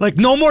shit. Like,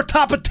 no more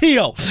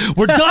Tapatio.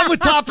 We're done with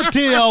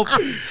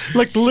Tapatio.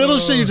 Like, little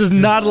shit you're just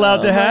not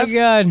allowed to have. Oh, my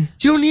God.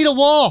 You don't need a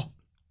wall.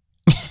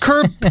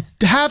 Curb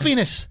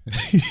happiness.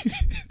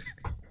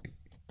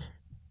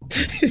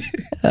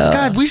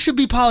 God, we should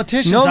be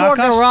politicians. No more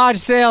Akash. garage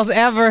sales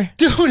ever.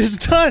 Dude, it's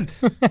done.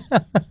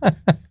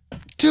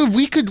 Dude,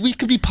 we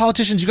could be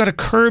politicians. You got to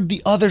curb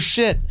the other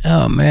shit.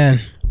 Oh, man.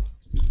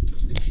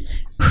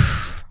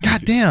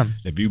 God damn.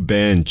 If you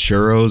ban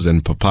churros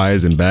and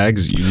papayas in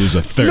bags, you lose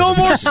a third. No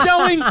more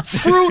selling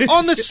fruit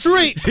on the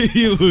street.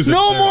 You lose a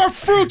No third. more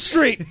fruit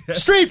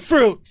street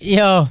fruit.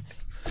 Yo.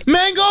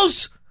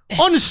 Mangoes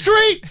on the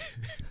street.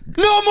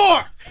 No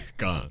more.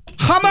 Gone.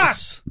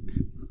 Hamas.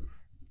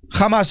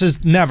 Hamas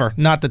is never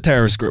not the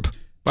terrorist group.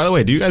 By the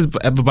way, do you guys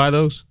ever buy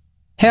those?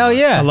 Hell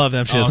yeah. I love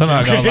them shits. I'm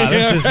not gonna lie.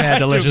 Them shits mad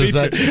delicious.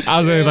 Dude, me too. I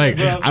was like,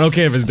 I don't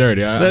care if it's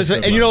dirty.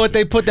 And you know what?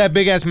 They put that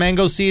big ass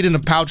mango seed in a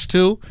pouch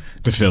too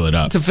to fill it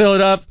up.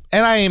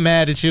 And I ain't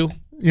mad at you.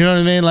 You know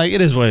what I mean? Like,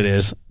 it is what it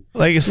is.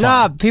 Like, it's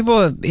fine.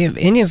 Nah,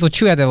 Indians will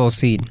chew at that little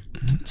seed.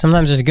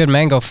 Sometimes there's good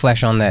mango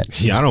flesh on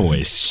that. Yeah, I don't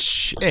waste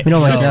shit. You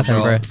don't waste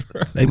nothing, bro.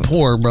 They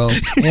poor, bro.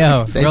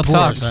 Yo, They real poor,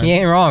 talk. son. You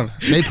ain't wrong.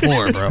 They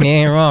poor, bro. You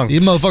ain't wrong. You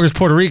motherfuckers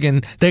Puerto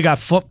Rican, they got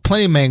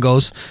plenty of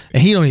mangoes,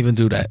 and he don't even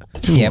do that.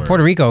 Yeah,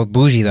 Puerto Rico,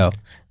 bougie though.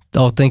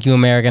 Don't think you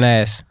American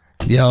ass.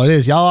 Yo, it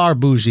is. Y'all are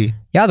bougie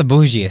Y'all the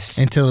bougiest.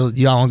 until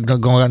y'all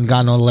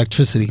got no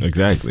electricity.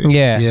 Exactly.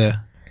 Yeah. Yeah.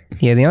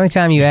 Yeah, the only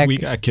time you act. We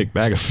got kicked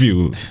back a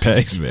few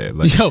pegs, man.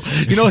 Like, Yo,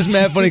 you know what's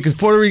mad funny? Because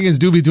Puerto Ricans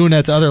do be doing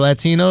that to other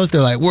Latinos. They're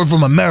like, we're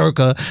from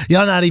America.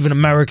 Y'all not even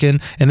American.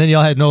 And then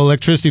y'all had no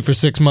electricity for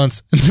 6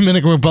 months. And the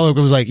Dominican Republic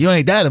was like, you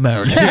ain't that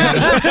American.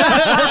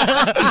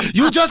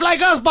 You just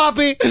like us,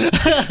 Poppy.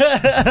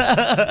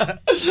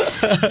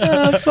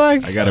 Oh,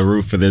 fuck. I got a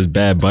root for this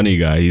Bad Bunny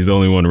guy. He's the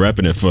only one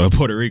repping it for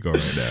Puerto Rico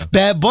right now.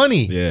 Bad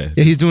Bunny. Yeah.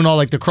 He's doing all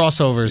like the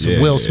crossovers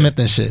with Will Smith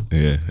and shit.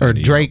 Yeah. Or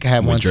Drake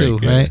had one too,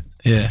 right?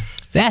 Yeah.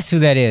 That's who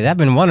that is. I've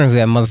been wondering who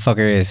that motherfucker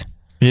is.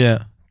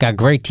 Yeah. Got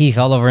great teeth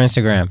all over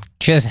Instagram.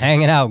 Just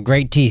hanging out,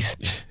 great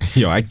teeth.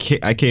 Yo, I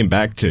came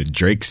back to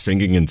Drake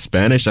singing in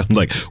Spanish. I'm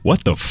like,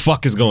 what the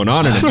fuck is going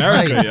on in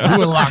America? Right. Yo? You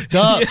were locked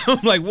up. Yeah,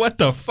 I'm like, what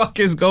the fuck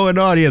is going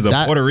on? He has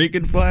a Puerto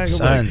Rican flag? I'm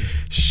Son. like,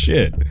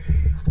 shit.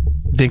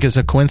 Think it's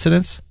a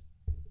coincidence?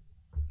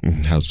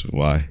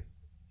 Why?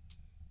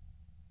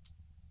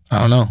 I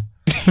don't know.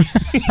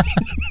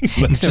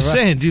 Just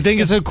saying, do you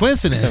think it's a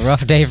coincidence? It's a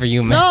rough day for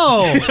you, man.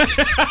 No.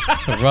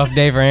 It's a rough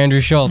day for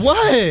Andrew Schultz.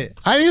 What?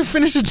 I didn't even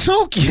finish the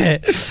joke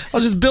yet. I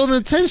was just building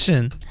the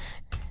tension.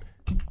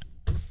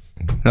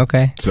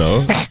 Okay.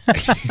 So?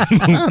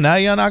 Oh, now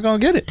y'all not gonna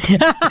get it.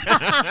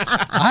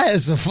 I had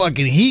some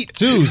fucking heat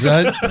too,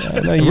 son.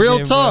 Real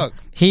did, talk.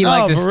 He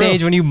like the for stage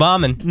real. when you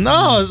bombing.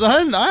 No,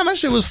 son, my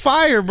shit was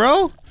fire,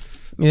 bro.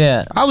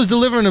 Yeah. I was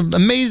delivering an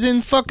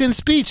amazing fucking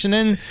speech, and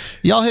then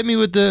y'all hit me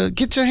with the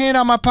 "get your hand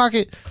out my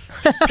pocket."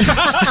 You know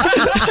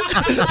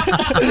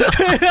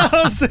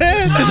what I'm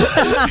saying?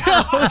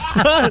 Yo,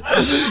 son.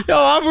 Yo,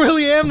 I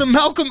really am the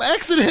Malcolm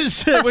X of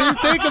this shit when you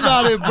think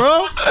about it,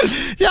 bro.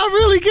 Y'all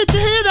really get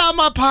your hand out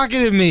my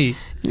pocket at me.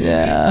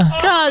 Yeah.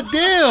 God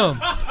damn.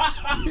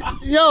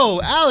 Yo,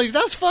 Alex,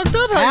 that's fucked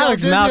up how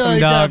Alex y'all did me Malcolm, like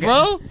that,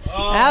 dog. bro.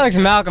 Alex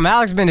Malcolm.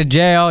 Alex been to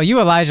jail.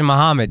 You Elijah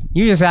Muhammad.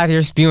 You just out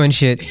here spewing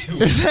shit.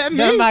 Is that me?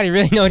 Nobody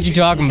really know what you're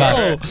talking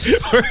about.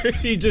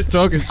 He just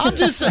talking. I'm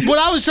just, what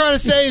I was trying to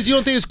say is you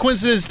don't think it's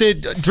coincidence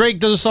that Drake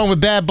does a song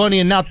with Bad Bunny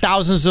and now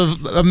thousands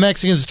of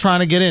Mexicans are trying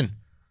to get in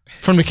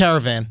from the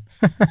caravan?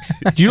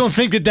 You don't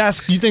think you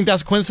think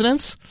that's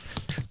coincidence?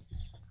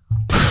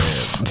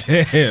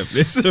 Damn,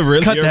 it's a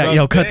really Cut that, rough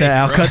yo, cut day, that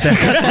out, bro. cut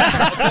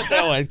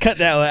that one, cut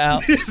that one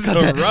out.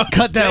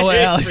 Cut that one,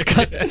 Alex.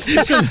 Cut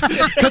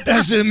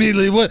that shit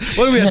immediately. What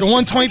do we at the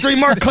 123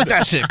 mark? Cut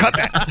that shit. Cut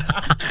that.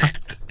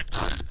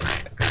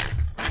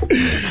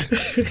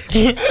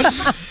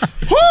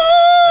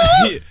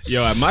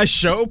 Yo, at my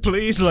show,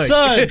 please, like,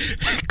 Son.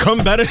 come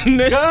better than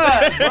this.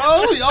 God,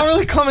 bro, y'all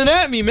really coming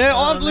at me, man.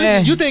 Listen,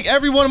 man. you think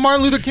every one of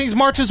Martin Luther King's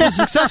marches was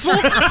successful?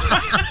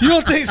 You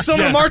don't think some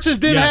of the marches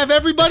didn't Yes. have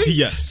everybody?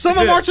 Yes. Some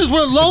of the marches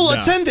were low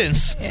Nah.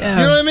 attendance. You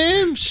know what I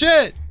mean?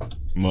 Shit.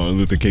 Martin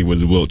Luther King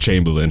was the Wilt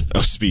Chamberlain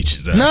of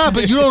speeches. Nah,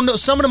 but you don't know.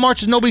 Some of the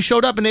marches, nobody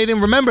showed up and they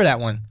didn't remember that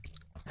one.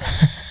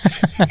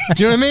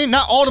 Do you know what I mean?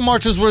 Not all the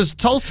marches was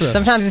Tulsa.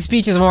 Sometimes his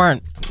speeches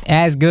weren't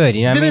as good.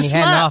 You know what I mean? Didn't He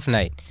had an slap. off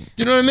night.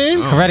 You know what I mean?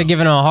 Coretta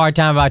giving him a hard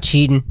time about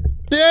cheating.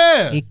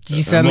 Yeah. He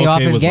suddenly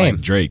off his was game.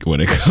 like Drake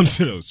when it comes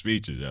to those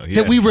speeches. Yo.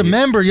 That we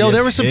remember, yo. he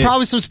There has were hits.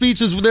 probably some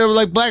speeches where there were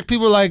like black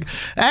people were like,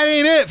 that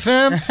ain't it,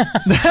 fam.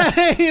 That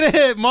ain't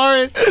it,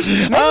 Martin.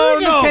 Maybe Oh,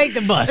 we just no. take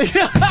the bus.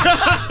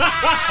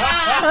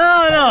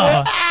 Oh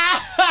no.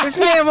 This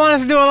man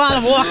wants us to do a lot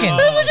of walking.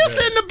 Man, we just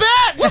sit in the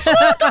back. What's wrong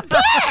with the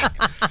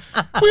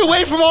back? We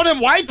away from all them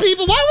white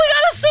people. Why we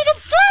gotta sit in the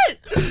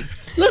front?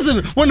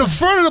 Listen, when the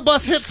front of the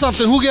bus hits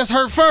something, who gets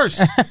hurt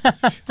first?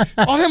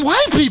 All them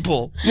white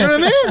people. You know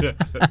what I mean?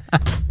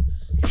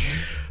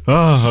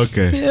 Oh,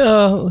 okay.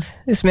 Yo,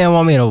 this man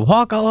want me to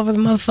walk all over the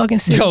motherfucking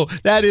city. Yo,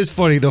 that is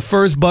funny. The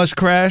first bus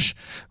crash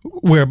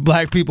where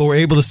black people were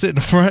able to sit in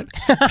the front.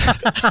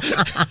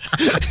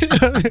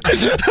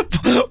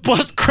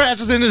 Bus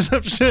crashes into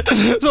some shit.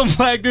 Some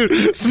black dude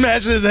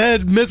smashes his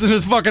head, missing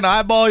his fucking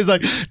eyeball. He's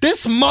like,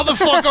 this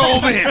motherfucker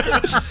over here.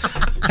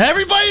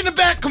 Everybody in the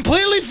back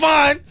completely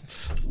fine.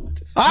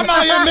 I'm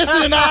out here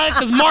missing an eye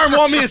because Martin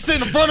wanted me to sit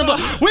in the front of the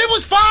bus. We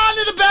was fine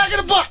in the back of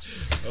the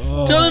bus. Do you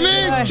know what I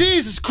mean?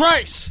 Jesus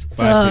Christ.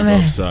 Black people,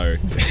 I'm sorry.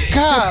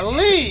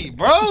 Golly,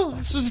 bro.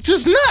 This is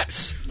just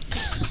nuts.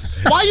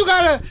 Why you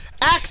gotta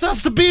ask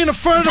us to be in the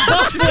front of the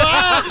bus for For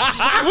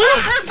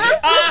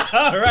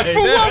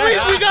what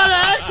reason we gotta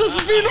ask us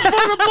to be in the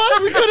front of the bus?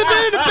 We could have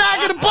been in the back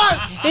of the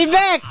bus. He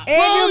back. And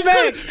Bro, you we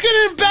back. could get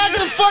in the back of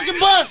the fucking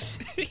bus.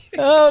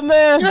 Oh,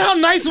 man. You know how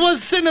nice it was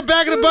to sit in the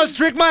back of the bus,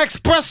 drink my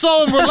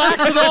espresso, and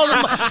relax with all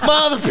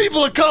my other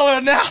people of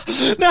color. Now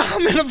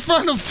I'm in the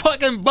front of the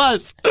fucking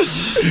bus.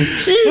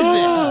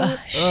 Jesus.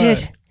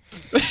 Shit.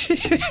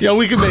 Yo,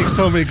 we can make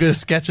so many good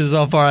sketches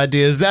off our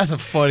ideas. That's a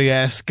funny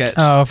ass sketch.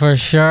 Oh, for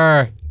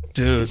sure.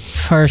 Dude.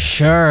 For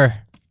sure.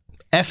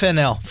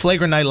 FNL,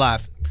 Flagrant Night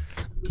Live.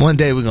 One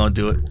day we're gonna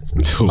do it.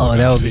 Dude, Oh,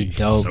 that would be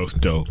dope. So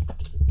dope.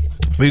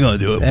 We're gonna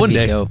do it. That'd One be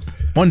day. dope.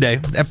 One day.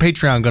 That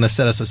Patreon gonna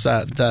set us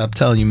aside. I'm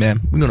telling you, man.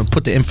 We're gonna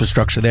put the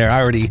infrastructure there.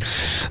 I already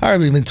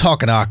been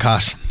talking to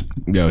Akash.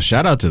 Yo,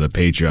 shout out to the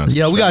Patreons.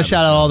 Yo, we gotta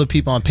shout out all the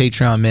people on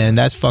Patreon, man.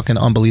 That's fucking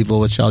unbelievable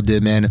what y'all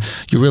did, man.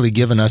 You're really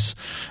giving us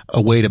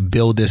a way to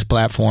build this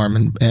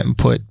platform and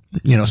put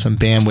some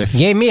bandwidth.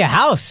 Gave me a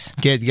house.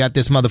 Got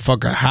this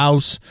motherfucker a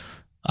house.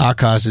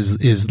 Akash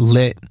is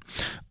lit.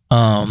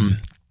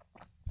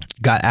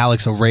 Got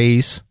Alex a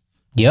raise.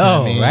 Yo, You know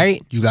what I mean?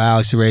 right? You got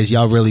Alex a raise.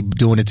 Y'all really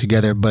doing it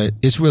together, but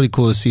it's really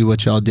cool to see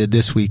what y'all did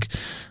this week.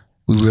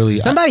 We really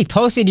Somebody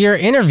posted your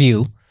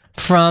interview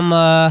from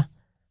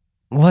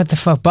what the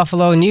fuck,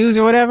 Buffalo News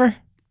or whatever?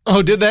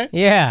 Oh, did they?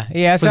 Yeah,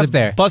 it's Was up it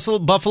there.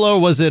 Buffalo,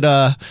 or was it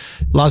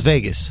Las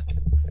Vegas?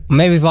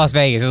 Maybe it was Las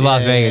Vegas. It was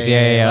Las Vegas.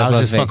 Yeah. It I was was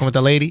Las just Vegas. fucking with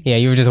the lady. Yeah,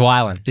 you were just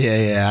wilding.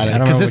 Yeah. don't Because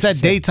remember it's what that you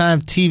said.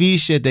 daytime TV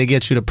shit they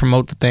get you to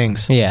promote the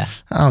things. Yeah.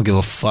 I don't give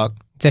a fuck.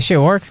 Does that shit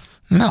work?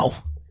 No.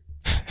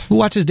 Who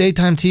watches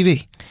daytime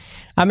TV?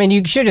 I mean,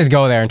 you should just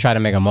go there and try to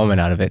make a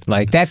moment out of it.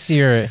 Like, that's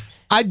your...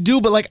 I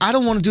do, but like I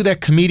don't want to do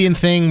that comedian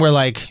thing where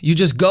like you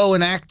just go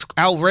and act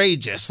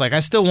outrageous. Like I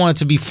still want it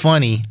to be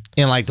funny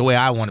in like the way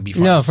I want to be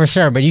funny. No, for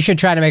sure. But you should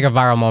try to make a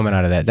viral moment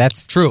out of that.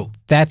 That's True.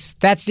 That's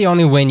the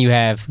only win you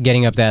have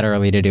getting up that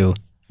early to do.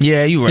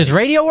 Yeah, you right. Does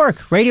radio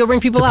work? Radio bring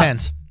people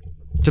Depends.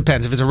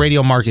 Depends. If it's a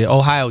radio market,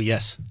 Ohio,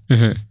 yes.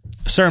 Mm-hmm.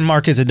 Certain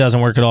markets it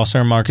doesn't work at all.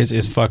 Certain markets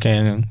is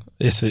fucking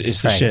it's the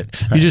right. shit.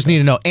 You just need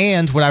to know.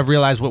 And what I've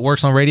realized, what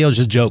works on radio is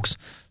just jokes.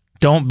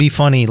 Don't be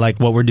funny like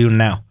what we're doing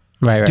now.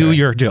 Right. Do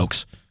your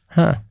jokes.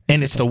 Huh.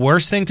 And it's the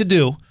worst thing to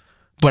do,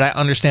 but I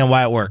understand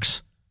why it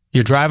works.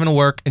 You're driving to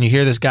work and you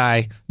hear this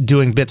guy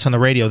doing bits on the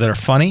radio that are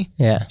funny.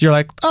 Yeah. You're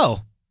like,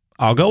 oh,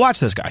 I'll go watch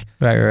this guy.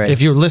 Right.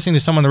 If you're listening to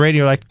someone on the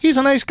radio, you're like, he's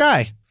a nice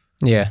guy.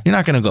 Yeah. You're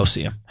not going to go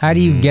see him. How do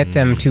you get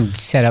them to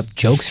set up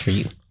jokes for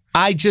you?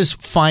 I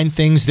just find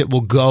things that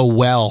will go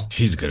well.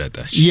 He's good at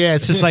that shit. Yeah,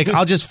 it's just like,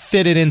 I'll just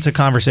fit it into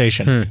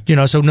conversation.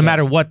 So no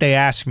matter what they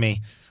ask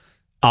me,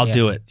 I'll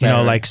do it.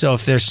 Right. Like, so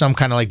if there's some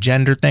kind of like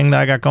gender thing that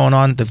I got going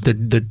on,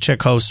 the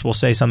chick host will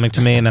say something to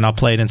me and then I'll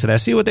play it into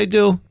that. See what they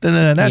do?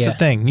 That's the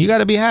thing. You got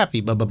to be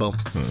happy. Boom.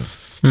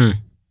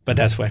 But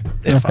that's why.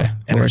 If I'm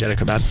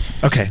energetic about it.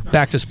 Okay,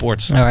 back to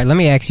sports. All right, let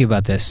me ask you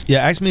about this.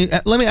 Yeah, ask me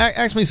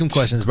some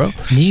questions, bro.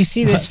 Did you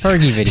see this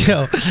Fergie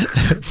video? Yo,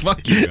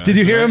 Fuck you guys. did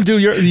you hear him do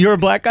you're a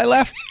black guy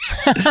laugh?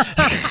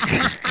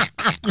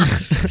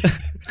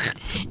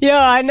 Yo,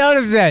 I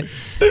noticed that.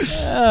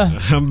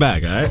 I'm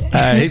back, all right? All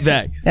right,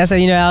 back. That's how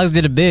you know Alex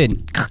did a bid.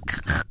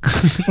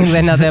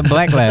 Letting out that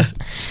black laugh.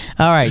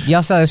 All right,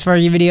 y'all saw this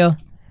Fergie video?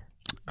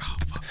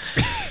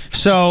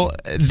 So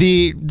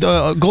the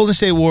Golden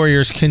State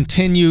Warriors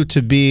continue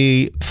to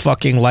be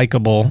fucking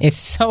likable. It's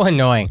so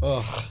annoying.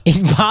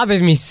 It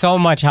bothers me so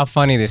much how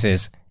funny this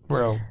is.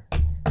 Bro.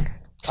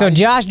 So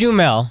Josh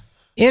Duhamel,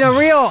 in a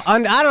real, I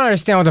don't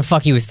understand what the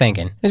fuck he was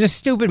thinking. It's a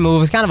stupid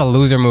move. It's kind of a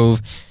loser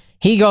move.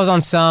 He goes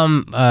on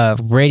some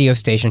radio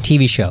station,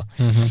 TV show,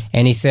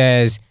 and he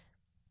says,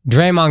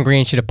 Draymond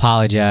Green should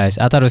apologize.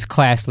 I thought it was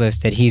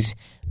classless that he's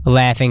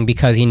laughing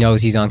because he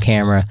knows he's on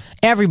camera.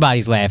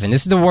 Everybody's laughing.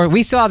 This is the word.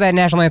 We saw that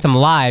national anthem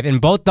live,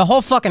 and the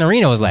whole fucking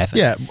arena was laughing.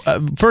 Yeah,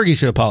 Fergie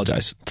should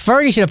apologize.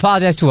 Fergie should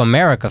apologize to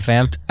America,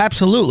 fam.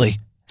 Absolutely.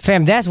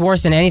 Fam, that's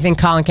worse than anything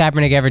Colin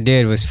Kaepernick ever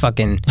did was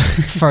fucking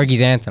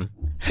Fergie's anthem.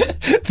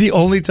 The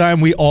only time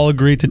we all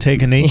agreed to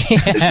take a knee.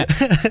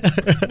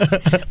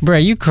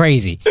 Bruh, you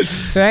crazy.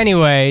 So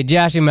anyway,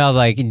 Josh Duhamel's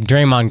like,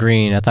 Draymond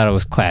Green, I thought it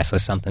was classless,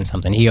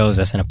 something. He owes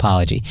us an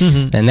apology.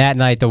 And that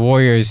night, the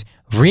Warriors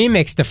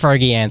remixed the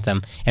Fergie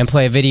anthem and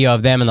play a video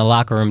of them in the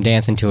locker room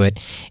dancing to it.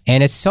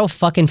 And it's so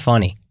fucking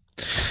funny.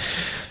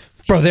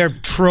 Bro, they're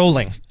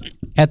trolling.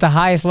 At the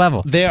highest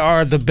level. They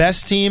are the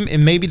best team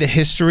in maybe the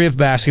history of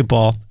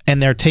basketball,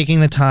 and they're taking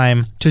the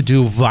time to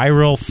do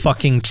viral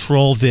fucking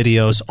troll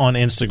videos on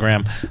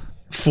Instagram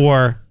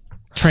for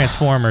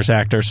Transformers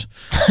actors.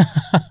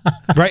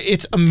 Right?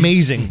 It's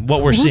amazing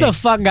what we're Who seeing. the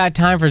fuck got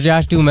time for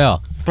Josh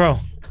Duhamel? Bro,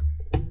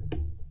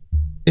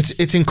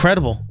 it's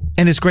incredible,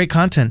 and it's great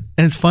content,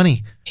 and it's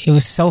funny. It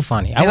was so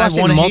funny. I And I watched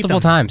it wanna hate multiple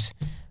them. times.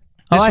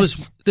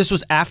 This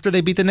was after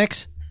they beat the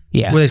Knicks?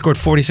 Yeah. Where they scored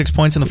 46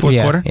 points in the fourth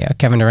quarter? Yeah,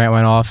 Kevin Durant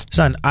went off.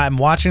 Son, I'm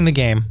watching the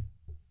game.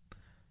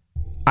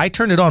 I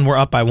turned it on. We're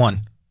up by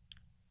 1.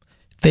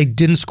 They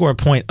didn't score a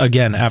point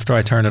again after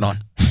I turned it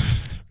on.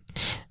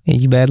 Yeah,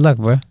 you bad luck,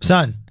 bro.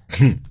 Son.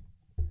 I'm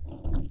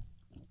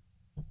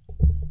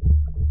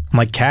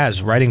like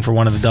Kaz writing for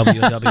one of the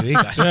WWE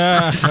guys.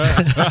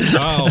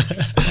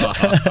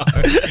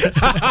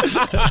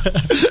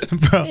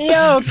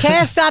 Yo,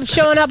 can't stop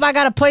showing up. I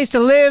got a place to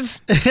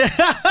live.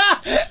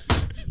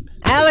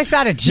 Alex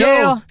out of jail.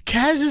 Yo,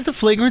 Kaz is the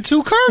Flagrant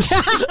 2 curse.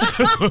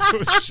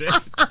 Oh, shit.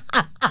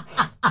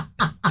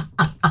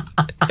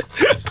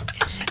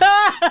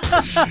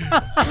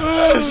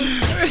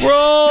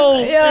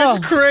 Bro, Yo.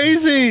 it's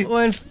crazy.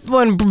 When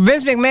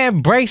Vince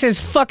McMahon breaks his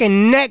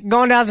fucking neck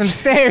going down some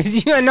stairs,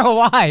 you don't know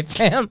why,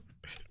 fam.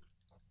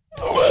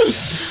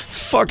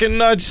 It's fucking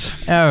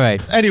nuts. All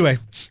right. Anyway,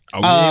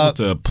 Are we able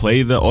to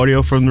play the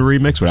audio from the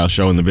remix without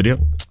showing the video?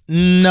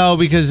 no,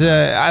 because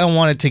I don't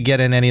want it to get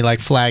in any like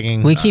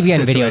flagging. We keep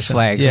getting videos situations.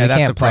 flagged, so Yeah, we that's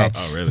can't a play.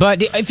 problem. Oh, really?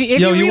 But if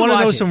Yo, you want to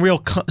know some real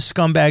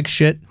scumbag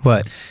shit?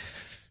 What?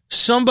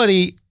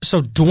 Somebody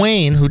So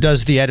Dwayne, who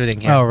does the editing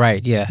here, Oh,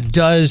 right, yeah.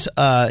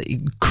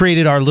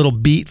 created our little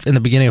beat in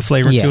the beginning of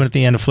Flagrant 2 Yeah. and at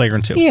the end of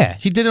Flagrant 2. Yeah.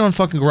 He did it on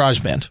fucking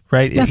GarageBand,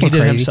 right? Nothing He did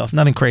it crazy. himself.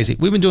 Nothing crazy.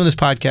 We've been doing this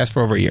podcast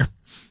for over a year.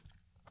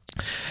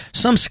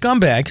 Some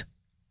scumbag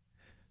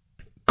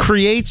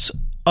creates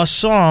a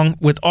song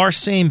with our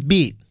same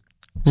beat,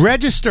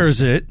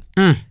 registers it,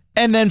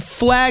 and then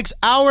flags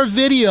our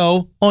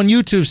video on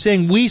YouTube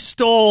saying we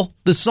stole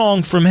the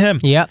song from him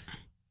Yep.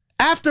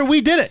 after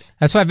we did it.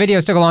 That's why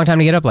videos took a long time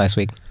to get up last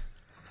week.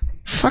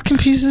 Fucking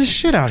pieces of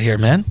shit out here,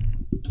 man.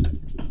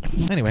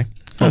 Anyway.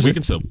 Well, we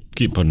can still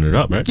keep putting it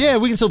up, right? Yeah,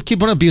 we can still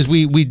keep on up because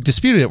we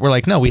disputed it. We're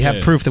like, no, we have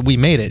Yeah. proof that we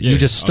made it. You Yeah.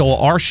 just stole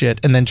our shit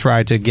and then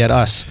tried to get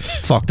us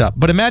fucked up.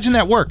 But imagine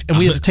that worked and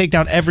we had to take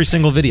down every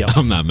single video.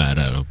 I'm not mad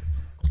at him.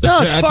 No,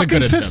 it's That's a fucking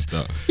good piss. attempt,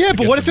 though. Yeah, To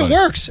but get what if it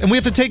somebody. works and we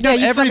have to take Yeah, down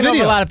you every fucking up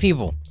video? a lot of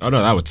people. Oh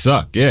no, that would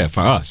suck. Yeah,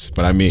 for us.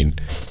 But I mean,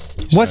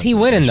 What's he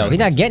winning, though? He's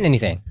not getting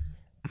anything.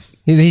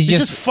 He's He's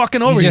just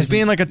fucking over. He's just-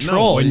 being like a no,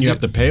 troll. wouldn't He's- you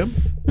have to pay him?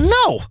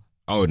 No,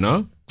 Oh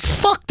no.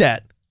 fuck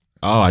that.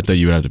 Oh, I thought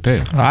you would have to pay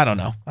him. I don't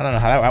know. I don't know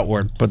how that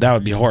worked, but that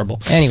would be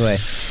horrible. Anyway,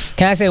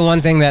 can I say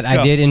one thing that I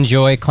Go. did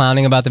enjoy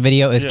clowning about the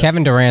video is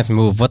Kevin Durant's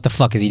move. What the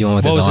fuck is he doing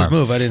with What his was arm? his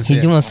move? I didn't see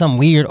He's it. doing some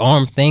weird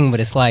arm thing,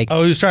 but it's like,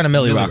 Oh, he was trying to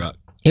Millie Rock.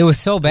 it was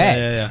so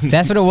bad. Yeah.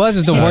 That's what it was.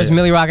 It was the worst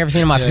Millie Rock I've ever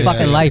seen in my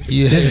fucking life.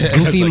 This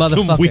goofy Like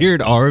motherfucker. some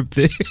weird arm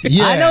thing.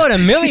 Yeah. I know what a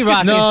Millie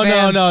Rock No, is,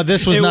 fam. no.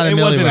 This was not a it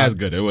Millie wasn't Rock. as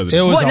good. It wasn't.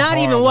 It was What? a Not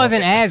even horrible-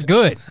 wasn't as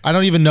good. I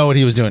don't even know what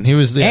he was doing. He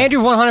was the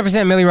Andrew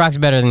 100% Millie Rock's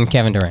better than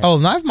Kevin Durant. Oh,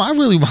 my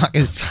Millie Rock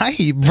is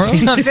tight, bro.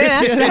 See what I'm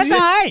saying? That's all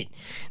right.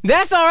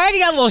 That's all right. He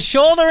got a little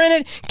shoulder in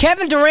it.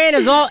 Kevin Durant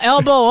is all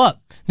elbow up.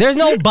 There's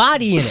no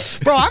body in it.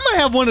 Bro, I might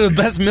have one of the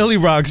best Millie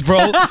Rocks, bro.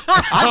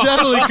 I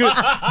definitely could.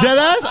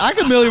 Deadass, I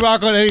could Millie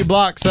Rock on any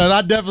block, son.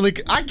 I definitely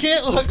could. I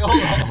can't look.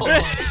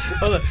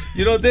 Hold on.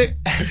 You don't think?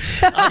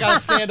 I gotta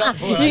stand up.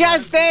 You gotta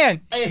stand.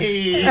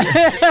 Hey.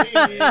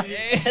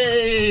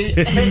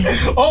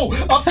 Oh,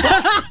 up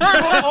top.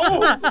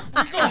 Oh.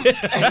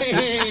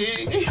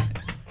 Hey.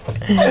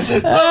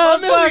 Son, my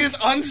Millie is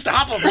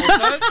unstoppable,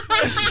 son.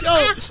 Yo,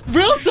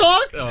 real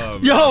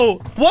talk. Yo,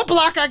 what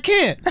block I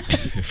can't?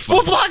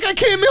 What block I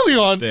can't Millie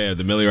on? Damn,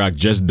 the Millie Rock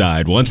just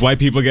died. Once white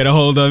people get a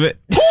hold of it,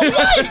 Who's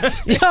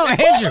right? Yo,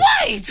 Andrew.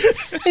 Who's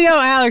right? Yo,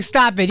 Alex,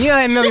 stop it. You know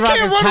that Millie You Rock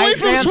can't is run tight, away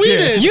from fam.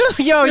 Swedish. You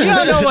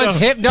don't know what's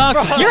hip, dog.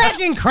 You're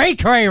acting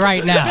cray-cray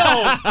right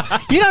now.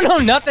 You don't know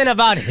nothing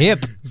about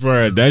hip.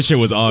 bro, that shit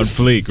was on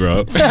fleek,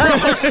 bro.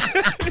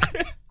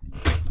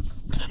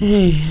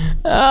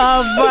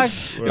 Oh, fuck.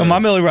 Yo, my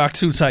Millie Rock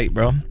too tight,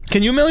 bro.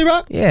 Can you Millie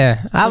Rock?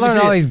 Yeah, I Let me learned see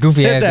all it. these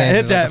goofy Hit ass that,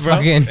 dances. hit that, like bro.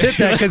 fucking- Hit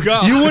that, because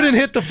you wouldn't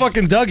hit the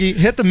fucking Dougie.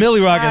 Hit the Millie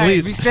Rock All at right,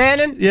 least. we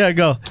standing? Yeah,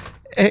 go.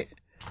 Hey,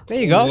 There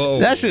you go.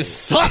 that shit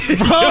sucked, bro.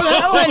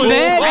 That wasn't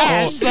bad.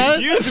 trash,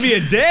 son. You used to be a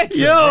dancer.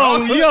 Yo,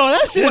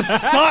 that shit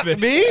sucked,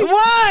 me.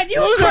 What? You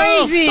It was a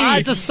little crazy.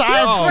 side to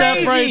side You're step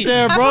crazy. right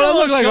there, I bro. put a That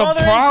looked like little a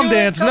shoulder prom into it.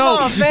 dance. Come No,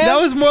 on, fam. that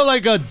was more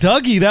like a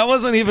Dougie. That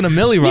wasn't even a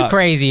Millie Rock. You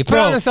crazy. Put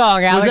Bro, on the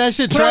song, Alex. Was that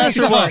shit Put on trash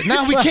the or what? song.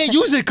 Nah, we can't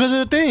use it because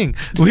of the thing.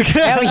 We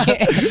Hell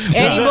can't.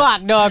 yeah. Any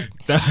block, dog.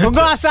 We'll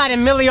go outside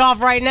and Millie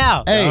off right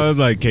now. Hey, I was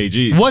like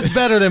KG. what's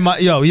better than my?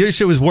 Yo, your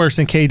shit was worse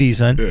than KD,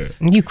 son.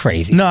 You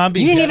crazy. No, I'm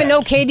being You didn't dead even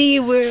know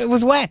KD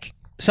was whack.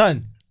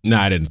 Son.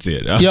 Nah, I didn't see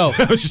it. Yo,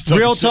 I was just talking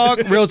real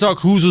shit. talk.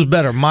 Whose was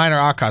better, mine or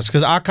Akash?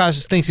 Because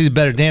Akash thinks he's a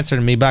better dancer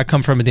than me, but I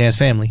come from a dance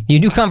family. You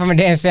do come from a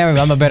dance family,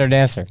 but I'm a better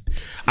dancer.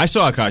 I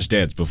saw Akash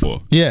dance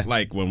before. Yeah.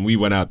 Like when we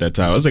went out that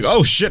time, I was like,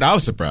 oh shit, I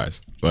was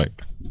surprised. Like,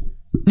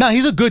 No,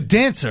 he's a good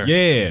dancer.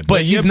 yeah,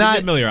 but he's your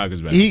not. Millie Rock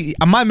is better.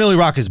 My Millie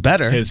Rock is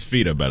better. His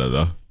feet are better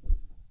though.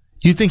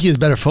 You think he has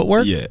better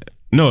footwork? Yeah.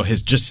 No,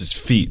 his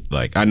feet.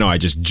 Like I know I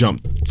just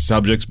jumped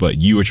subjects, but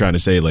you were trying to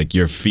say like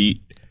your feet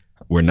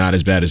were not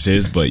as bad as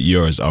his, but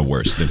yours are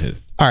worse than his.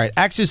 All right,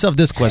 ask yourself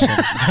this question.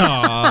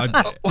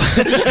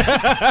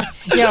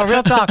 Yo,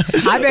 real talk.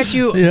 I bet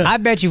you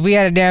if we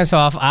had a dance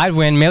off, I'd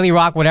win. Millie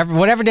Rock,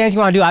 whatever dance you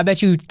want to do, I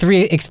bet you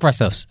 3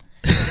 espressos.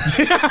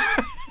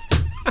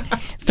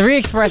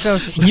 3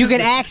 espressos. You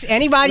can ask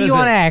anybody you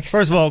want to ask.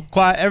 First of all,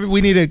 quiet.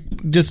 We need to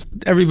just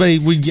everybody.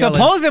 We yell.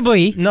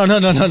 Supposedly, No.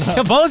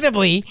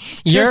 supposedly,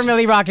 your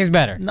Millie Rock is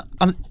better. No,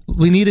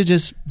 we need to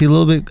just be a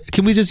little bit.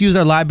 Can we just use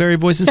our library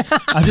voices?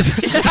 I just.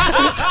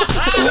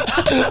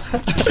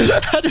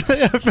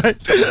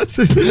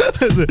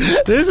 Listen,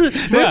 this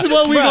is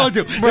what we gonna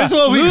do. This is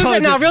what we Loser, gonna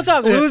do. no, real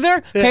talk.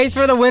 Loser pays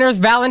for the winner's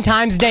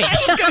Valentine's Day.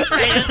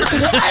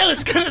 I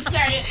was gonna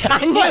say it.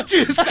 I knew But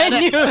you said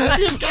it. I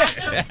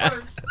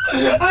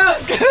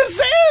was gonna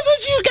say it,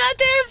 but you got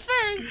there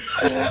first.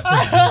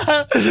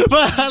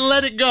 But I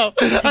let it go.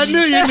 I knew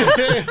you knew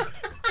it.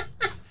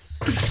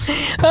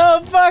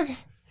 Oh fuck.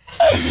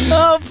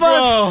 Oh fuck.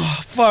 Oh,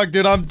 fuck,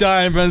 dude. I'm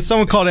dying, man.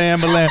 Someone call the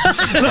ambulance. Call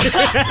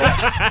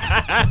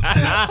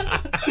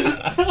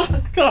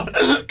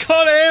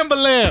the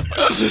ambulance.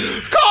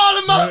 Call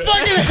the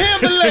motherfucking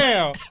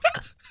ambulance.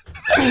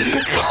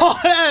 Call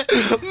that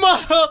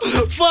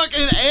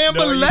motherfucking ambulance.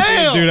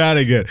 Lamb. Do that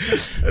again.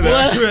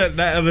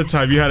 That other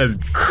time you had us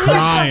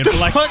crying for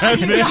like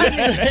 10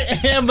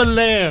 minutes. Amber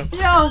Lamb.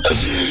 Yo.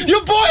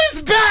 Your boy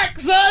is back,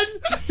 son.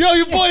 Yo,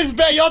 your boy is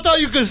back. Y'all thought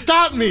you could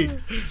stop me.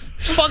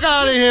 Fuck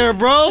out of here,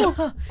 bro.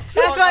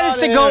 That's why it's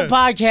the GOAT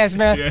podcast,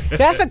 man. Yeah.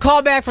 That's a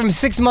callback from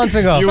 6 months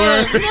ago.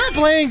 We're not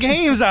playing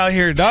games out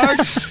here, dog.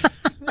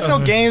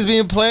 No games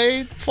being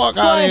played. Fuck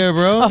out of here,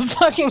 bro. A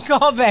fucking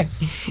callback.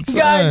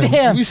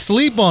 Goddamn. We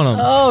sleep on them.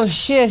 Oh,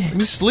 shit.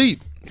 We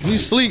sleep.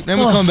 Then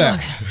we come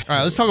back. All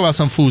right, let's talk about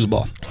some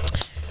foosball.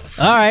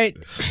 All right.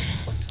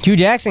 Hugh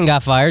Jackson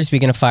got fired,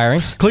 speaking of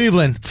firings.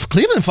 Cleveland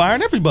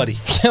firing everybody.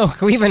 Yo,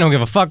 Cleveland don't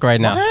give a fuck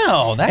right now.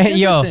 Wow, that's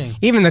interesting. Yo,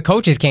 even the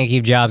coaches can't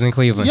keep jobs in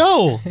Cleveland.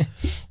 Yo,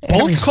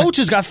 both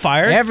coaches got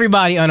fired.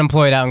 Everybody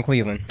unemployed out in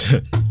Cleveland.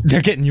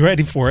 They're getting you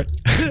ready for it.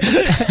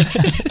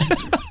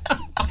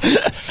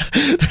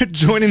 They're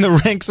joining the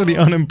ranks of the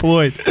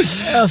unemployed.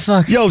 Oh,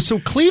 fuck. Yo, so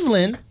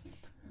Cleveland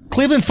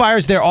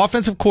fires their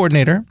offensive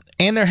coordinator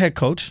and their head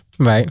coach.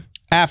 Right.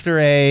 After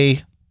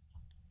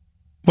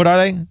what are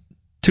they?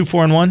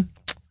 2-4-1?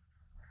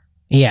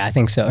 Yeah, I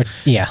think so.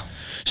 Yeah.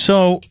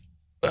 So,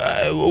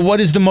 what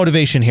is the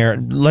motivation here?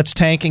 Let's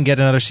tank and get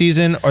another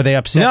season? Or are they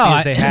upset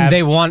because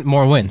they want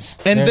more wins.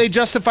 And they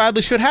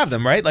justifiably should have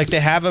them, right? Like, they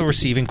have a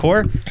receiving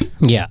core.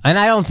 Yeah, and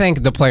I don't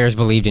think the players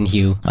believed in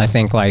Hugh. I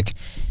think, like...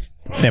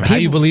 Damn, how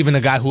you believe in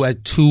a guy who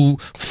had 2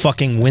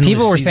 fucking winless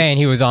People were seasons? saying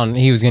he was going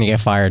to get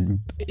fired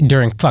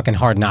during fucking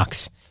Hard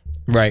Knocks.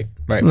 Right.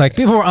 Like,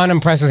 people were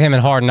unimpressed with him in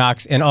Hard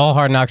Knocks, and all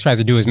Hard Knocks tries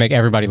to do is make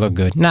everybody look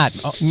good. Not,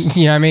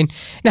 you know what I mean?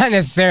 Not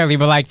necessarily,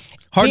 but like...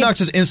 Hard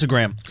Knocks is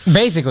Instagram.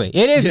 Basically.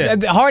 It is.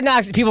 Yeah. Hard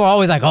Knocks, people are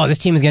always like, oh, this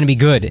team is going to be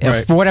good.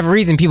 Right. For whatever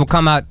reason, people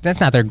come out, that's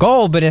not their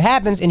goal, but it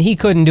happens, and he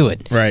couldn't do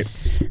it. Right.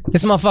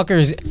 This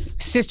motherfucker's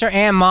sister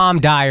and mom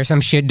die or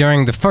some shit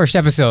during the first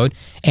episode,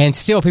 and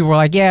still people were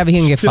like, yeah, but he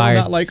can get fired.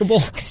 Still not likable?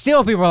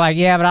 Still people were like,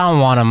 yeah, but I don't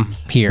want him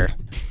here.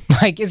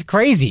 Like, it's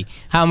crazy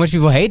how much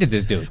people hated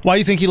this dude. Why do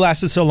you think he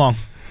lasted so long?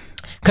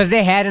 Because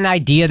they had an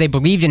idea, they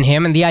believed in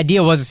him, and the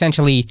idea was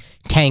essentially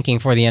tanking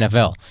for the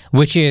NFL,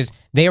 which is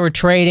they were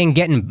trading,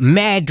 getting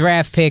mad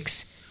draft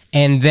picks,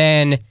 and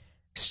then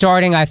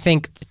starting, I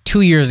think,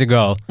 2 years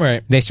ago,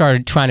 right, they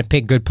started trying to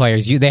pick good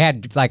players. They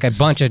had like a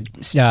bunch of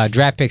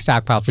draft pick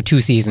stockpiled for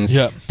 2 seasons.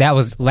 Yeah.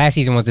 Last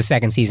season was the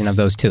second season of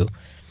those 2,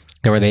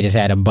 where they just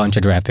had a bunch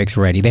of draft picks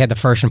ready. They had the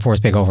first and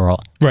 4th pick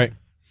overall. Right.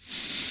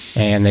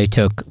 And they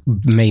took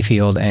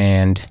Mayfield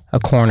and a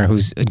corner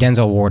who's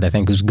Denzel Ward, I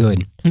think, who's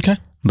good. Okay.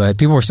 But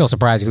people were still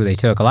surprised who they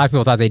took. A lot of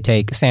people thought they'd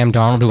take Sam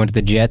Darnold, who went to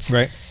the Jets.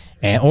 Right.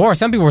 Or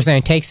some people were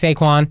saying take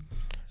Saquon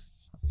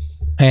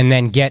and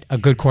then get a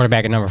good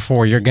quarterback at number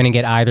 4. You're going to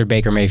get either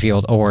Baker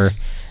Mayfield or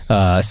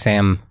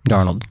Sam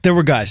Darnold. There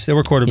were guys. There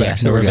were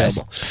quarterbacks that were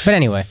available. But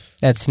anyway,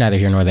 that's neither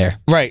here nor there.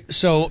 Right.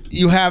 So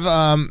you have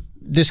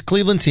this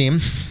Cleveland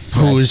team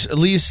who's at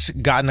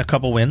least gotten a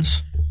couple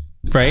wins.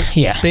 Right?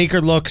 Yeah. Baker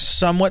looks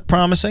somewhat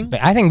promising.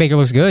 I think Baker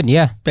looks good,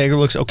 yeah. Baker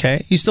looks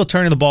okay. He's still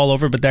turning the ball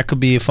over, but that could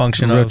be a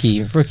function of...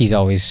 Rookies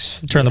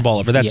always... Turn the ball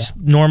over. That's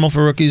normal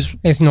for rookies?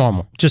 It's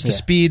normal. Just the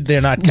speed,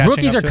 they're not catching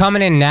Rookies up are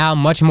coming in now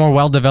much more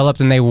well-developed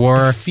than they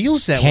were it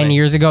feels that 10 way.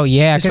 years ago.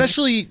 Yeah.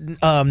 Especially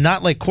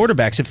not like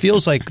quarterbacks. It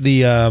feels like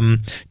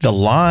the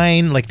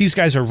line, like these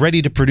guys are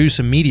ready to produce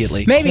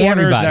immediately. Maybe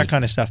corners, everybody. that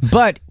kind of stuff.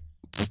 But...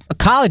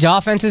 college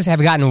offenses have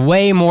gotten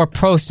way more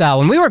pro style.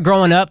 When we were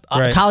growing up,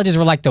 colleges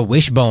were like the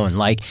wishbone.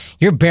 Like,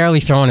 you're barely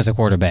throwing as a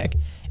quarterback.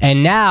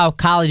 And now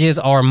colleges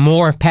are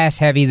more pass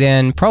heavy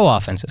than pro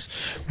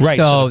offenses. Right.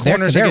 So the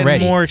corners are getting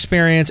ready. More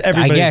experience.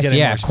 Everybody's getting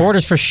more experience.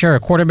 Quarters for sure.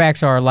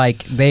 Quarterbacks are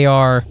like, they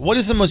are... What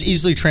is the most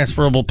easily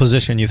transferable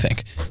position, you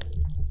think?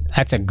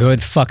 That's a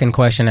good fucking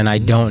question, and I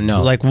don't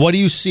know. Like, what do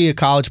you see a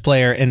college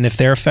player, and if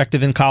they're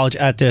effective in college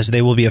at this,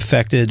 they will be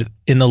effective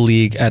in the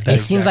league at that. It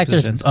seems like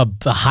position. There's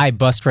a high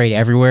bust rate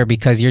everywhere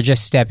because you're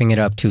just stepping it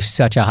up to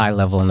such a high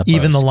level in the pros.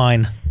 Even the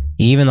line.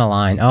 Even the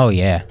line. Oh,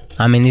 yeah.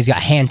 I mean, these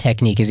got hand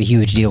technique is a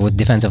huge deal with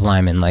defensive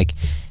linemen. Like,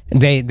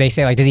 they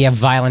say, like, does he have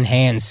violent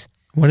hands?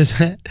 What is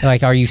that?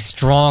 Like, are you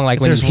strong? Like,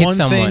 when you hit someone.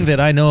 There's one thing that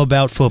I know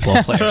about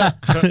football players.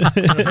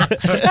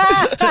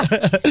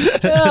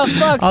 Oh,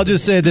 fuck. I'll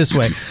just say it this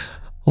way.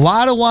 A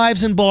lot of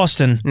wives in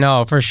Boston.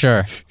 No, for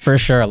sure. For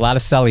sure. A lot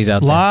of Sullys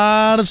out there. A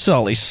lot of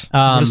Sullys.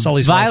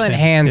 Violent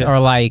hands are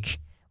like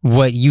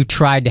what you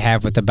tried to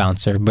have with the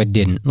bouncer but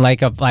didn't.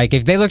 Like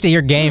if they looked at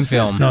your game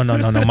film. No.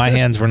 My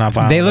hands were not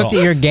violent. They looked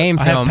at your game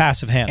film. I have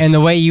passive hands. And the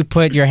way you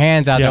put your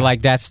hands out, they're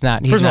like, that's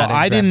not. First of all,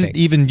 I didn't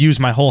even use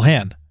my whole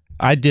hand.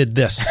 I did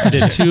this. I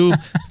did two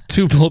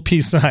little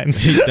peace signs.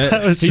 He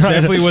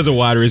definitely was a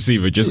wide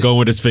receiver, just going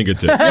with his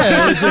fingertip. Yeah,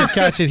 I would just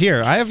catch it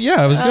here.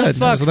 It was good.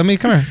 So let me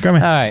come here.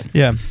 All right.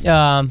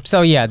 Yeah.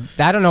 So yeah,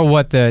 I don't know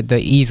what the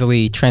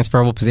easily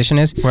transferable position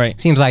is. Right.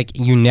 Seems like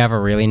you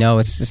never really know.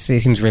 It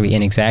seems really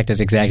inexact,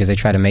 as exact as they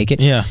try to make it.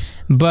 Yeah.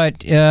 But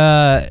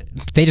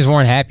they just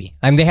weren't happy.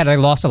 I mean, they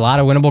lost a lot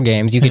of winnable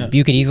games. You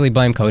could easily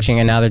blame coaching,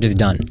 and now they're just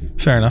done.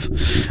 Fair enough.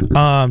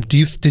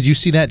 Did you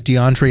see that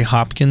DeAndre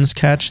Hopkins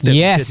catch that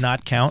did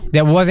not count?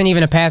 That wasn't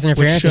even a pass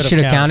interference. It should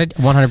have counted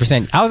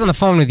 100%. I was on the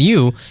phone with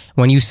you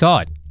when you saw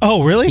it.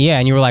 Oh, really? Yeah,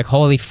 and you were like,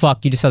 holy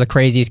fuck, you just saw the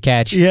craziest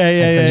catch.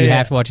 Yeah. You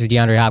have to watch this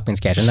DeAndre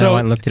Hopkins catch. And then I went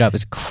and looked it up.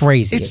 It's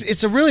crazy.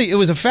 It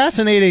was a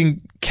fascinating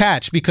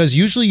catch because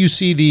usually you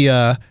see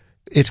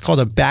it's called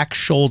a back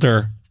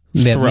shoulder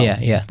throw.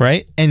 Yeah.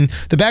 Right? And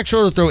the back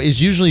shoulder throw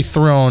is usually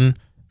thrown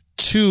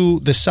to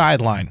the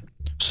sideline.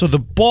 So the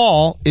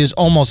ball is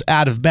almost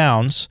out of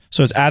bounds,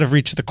 so it's out of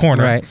reach of the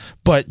corner. Right.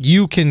 But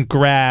you can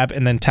grab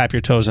and then tap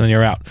your toes and then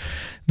you're out.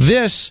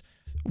 This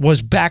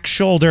was back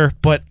shoulder,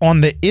 but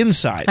on the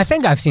inside. I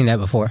think I've seen that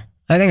before.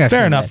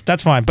 Fair enough.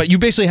 That's fine. But you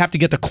basically have to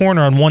get the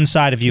corner on one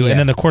side of you, and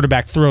then the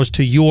quarterback throws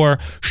to your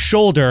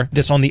shoulder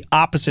that's on the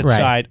opposite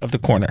side of the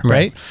corner,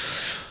 right?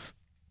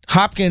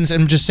 Hopkins,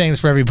 I'm just saying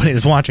this for everybody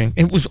that's watching,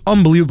 it was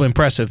unbelievably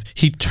impressive.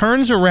 He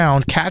turns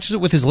around, catches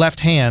it with his left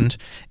hand,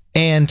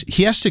 and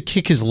he has to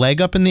kick his leg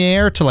up in the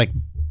air to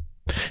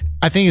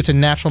I think it's a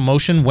natural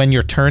motion when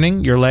you're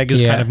turning. Your leg is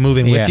kind of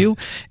moving with you.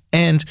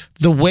 And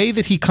the way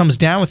that he comes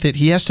down with it,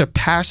 he has to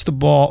pass the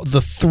ball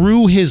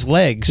through his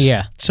legs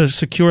to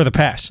secure the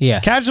pass. Yeah.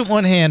 Catches it with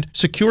one hand,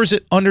 secures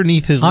it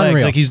underneath his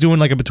legs, like he's doing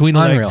like a between the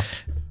leg.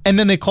 And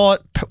then they call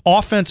it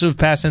offensive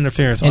pass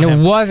interference. And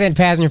it wasn't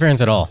pass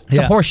interference at all. It's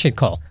a horseshit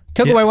call.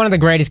 Took away one of the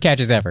greatest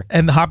catches ever.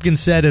 And Hopkins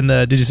said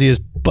did you see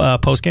his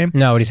post game?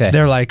 No, what did he say?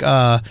 They're like,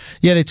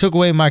 they took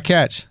away my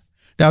catch.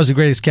 That was the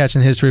greatest catch in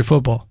the history of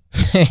football.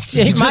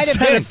 It might have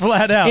been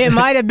flat out. It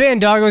might have been,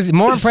 dog. It was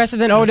more impressive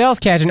than Odell's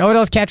catch, and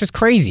Odell's catch was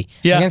crazy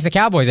against the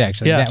Cowboys.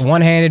 Actually, that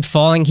one-handed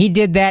falling, he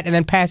did that and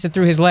then passed it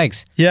through his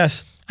legs.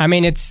 Yes, I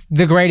mean it's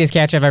the greatest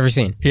catch I've ever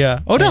seen.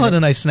 Yeah, Odell had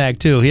a nice snag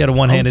too. He had a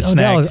one-handed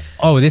snag.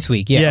 This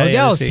week,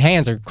 Odell's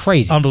hands are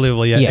crazy,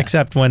 unbelievable. Yeah,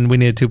 except when we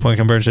need a 2-point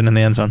conversion in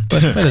the end zone.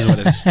 But it is what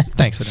it is.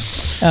 Thanks,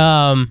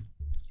 Odell.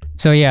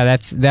 So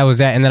that was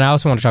that, and then I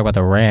also want to talk about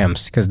the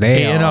Rams because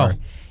they are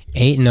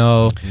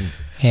 8-0.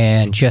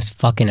 And just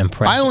fucking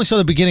impressive. I only saw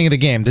the beginning of the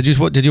game. Did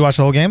you watch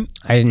the whole game?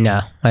 I didn't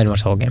watch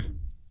the whole game.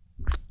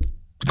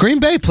 Green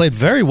Bay played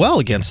very well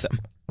against them.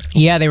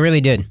 Yeah, they really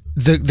did.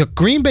 The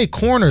Green Bay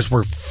corners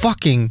were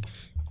fucking...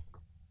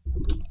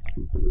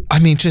 I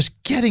mean,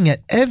 just getting at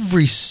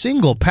every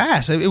single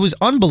pass. It was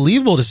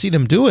unbelievable to see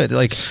them do it.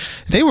 Like,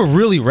 they were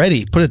really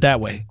ready, put it that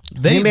way.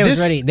 Green Bay was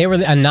ready. They were a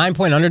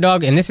 9-point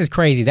underdog, and this is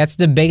crazy. That's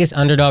the biggest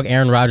underdog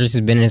Aaron Rodgers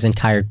has been in his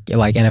entire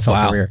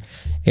NFL career.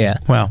 Yeah.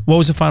 Wow. What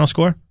was the final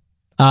score?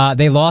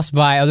 They lost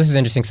by, this is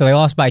interesting. So they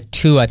lost by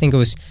 2. I think it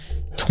was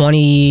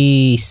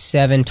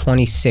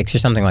 27-26 or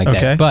something like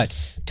that. But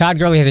Todd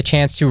Gurley has a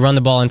chance to run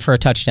the ball in for a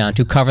touchdown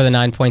to cover the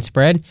 9-point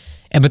spread.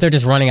 But they're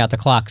just running out the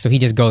clock, so he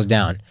just goes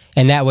down.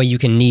 And that way you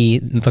can knee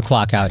the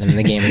clock out and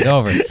the game is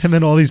over. And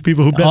then all these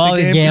people who bet all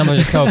these gamblers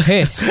are so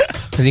pissed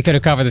because he could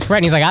have covered the spread.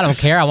 And he's like, I don't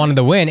care. I wanted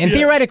to win. And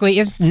theoretically,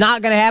 it's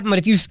not going to happen. But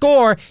if you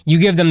score, you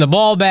give them the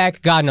ball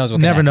back. God knows what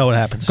can happen. Never know what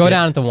happens. Go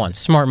down at the 1.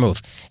 Smart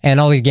move. And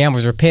all these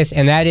gamblers are pissed.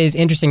 And that is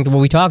interesting to what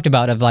we talked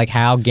about of like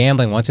how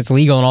gambling, once it's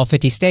legal in all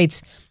 50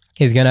 states,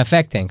 is going to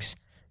affect things.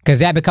 Because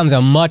that becomes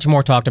a much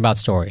more talked about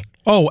story.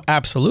 Oh,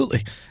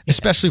 absolutely.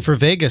 Especially for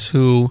Vegas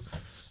who...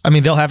 I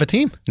mean, they'll have a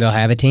team. They'll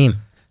have a team.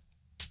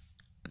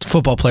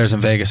 Football players in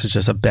Vegas is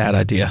just a bad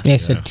idea.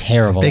 It's a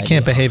terrible idea. They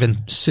can't behave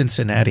in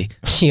Cincinnati.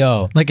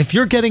 Yo. Like, if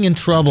you're getting in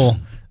trouble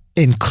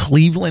in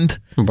Cleveland,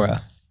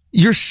 bruh,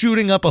 you're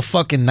shooting up a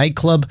fucking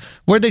nightclub.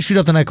 Where'd they shoot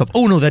up the nightclub?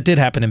 Oh, no, that did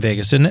happen in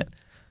Vegas, didn't it?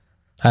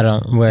 I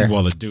don't, where?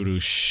 Well, the dude who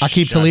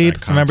Aqib Talib,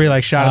 remember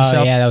he shot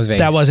himself? Yeah, that was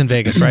Vegas. That was in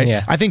Vegas, right?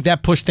 Yeah. I think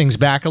that pushed things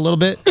back a little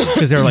bit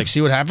because they're like,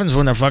 see what happens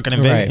when they're fucking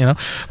in Vegas, you know?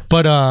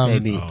 But,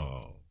 maybe.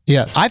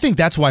 Yeah, I think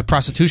that's why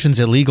prostitution's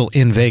illegal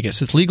in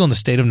Vegas. It's legal in the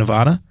state of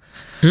Nevada,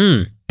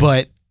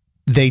 but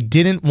they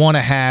didn't want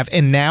to have,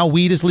 and now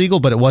weed is legal,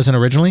 but it wasn't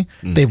originally.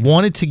 They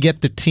wanted to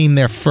get the team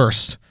there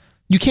first.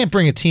 You can't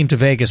bring a team to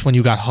Vegas when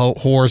you got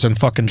whores and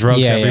fucking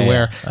drugs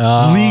everywhere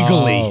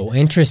legally. Oh,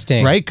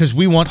 interesting. Right? Because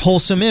we want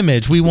wholesome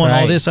image. We want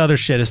all this other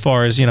shit as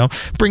far as,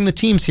 bring the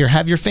teams here,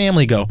 have your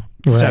family go,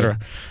 etc.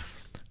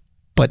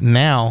 But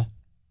now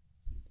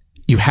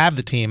you have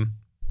the team.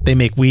 They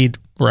make weed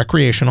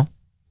recreational.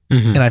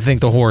 And I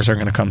think the whores are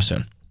going to come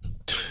soon.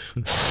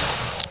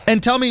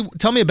 And tell me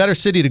a better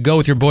city to go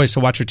with your boys to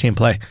watch your team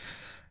play.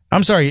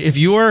 I'm sorry, if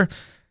you're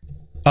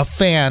a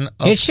fan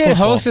of it should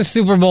football, host a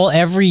Super Bowl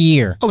every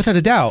year. Oh, without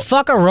a doubt.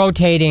 Fuck a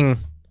rotating.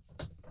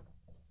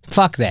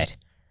 Fuck that.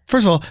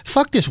 First of all,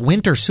 fuck this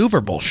winter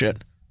Super Bowl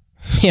shit.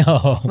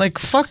 Yo. Like,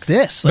 fuck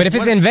this. But if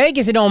it's in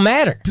Vegas, it don't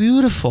matter.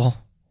 Beautiful.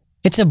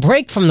 It's a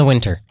break from the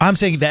winter. I'm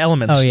saying the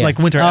elements, like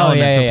winter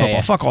elements of football.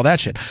 Yeah. Fuck all that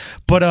shit.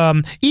 But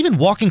even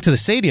walking to the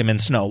stadium in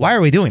snow, why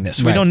are we doing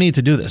this? We don't need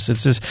to do this.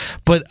 It's just.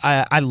 But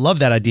I love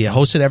that idea.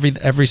 Host it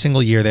every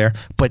single year there.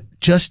 But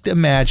just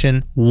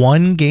imagine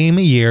one game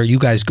a year. You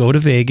guys go to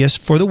Vegas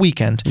for the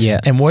weekend. Yeah.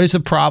 And what is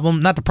the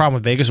problem? Not the problem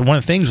with Vegas. One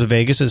of the things with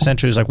Vegas is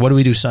essentially is like, what do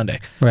we do Sunday?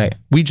 Right.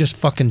 We just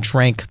fucking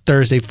drank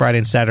Thursday, Friday,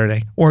 and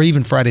Saturday, or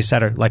even Friday,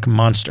 Saturday, like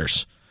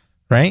monsters.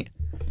 Right.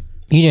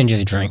 You didn't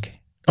just drink.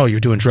 Oh,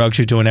 you're doing drugs,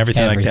 you're doing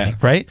everything like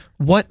that, right?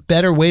 What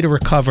better way to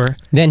recover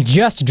than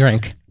just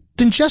drink?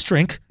 Then just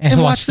drink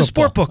and watch the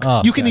sport book.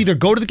 Oh, you can either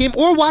go to the game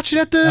or watch it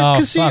at the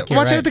casino.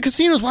 Watch it at the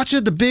casinos. Watch it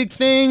at the big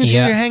things.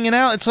 You're hanging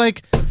out. It's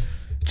like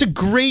It's a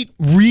great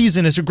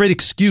reason. It's a great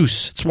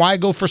excuse. It's why I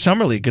go for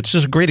Summer League. It's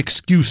just a great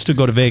excuse to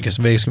go to Vegas.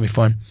 Vegas can be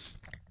fun.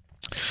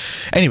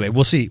 Anyway,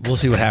 we'll see. We'll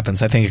see what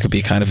happens. I think it could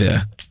be kind of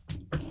a...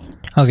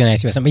 I was going to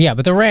ask you about something. Yeah,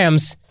 but the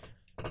Rams...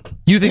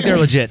 You think they're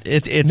legit?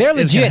 They're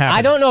legit.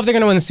 I don't know if they're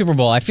going to win the Super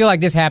Bowl. I feel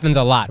like this happens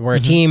a lot, where a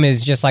team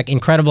is just like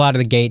incredible out of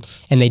the gate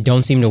and they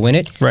don't seem to win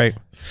it. Right.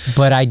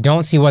 But I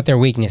don't see what their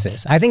weakness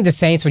is. I think the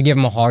Saints would give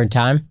them a hard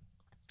time.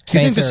 You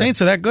think the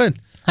Saints are that good?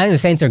 I think the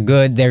Saints are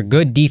good. They're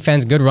good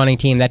defense, good running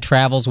team that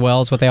travels well,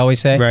 is what they always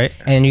say. Right.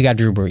 And then you got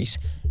Drew Brees.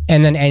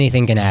 And then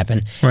anything can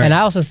happen. Right. And I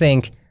also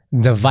think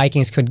the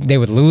Vikings they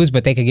would lose,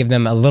 but they could give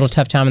them a little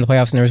tough time in the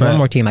playoffs. And there's one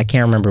more team, I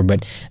can't remember,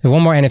 but there's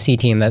one more NFC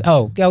team that,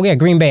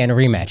 Green Bay in a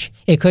rematch.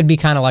 It could be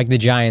kind of like the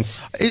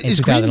Giants.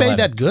 Is Green Bay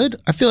that good?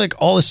 I feel like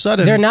all of a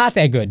sudden they're not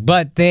that good,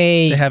 but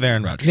they have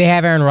Aaron Rodgers. They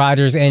have Aaron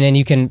Rodgers, and then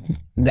you can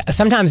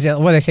sometimes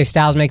what they say,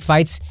 styles make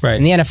fights. Right.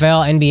 In the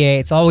NFL,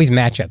 NBA, it's always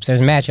matchups. There's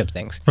matchup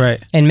things.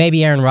 Right. And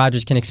maybe Aaron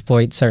Rodgers can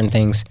exploit certain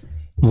things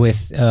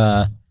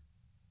within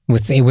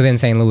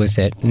St. Louis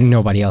that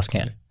nobody else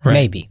can. Right.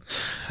 Maybe.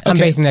 I'm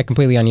basing that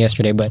completely on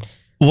yesterday, but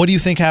what do you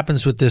think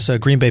happens with this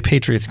Green Bay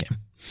Patriots game?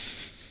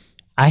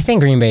 I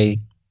think Green Bay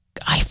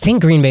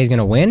is going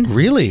to win.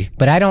 Really?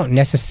 But I don't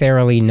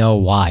necessarily know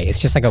why. It's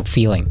just like a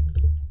feeling.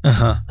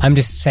 I'm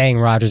just saying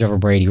Rodgers over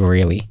Brady,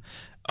 really.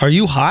 Are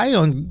you high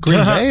on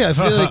Green Bay? I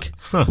feel like...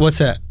 What's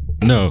that?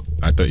 No,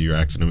 I thought you were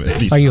asking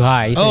him. Are you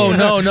high? Oh,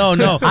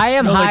 no. I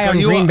am high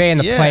on Green Bay in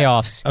the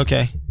playoffs.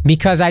 Okay.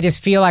 Because I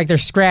just feel like they're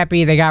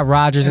scrappy. They got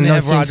Rodgers, and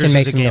those teams can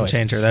make some game noise.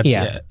 Changer. That's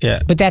yeah.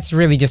 But that's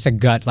really just a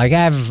gut. Like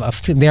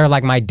they're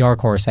like my dark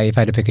horse if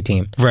I had to pick a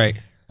team. Right.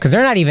 Because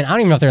they're not even. I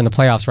don't even know if they're in the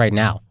playoffs right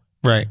now.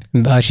 Right.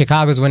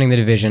 Chicago's winning the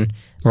division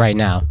right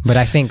now, but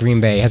I think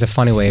Green Bay has a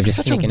funny way of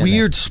just sneaking in. It's such a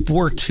weird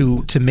sport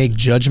to make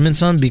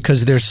judgments on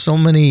because there's so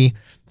many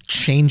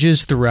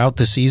changes throughout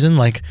the season.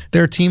 Like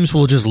there are teams who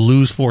will just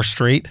lose 4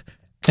 straight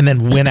and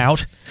then win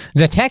out.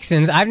 The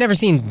Texans, I've never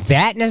seen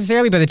that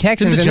necessarily, but the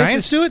Texans... Did the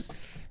Giants do it?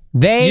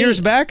 Years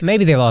back?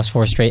 Maybe they lost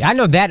 4 straight. I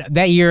know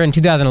that year in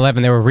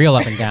 2011, they were real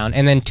up and down.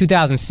 And then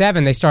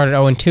 2007, they started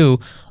 0-2,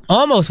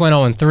 almost went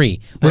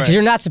 0-3, which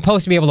you're not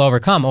supposed to be able to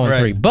overcome 0-3.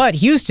 Right. But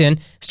Houston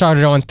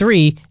started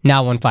 0-3,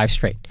 now won 5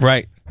 straight.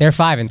 Right. They're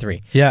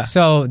 5-3. Yeah.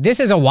 So this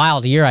is a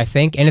wild year, I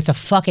think, and it's a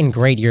fucking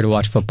great year to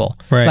watch football.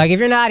 Right. Like if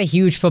you're not a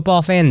huge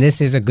football fan,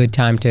 this is a good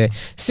time to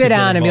sit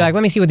down and be like,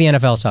 let me see what the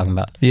NFL's talking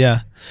about.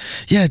 Yeah.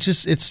 Yeah, it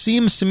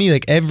seems to me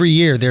like every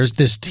year there's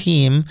this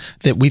team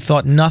that we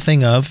thought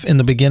nothing of in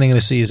the beginning of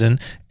the season,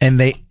 and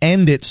they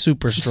end it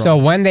super strong. So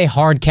when they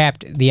hard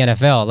capped the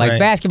NFL, like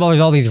basketball, there's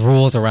all these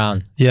rules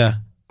around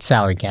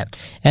salary cap.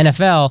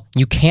 NFL,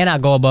 you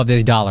cannot go above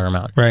this dollar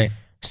amount. Right.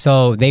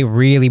 So they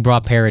really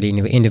brought parity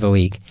into the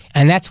league.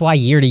 And that's why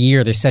year to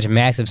year there's such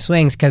massive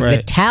swings because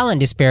the talent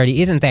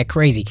disparity isn't that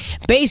crazy.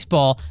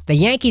 Baseball, the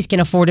Yankees can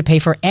afford to pay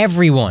for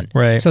everyone.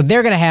 Right. So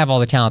they're going to have all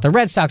the talent. The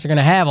Red Sox are going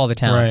to have all the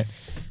talent.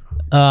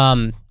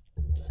 Right.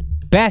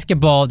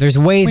 Basketball, there's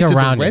ways around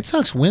it. Did the Red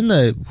Sox win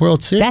the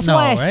World Series? That's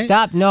why I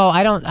stopped. No,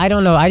 I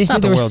don't know. I just knew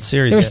there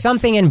was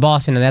something in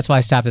Boston, and that's why I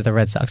stopped at the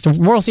Red Sox. The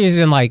World Series is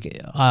in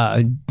like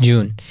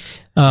June.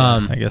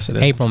 I guess it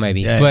is. April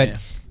maybe.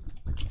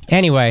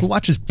 Anyway. Who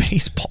watches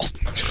baseball?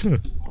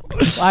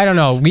 I don't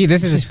know.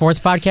 This is a sports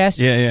podcast.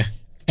 Yeah.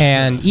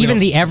 And even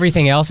the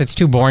everything else, it's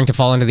too boring to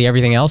fall into the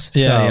everything else.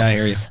 Yeah, I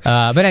hear you.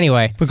 But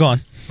anyway. But go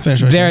on.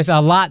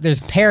 There's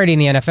parity in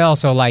the NFL,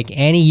 so like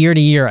any year to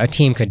year, a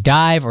team could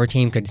dive or a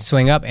team could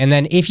swing up. And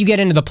then if you get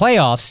into the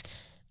playoffs,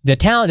 the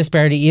talent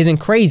disparity isn't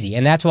crazy.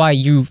 And that's why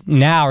you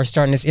now are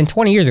starting to, in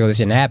 20 years ago, this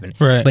didn't happen.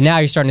 Right. But now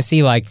you're starting to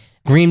see like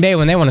Green Bay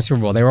when they won a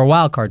Super Bowl, they were a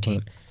wild card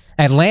team.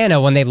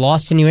 Atlanta, when they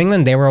lost to New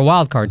England, they were a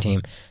wild card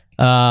team.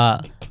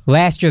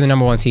 Last year, the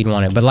number 1 seed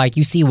won it. But like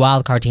you see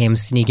wild card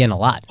teams sneak in a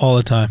lot. All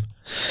the time.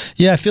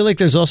 Yeah, I feel like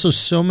there's also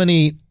so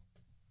many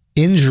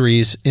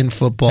injuries in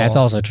football. That's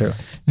also true.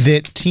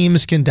 That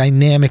teams can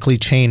dynamically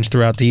change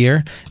throughout the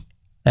year.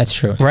 That's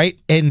true. Right?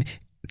 And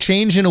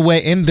change in a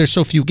way, and there's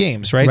so few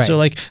games, right? So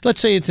like, let's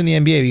say it's in the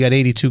NBA, you got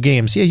 82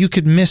 games. Yeah, you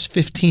could miss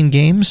 15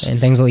 games. And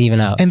things will even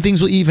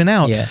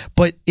out. Yeah.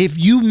 But if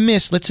you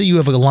miss, let's say you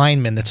have a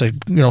lineman that's a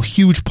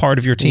huge part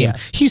of your team. Yeah.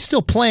 He's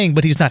still playing,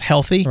 but he's not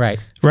healthy. Right.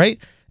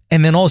 Right?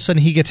 And then all of a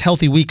sudden he gets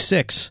healthy week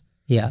 6.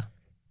 Yeah.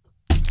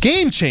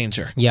 Game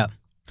changer. Yeah.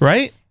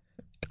 Right?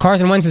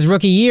 Carson Wentz's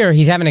rookie year,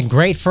 he's having a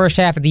great first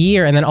half of the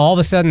year, and then all of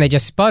a sudden they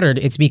just sputtered.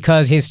 It's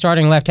because his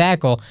starting left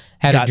tackle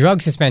had a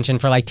drug suspension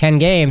for like 10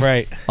 games.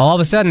 Right. All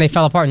of a sudden they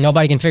fell apart, and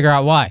nobody can figure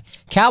out why.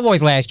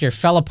 Cowboys last year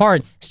fell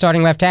apart.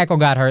 Starting left tackle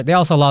got hurt. They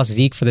also lost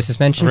Zeke for the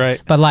suspension.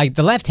 Right. But like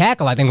the left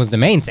tackle, I think, was the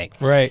main thing.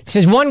 Right. It's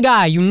just one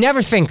guy you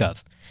never think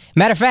of.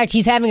 Matter of fact,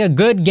 he's having a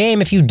good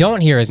game if you don't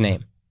hear his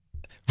name.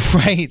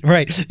 Right.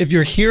 If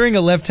you're hearing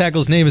a left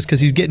tackle's name, it's because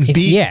he's getting beat.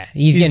 Yeah,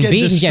 he's getting beat.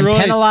 He's getting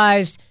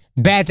penalized.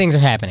 Bad things are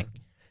happening.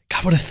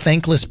 God, what a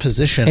thankless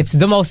position. It's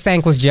the most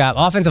thankless job.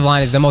 Offensive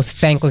line is the most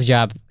thankless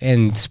job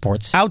in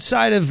sports.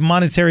 Outside of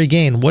monetary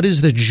gain, what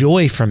is the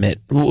joy from it?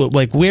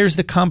 Like, where's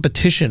the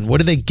competition? What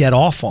do they get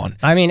off on?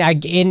 I mean,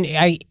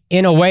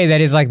 in a way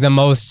that is like the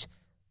most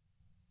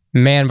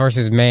man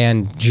versus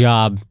man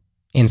job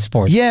in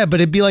sports. Yeah,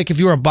 but it'd be like if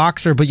you were a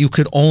boxer, but you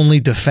could only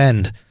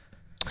defend.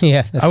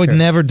 Yeah, that's I would true.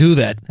 never do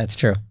that. That's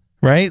true.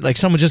 Right? Like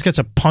someone just gets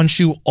to punch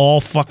you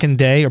all fucking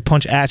day or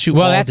punch at you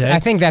all day. I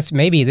think that's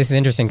maybe this is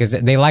interesting because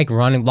they like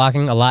run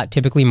blocking a lot,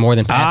 typically more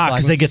than pass blocking.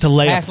 because they get to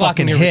lay pass a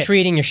fucking blocking, you're hit.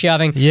 retreating, you're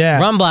shoving. Yeah.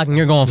 Run blocking,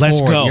 you're going Let's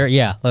forward.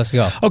 go. Let's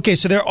go. Okay,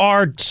 so there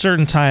are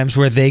certain times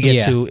where they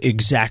get to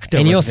exact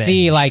And you'll revenge.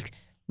 see like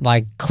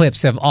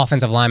clips of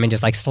offensive linemen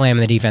just like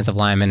slamming the defensive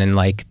lineman and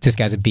like this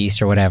guy's a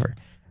beast or whatever.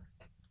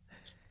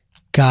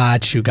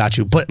 Got you.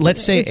 But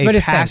let's say But a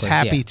it's thankless,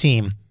 pass-happy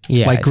team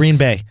Yeah, like Green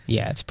Bay.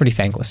 Yeah, it's pretty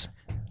thankless.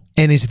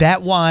 And is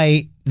that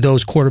why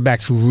those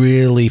quarterbacks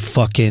really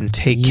fucking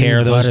take care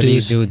of those butter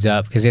these dudes? dudes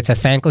up because it's a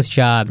thankless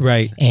job.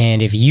 Right.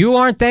 And if you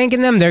aren't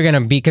thanking them, they're going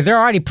to be, because they're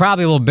already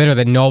probably a little bitter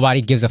that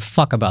nobody gives a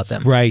fuck about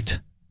them. Right.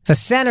 If a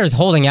center's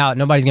holding out,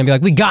 nobody's going to be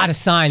like, we got to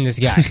sign this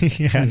guy.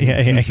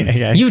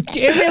 Yeah.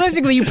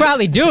 Realistically, you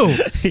probably do.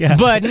 Yeah.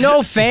 But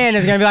no fan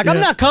is going to be like, I'm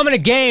not coming to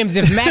games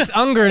if Max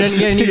Unger didn't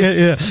get any.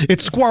 Yeah.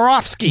 It's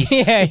Swarovski.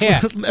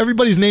 Yeah.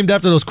 Everybody's named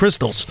after those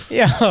crystals.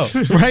 Yeah.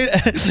 Right?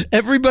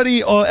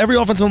 Everybody, every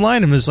offensive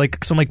lineman is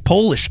like some like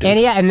Polish dude.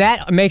 And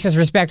that makes us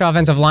respect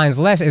offensive lines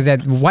less is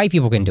that white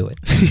people can do it.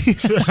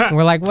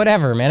 We're like,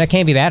 whatever, man. It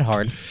can't be that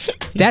hard.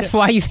 That's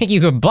why you think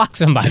you could block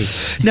somebody.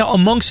 Now,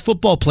 amongst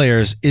football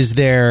players, is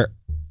there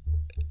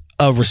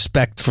a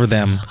respect for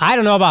them? I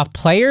don't know about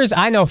players.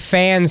 I know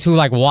fans who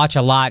like watch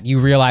a lot. You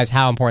realize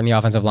how important the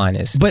offensive line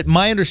is. But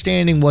my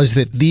understanding was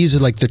that these are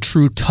like the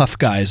true tough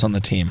guys on the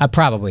team.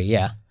 Probably,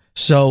 yeah.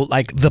 So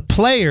like the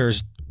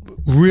players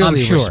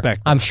really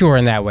respect them. I'm sure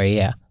in that way,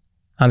 yeah.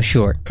 I'm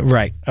sure.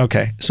 Right.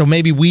 Okay. So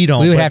maybe we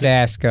don't. We would but have to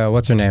ask,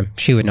 what's her name?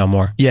 She would know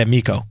more. Yeah,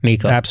 Miko.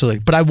 Absolutely.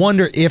 But I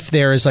wonder if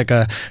there is like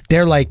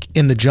they're like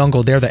in the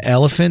jungle, they're the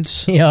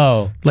elephants.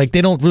 Yo. Like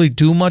they don't really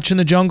do much in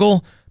the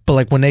jungle, but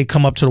like when they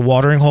come up to the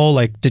watering hole,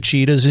 like the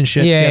cheetahs and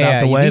shit get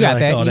out the way. They're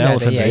like, oh, the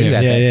elephants are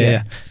here.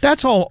 Yeah.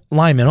 That's all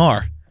linemen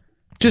are.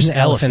 Just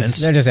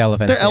elephants. They're just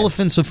elephants. They're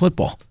elephants of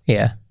football.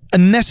 Yeah. A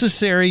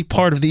necessary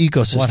part of the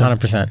ecosystem.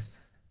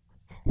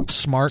 100%.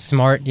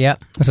 Smart.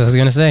 Yep. That's what I was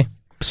going to say.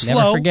 Slow.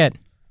 Never forget.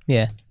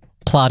 Yeah.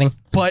 Plotting.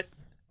 But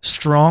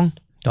strong.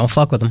 Don't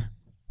fuck with them.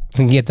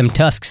 You can get them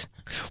tusks.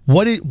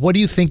 What do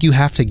you think you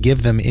have to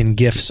give them in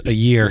gifts a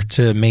year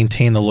to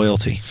maintain the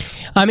loyalty?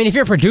 I mean, if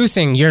you're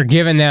producing, you're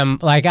giving them,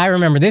 like, I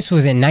remember this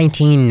was in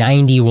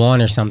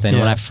 1991 or something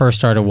when I first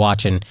started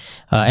watching.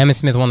 Emmitt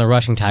Smith won the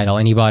rushing title,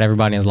 and he bought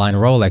everybody in his line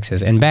of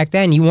Rolexes. And back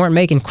then, you weren't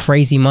making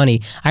crazy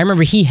money. I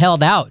remember he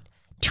held out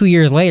 2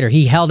 years later.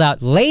 He held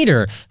out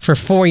later for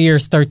 4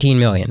 years, $13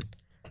 million.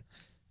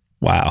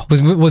 Wow.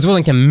 Was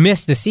willing to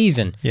miss the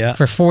season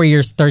for 4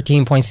 years,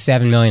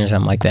 $13.7 million or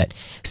something like that.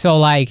 So,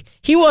 like,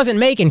 he wasn't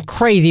making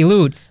crazy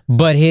loot,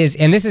 but this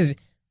is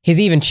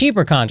his even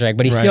cheaper contract,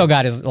 but he still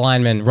got his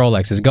lineman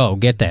Rolexes. Go,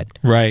 get that.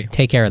 Right.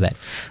 Take care of that.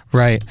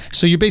 Right.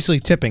 So you're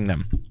basically tipping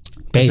them.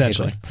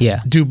 Basically,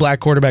 yeah. Do black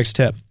quarterbacks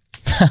tip?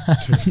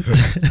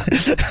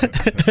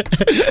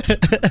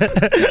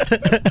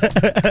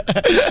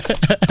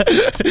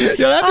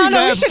 Yo, that'd be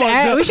mad fucked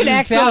up. We should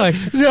ask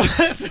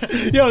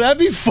Alex. Yo, that'd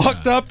be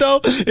fucked up though.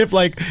 If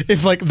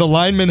the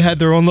linemen had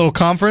their own little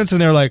conference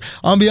and they're like,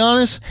 "I'll be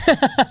honest,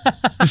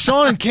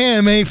 Deshaun and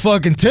Cam ain't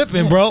fucking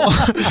tipping, bro.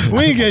 We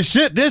ain't get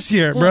shit this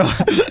year, bro.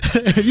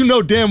 You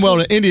know damn well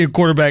the Indian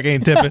quarterback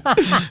ain't tipping.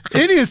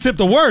 Indians tip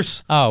the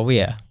worst. Oh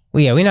yeah,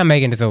 we're not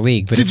making it to the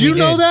league. But did you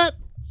know that?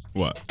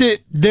 What?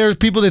 There's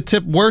people that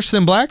tip worse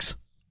than blacks?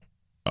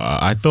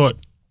 I thought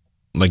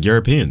like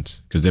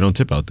Europeans because they don't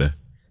tip out there.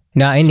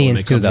 No,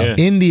 Indians too, though. Here.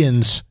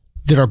 Indians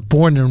that are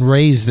born and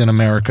raised in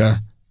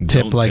America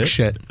tip like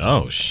shit.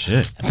 Oh,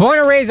 shit. Born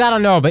and raised, I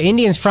don't know, but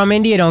Indians from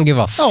India don't give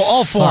a fuck. Oh,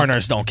 all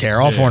foreigners don't care.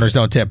 All foreigners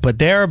don't tip, but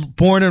they're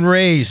born and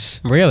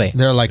raised. Really?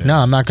 They're like, no,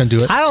 I'm not going to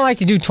do it. I don't like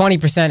to do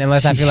 20%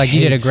 unless I feel like you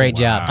did a great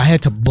job. I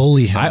had to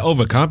bully him. I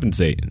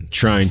overcompensate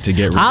trying to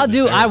get rid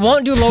of I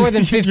won't do lower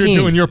than 15. You're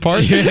doing your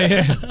part?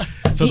 Yeah.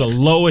 So the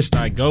lowest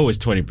I go is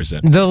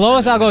 20%. The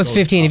lowest I'll go is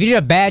 15. If you did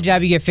a bad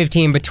job, you get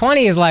 15. But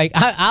 20 is like,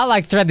 I'll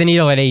like thread the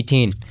needle at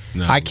 18.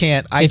 No. I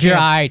can't. If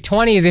you're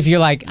 20 is if you're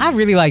like, I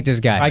really like this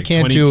guy. I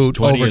can't do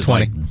over 20.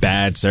 Like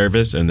bad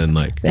service and then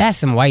like. That's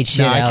some white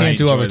shit. No, I Alex. can't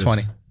do over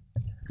 20.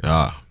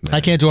 I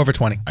can't do over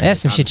 20.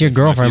 That's some shit your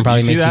girlfriend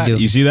probably makes you do.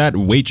 You see that?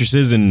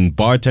 Waitresses and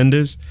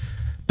bartenders?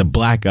 The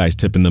black guys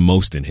tipping the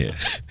most in here.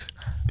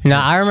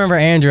 Now, I remember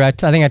Andrew, I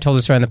think I told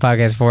this story on the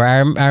podcast before. I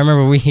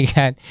remember we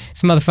got,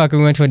 this motherfucker,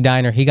 we went to a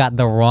diner, he got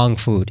the wrong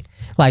food.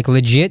 Like,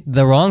 legit,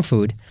 the wrong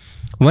food.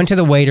 Went to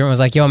the waiter and was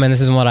like, yo, man,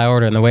 this isn't what I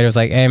ordered. And the waiter was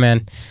like, hey,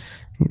 man,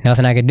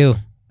 nothing I could do.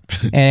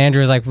 And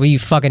Andrew was like, what are you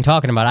fucking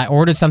talking about? I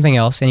ordered something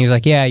else. And he was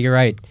like, yeah, you're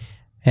right.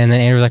 And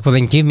then Andrew was like, well,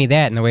 then give me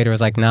that. And the waiter was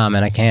like, nah,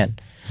 man, I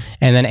can't.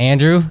 And then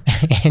Andrew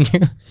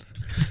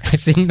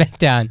was sitting back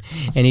down,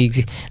 and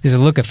there's a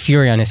look of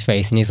fury on his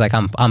face, and he's like,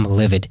 I'm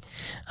livid.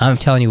 I'm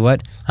telling you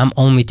what, I'm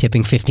only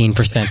tipping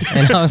 15%.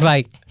 And I was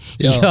like,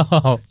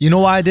 yo. You know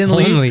why I didn't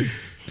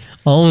leave?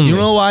 Only. You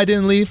know why I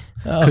didn't leave?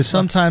 because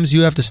sometimes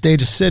you have to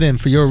stage a sit-in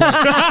for your arrest.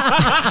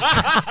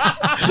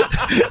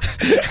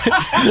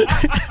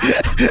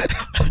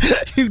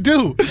 You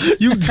do,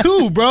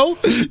 bro.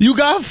 You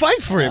gotta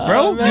fight for it,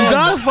 bro. You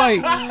gotta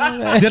fight.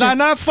 Did I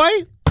not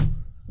fight?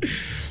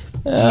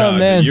 No,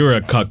 man. You were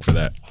a cuck for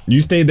that. You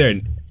stayed there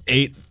and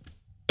ate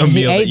a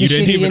meal that you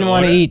didn't even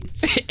want to eat.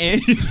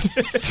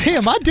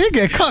 Damn, I did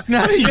get cucked.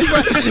 Now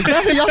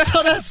that y'all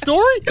tell that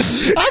story,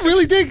 I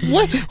really did.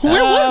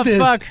 Where was this?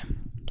 Fuck.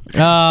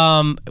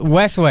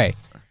 Westway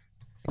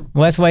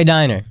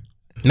Diner.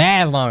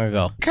 Mad long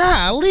ago.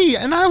 Golly,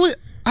 and I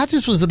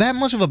just was that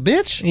much of a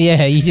bitch?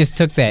 Yeah, you just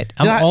took that.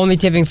 I'm only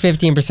tipping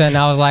 15%, and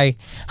I was like,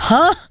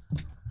 huh?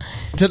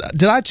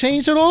 Did I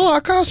change at all,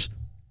 Akash?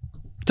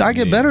 Did I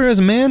get better as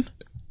a man?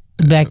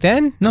 Back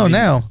then? No,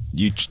 now.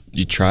 You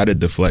try to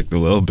deflect a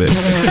little bit.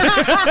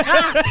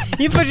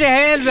 You put your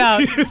hands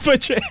out.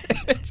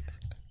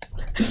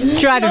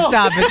 Tried to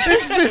stop it.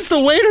 It's the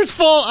waiter's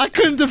fault. I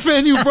couldn't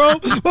defend you, bro.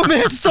 My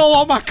man stole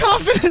all my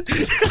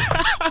confidence.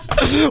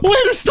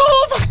 Waiter stole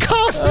all my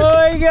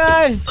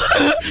confidence.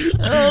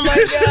 Oh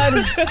my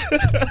god.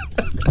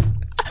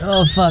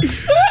 Oh fuck.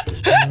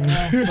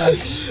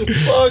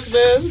 Fuck,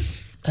 man.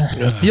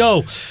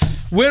 Yo,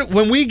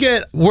 when we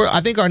get,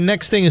 I think our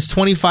next thing is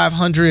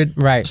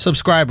 2,500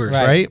 subscribers,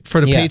 right? For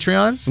the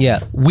Patreon. Yeah.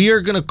 We are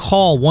gonna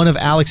call one of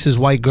Alex's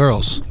white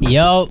girls.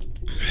 Yo.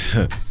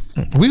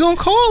 We gonna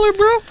call her,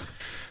 bro.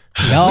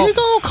 Yo. We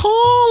gonna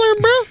call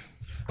her, bro.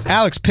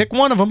 Alex, pick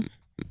one of them.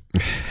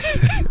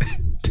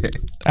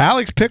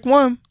 Alex, pick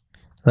one.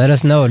 Let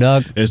us know,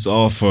 dog. It's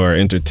all for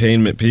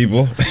entertainment,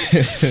 people.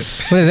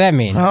 What does that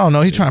mean? I don't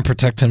know. He's trying to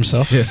protect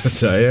himself.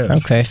 Yes, I am.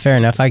 Okay, fair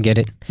enough. I get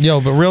it.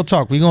 Yo, but real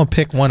talk, we gonna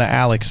pick one of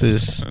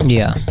Alex's.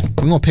 Yeah.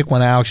 We gonna pick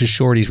one of Alex's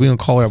shorties. We gonna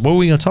call her. What are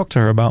we gonna talk to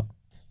her about?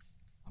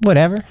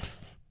 Whatever.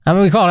 I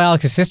mean, we called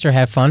Alex's sister.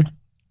 Have fun.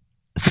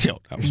 Yo,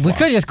 we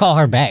could just call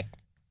her back.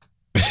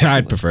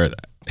 I'd prefer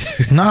that.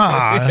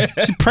 Nah,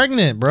 she's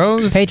pregnant,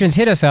 bro. Patrons,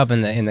 hit us up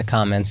in the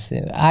comments.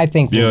 I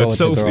think we'll go with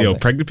the girl.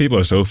 Pregnant people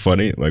are so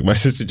funny. Like my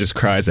sister just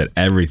cries at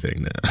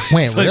everything now.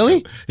 Wait,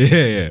 really?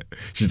 Yeah.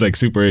 She's like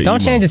super.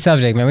 Don't change the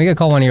subject, man. We could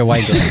call one of your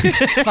white girls.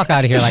 Fuck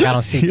out of here! Like I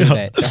don't see through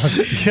that.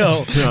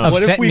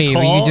 What if we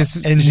call you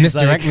just and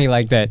misdirect me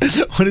like that?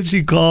 What if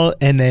she call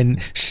and then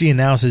she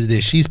announces that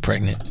she's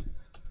pregnant?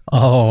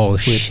 Oh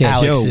shit!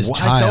 Alex's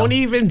child. Don't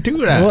even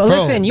do that. Well, bro,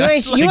 listen, you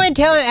ain't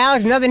telling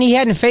Alex nothing he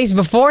hadn't faced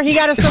before. He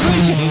got a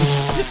solution.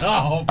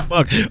 Oh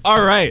fuck!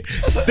 All right,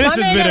 this has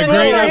been a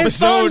great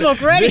episode.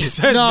 This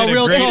has been a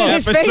great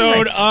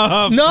episode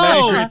of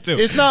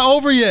it's not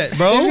over yet,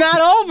 bro. It's not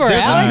over.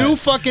 There's Alex. a new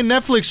fucking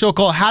Netflix show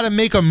called How to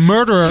Make a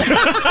Murderer.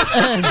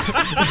 And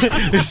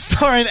it's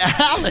starring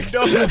Alex.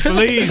 No,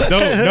 please, no.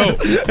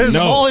 It's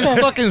all his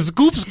fucking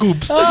scoops.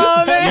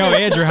 Oh man! Yo,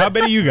 Andrew, how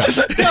many you got?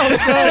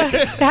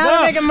 How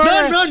to Make a Murderer.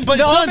 None, but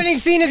the opening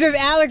scene is just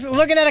Alex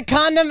looking at a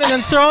condom and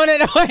then throwing it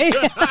away.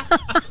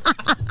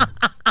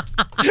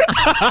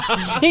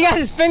 He got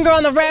his finger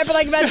on the wrapper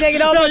like about to take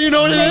it off. No, you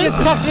know what it is? He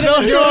just tucks it in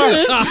the drawer.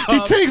 He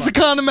takes the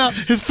condom out.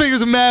 His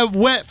fingers are mad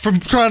wet from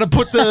trying to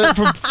put the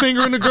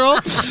finger in the girl.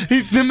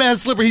 He's the mad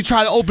slippery. He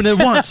tried to open it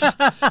once.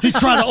 He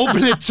tried to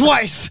open it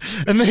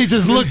twice. And then he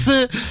just looks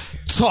at it,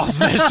 tosses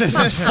that shit,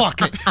 says,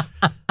 fuck it.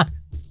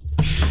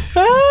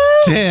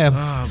 Damn.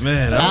 Oh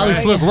man.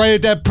 Alex looked right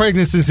at that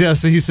pregnancy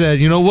test and he said,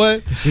 you know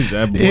what?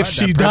 If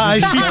she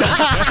dies, she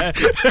dies.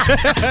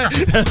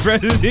 That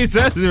pregnancy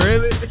test,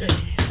 really?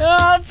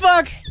 Oh,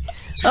 fuck.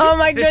 Oh,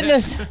 my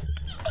goodness.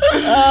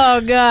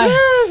 Oh, God.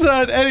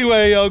 So,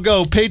 anyway, yo,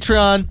 go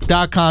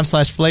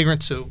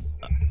patreon.com/flagrant2.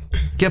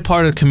 Get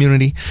part of the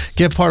community.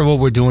 Get part of what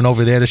we're doing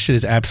over there. This shit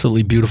is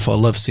absolutely beautiful. I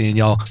love seeing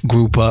y'all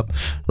group up.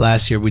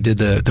 Last year we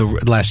did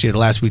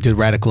last week did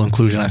radical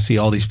inclusion. I see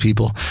all these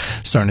people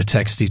starting to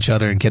text each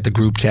other and get the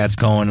group chats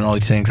going and all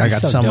these things. I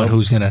got someone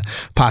who's gonna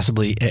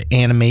possibly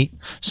animate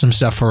some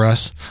stuff for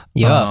us.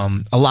 Yeah.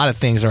 A lot of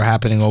things are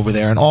happening over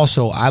there. And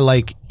also I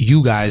like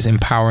you guys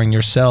empowering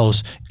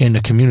yourselves in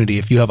the community.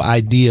 If you have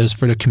ideas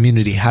for the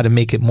community, how to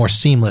make it more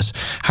seamless,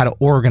 how to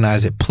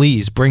organize it,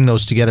 please bring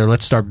those together.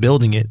 Let's start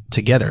building it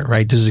together,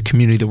 right? This is a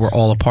community that we're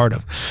all a part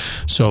of.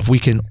 So if we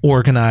can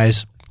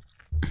organize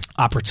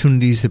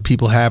opportunities that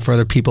people have for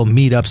other people,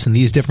 meetups and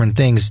these different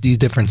things, these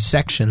different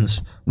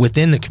sections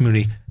within the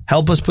community,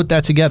 help us put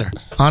that together,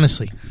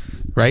 honestly.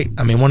 Right?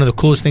 I mean, one of the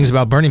coolest things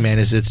about Burning Man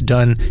is it's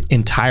done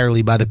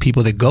entirely by the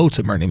people that go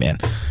to Burning Man,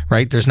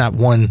 right? There's not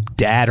one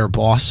dad or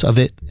boss of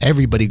it.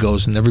 Everybody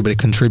goes and everybody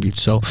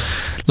contributes. So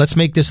let's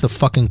make this the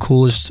fucking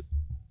coolest,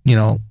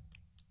 the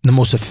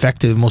most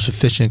effective, most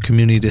efficient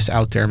community that's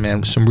out there,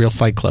 man. Some real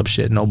Fight Club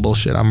shit, no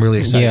bullshit. I'm really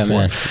excited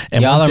for it.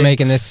 And y'all are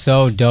making this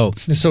so dope.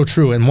 It's so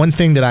true. And one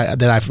thing that I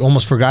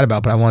almost forgot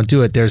about, but I want to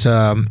do it. There's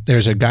a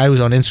guy who's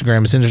on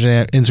Instagram. His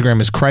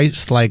Instagram is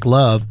Christ Like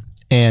Love.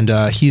 And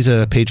he's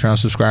a Patreon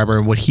subscriber.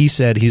 And what he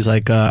said, he's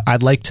like,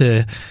 I'd like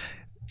to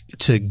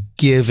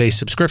give a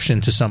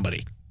subscription to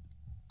somebody.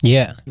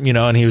 Yeah.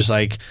 And he was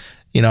like,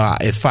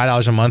 it's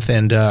 $5 a month,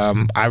 and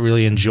I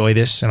really enjoy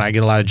this, and I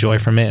get a lot of joy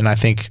from it, and I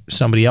think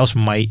somebody else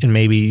might, and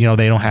maybe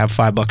they don't have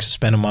 $5 to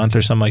spend a month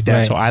or something like that.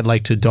 Right. So I'd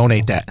like to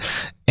donate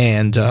that,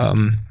 and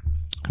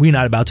we're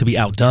not about to be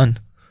outdone.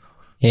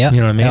 Yeah,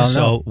 you know what I mean.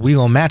 So we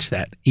gonna match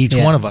that. Each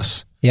one of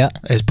us. Yeah.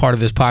 As part of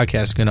this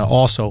podcast, is going to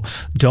also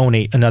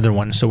donate another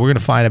one. So we're going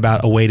to find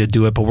about a way to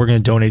do it, but we're going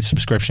to donate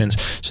subscriptions.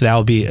 So that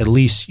will be at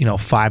least,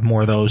 5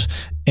 more of those.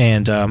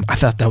 And I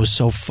thought that was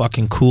so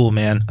fucking cool,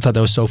 man. I thought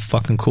that was so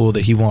fucking cool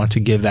that he wanted to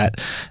give that.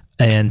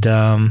 And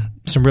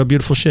some real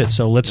beautiful shit.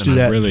 So let's do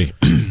that. Really,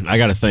 I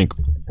got to thank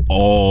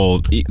all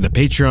the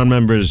Patreon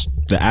members,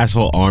 the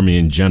asshole army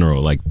in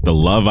general. Like the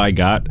love I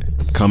got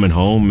coming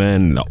home,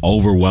 man, the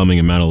overwhelming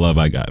amount of love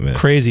I got, man.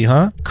 Crazy,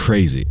 huh?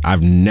 Crazy.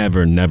 I've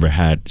never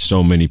had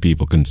so many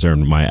people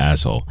concerned with my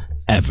asshole.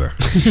 Ever.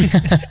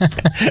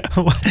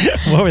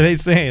 What were they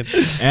saying?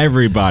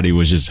 Everybody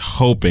was just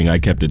hoping I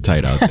kept it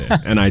tight out there.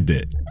 And I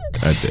did.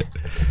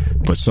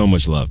 But so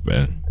much love,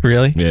 man.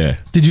 Really? Yeah.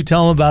 Did you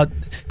tell him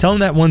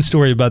that one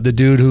story about the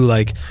dude who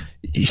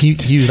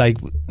he was like,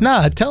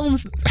 nah, tell him.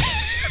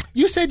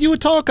 You said you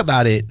would talk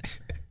about it.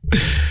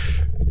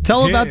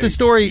 Tell him about the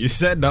story. You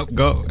setting up,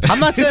 go.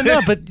 I'm not setting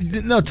up, but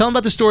no, tell him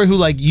about the story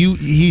who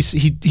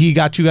he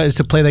got you guys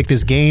to play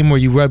this game where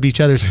you rub each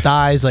other's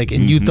thighs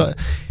and you thought.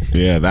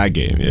 Yeah, that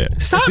game, yeah.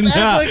 Stop acting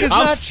like it's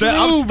not true,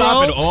 I'm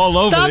stopping all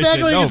over Stop this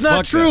acting like it's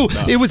not true.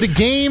 No. It was a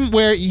game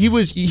where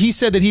he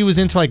said that he was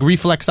into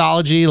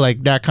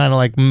reflexology, that kind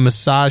of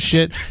massage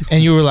shit,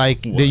 and you were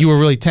that you were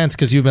really tense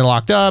because you've been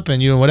locked up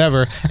and you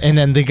whatever, and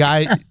then the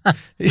guy.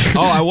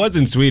 I was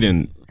in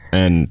Sweden.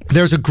 And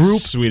there's a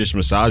group Swedish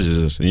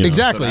massages,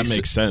 exactly. So that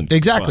makes sense.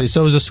 Exactly. So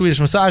it was a Swedish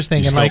massage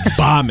thing, and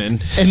bombing.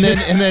 And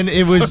then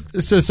it was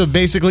so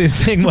basically the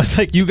thing was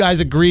you guys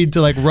agreed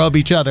to rub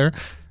each other,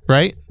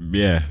 right?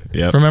 Yeah.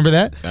 Yeah. Remember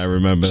that? I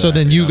remember. So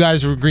then you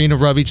guys were agreeing to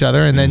rub each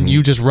other, and then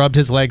you just rubbed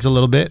his legs a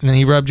little bit, and then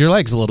he rubbed your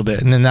legs a little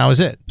bit, and then that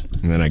was it.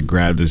 And then I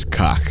grabbed his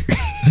cock.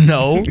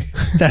 No,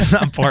 that's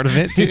not part of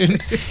it,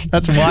 dude.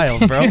 That's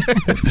wild, bro.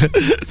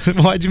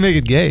 Why'd you make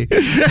it gay?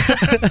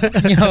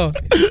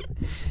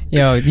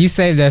 Yo, you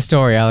saved that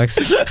story, Alex.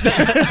 You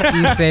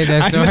saved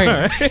that story.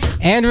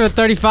 Andrew at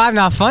 35,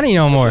 not funny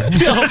no more.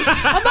 Yo,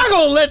 I'm not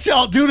going to let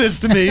y'all do this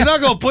to me. You're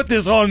not going to put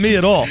this on me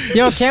at all.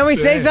 Yo, can we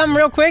say something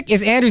real quick?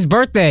 It's Andrew's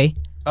birthday.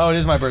 Oh, it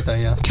is my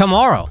birthday, yeah.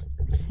 Tomorrow.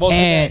 Well,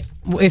 and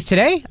is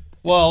today?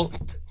 Well,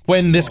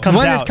 when this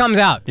comes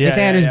out. It's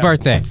Andrew's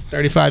birthday.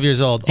 35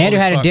 years old. Andrew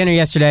had a dinner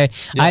yesterday.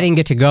 Yeah. I didn't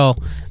get to go.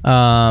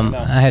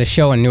 I had a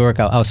show in Newark.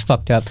 I was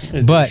fucked up.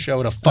 But a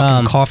show at a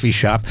fucking coffee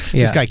shop.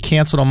 Yeah. This guy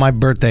canceled on my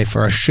birthday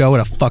for a show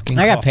at a fucking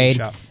coffee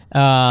shop. I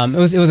got paid.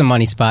 It was a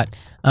money spot.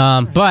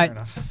 But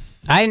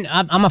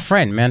I'm a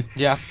friend, man.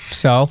 Yeah.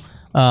 So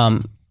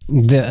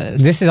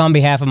this is on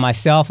behalf of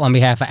myself, on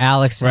behalf of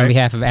Alex, on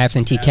behalf of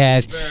Absentee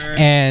Kaz,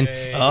 and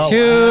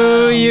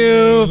to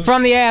you,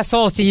 from the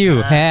assholes to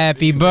you,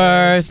 happy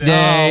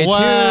birthday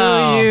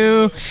to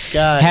you.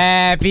 God.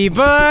 Happy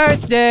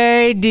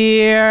birthday,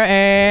 dear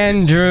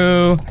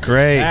Andrew.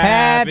 Great.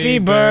 Happy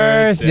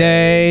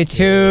birthday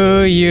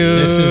to you.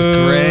 This is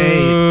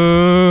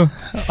great.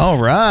 All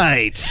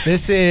right.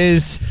 This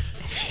is...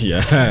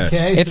 Yes.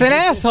 Okay, it's an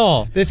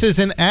asshole. This is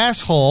an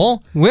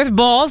asshole with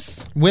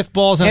balls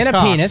and a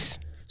penis.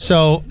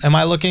 So, am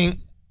I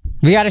looking?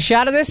 We got a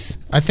shot of this?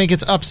 I think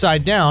it's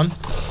upside down.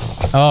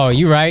 Oh,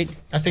 you right.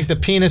 I think the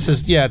penis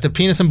is the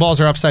penis and balls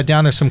are upside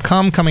down. There's some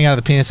cum coming out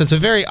of the penis. It's a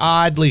very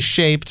oddly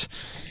shaped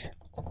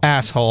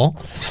asshole.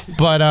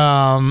 But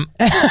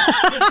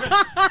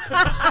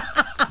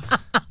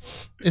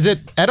is it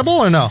edible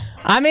or no?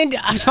 I mean,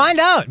 find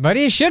out,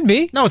 buddy. It should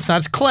be. No, it's not.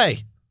 It's clay.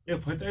 Yeah,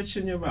 put that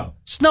shit in your mouth.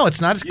 No, it's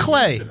not. It's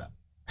clay.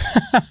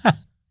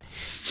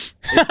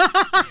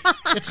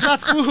 It's not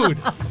food.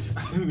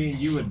 I mean,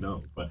 you would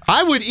know, but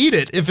I would eat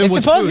it if it was.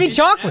 It's supposed food. to be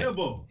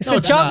chocolate. It's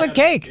a chocolate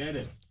cake. Yeah, it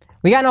is.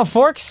 We got no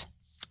forks.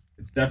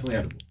 It's definitely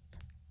edible.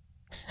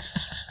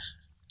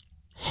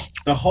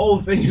 The whole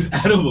thing is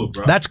edible,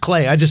 bro. That's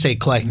clay. I just ate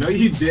clay. No,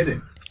 you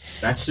didn't.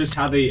 That's just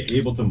how they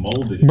able to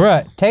mold it.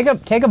 Bruh, take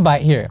a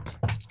bite here.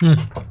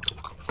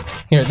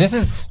 Here,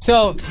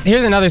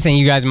 here's another thing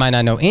you guys might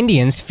not know.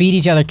 Indians feed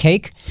each other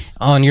cake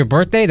on your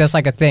birthday. That's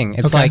like a thing.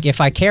 It's like,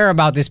 if I care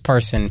about this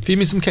person, feed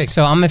me some cake.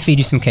 So I'm gonna feed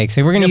you some cake.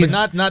 So we're gonna use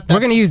we're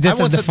gonna use this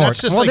as the fork.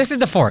 Well, this is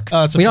the fork.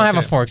 We don't have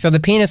a fork, so the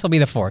penis will be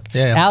the fork.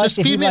 Yeah. Alex,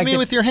 just feed me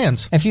with your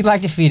hands. If you'd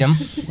like to feed him,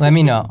 let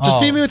me know.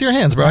 Just feed me with your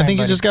hands, bro. I think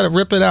you just gotta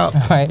rip it out.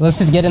 All right, let's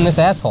just get in this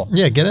asshole.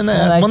 Yeah, get in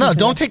there. Well, no,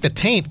 don't take the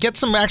taint. Get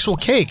some actual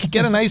cake.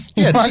 Get a nice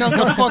chunk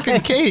of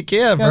fucking cake.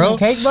 Yeah, bro. Some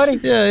cake, buddy.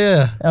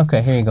 Yeah.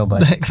 Okay, here you go,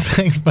 buddy.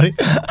 Thanks, buddy.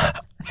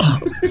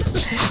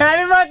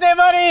 Happy birthday,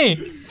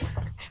 buddy!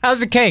 How's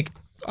the cake?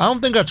 I don't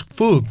think that's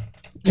food.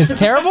 It's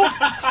terrible?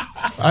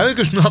 I think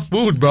it's not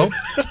food, bro.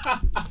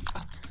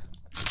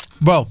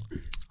 Bro.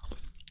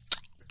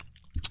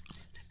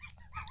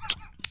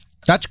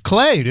 That's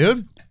clay,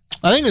 dude.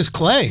 I think it's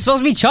clay. It's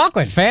supposed to be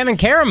chocolate, fam, and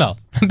caramel.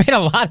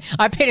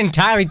 I paid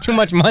entirely too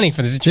much money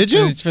for this. Did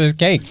you? For this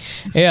cake.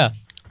 Yeah.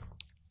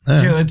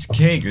 Yeah, it's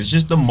cake. It's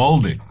just the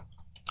molding.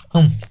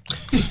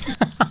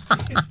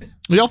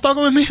 Y'all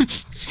fucking with me?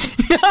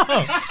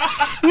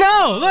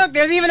 No, look,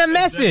 there's even a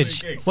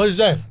message. What does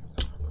it say?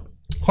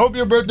 Hope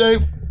your birthday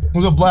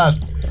was a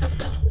blast.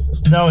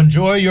 Now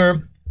enjoy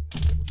your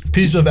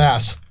piece of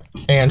ass,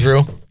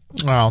 Andrew.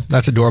 Wow,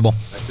 that's adorable.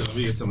 Actually, let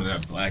me get some of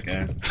that black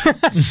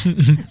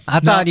ass. I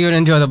thought you would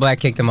enjoy the black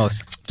cake the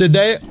most.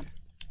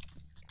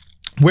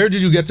 Where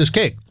did you get this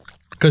cake?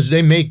 Because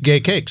they make gay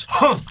cakes.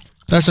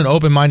 That's an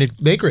open-minded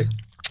bakery.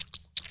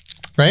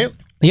 Right?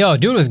 Yo,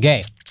 dude was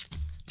gay.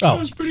 Oh.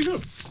 That's pretty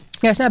good.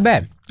 Yeah, it's not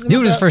bad.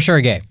 Dude is for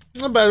sure gay.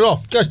 Not bad at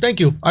all. Guys, thank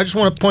you. I just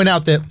want to point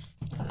out that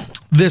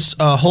this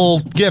whole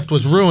gift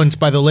was ruined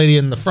by the lady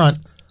in the front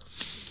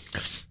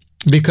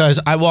because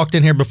I walked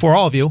in here before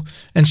all of you,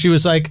 and she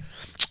was like,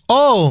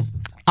 oh,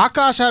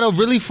 Akash had a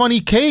really funny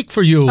cake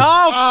for you.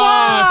 Oh,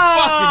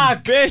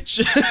 fuck!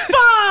 Bitch.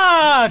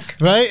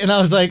 Fuck! Right? And I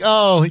was like,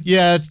 oh,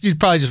 yeah, you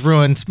probably just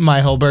ruined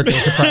my whole birthday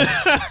surprise.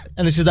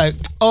 And then she's like,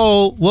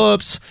 oh,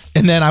 whoops.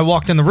 And then I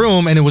walked in the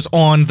room, and it was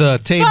on the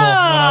table when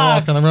I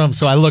walked in the room.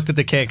 So I looked at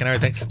the cake and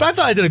everything. But I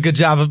thought I did a good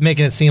job of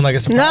making it seem like a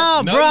surprise.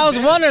 No, bro, I was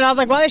wondering. I was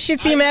like, why does shit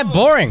seem that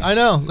boring? I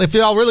know. If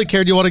y'all really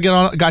cared, you would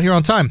have got here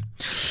on time.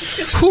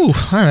 Whew. All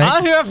right.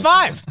 I'm here at 5.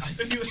 I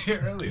thought you were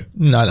here earlier.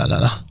 No.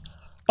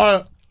 All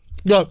right.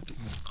 Look,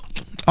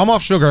 I'm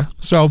off sugar,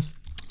 so,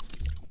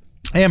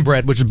 and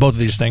bread, which is both of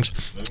these things.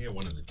 Let me get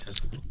one of the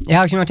testicles.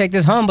 Alex, you want to take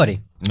this home,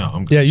 buddy? No,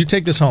 I'm good. Yeah, you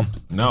take this home.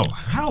 No.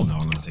 Hell no,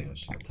 I'm not taking that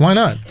shit. Why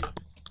not?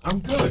 I'm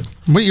good.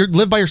 You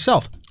live by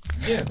yourself.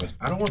 Yeah, but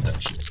I don't want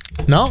that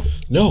shit. No?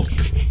 No.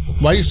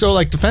 Why are you so,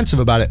 defensive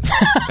about it?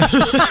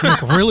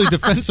 Like, really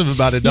defensive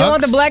about it, You dog.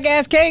 want the black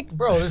ass cake?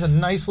 Bro, there's a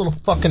nice little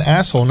fucking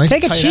asshole. Nice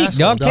Take a tight cheek,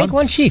 asshole, dog. Take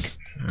one cheek.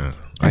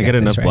 I get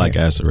this enough right black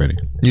here. ass already.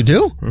 You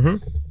do?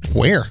 Mm-hmm.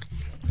 Where?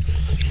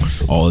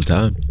 All the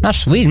time. Not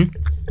Sweden.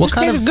 What This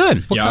kind cake of- is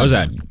good. What Yeah, kind I was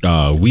at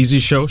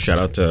Wheezy's show. Shout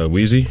out to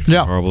Wheezy.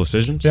 Yeah. Horrible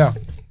Decisions. Yeah.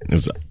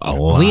 There's a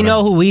lot. We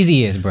know who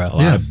Wheezy is, bro. a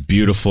lot of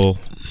beautiful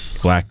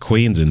black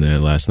queens in there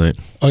last night.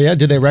 Oh, yeah?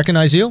 Did they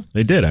recognize you?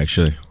 They did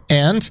actually.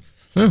 And?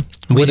 Wheezy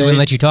they- wouldn't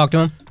let you talk to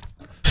him?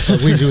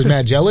 Weezy was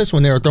mad jealous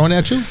when they were throwing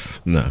at you?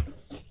 No,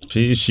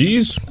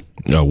 she's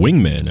a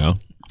wingman now.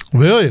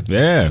 Really?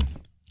 Yeah.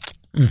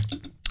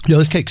 Yo,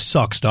 this cake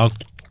sucks, dog.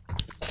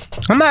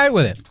 I'm all right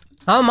with it.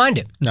 I don't mind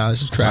it. No,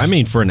 this is trash. I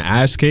mean, for an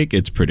ass cake,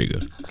 it's pretty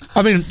good.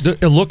 I mean,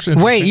 it looks interesting.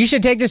 Wait, you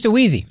should take this to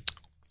Wheezy.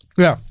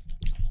 Yeah.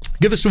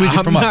 Give us to Weezy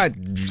I'm from us.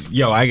 not.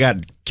 Yo, I got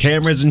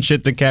cameras and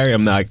shit to carry.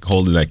 I'm not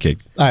holding that cake.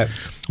 All right.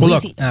 Well,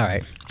 look, Wheezy. All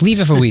right. Leave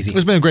it for Wheezy.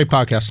 it's been a great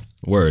podcast.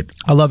 Word.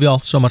 I love y'all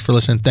so much for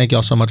listening. Thank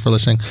y'all so much for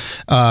listening.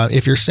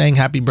 If you're saying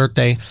happy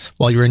birthday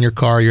while you're in your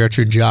car, you're at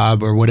your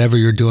job, or whatever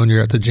you're doing,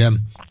 you're at the gym,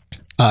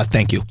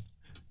 thank you.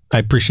 I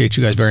appreciate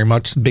you guys very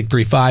much. Big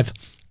 3-5.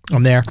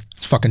 I'm there.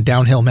 It's fucking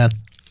downhill, man.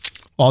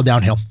 All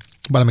downhill.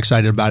 But I'm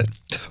excited about it.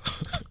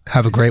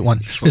 Have a great one.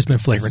 It's been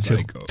Flagrant 2.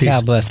 Peace.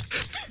 God bless.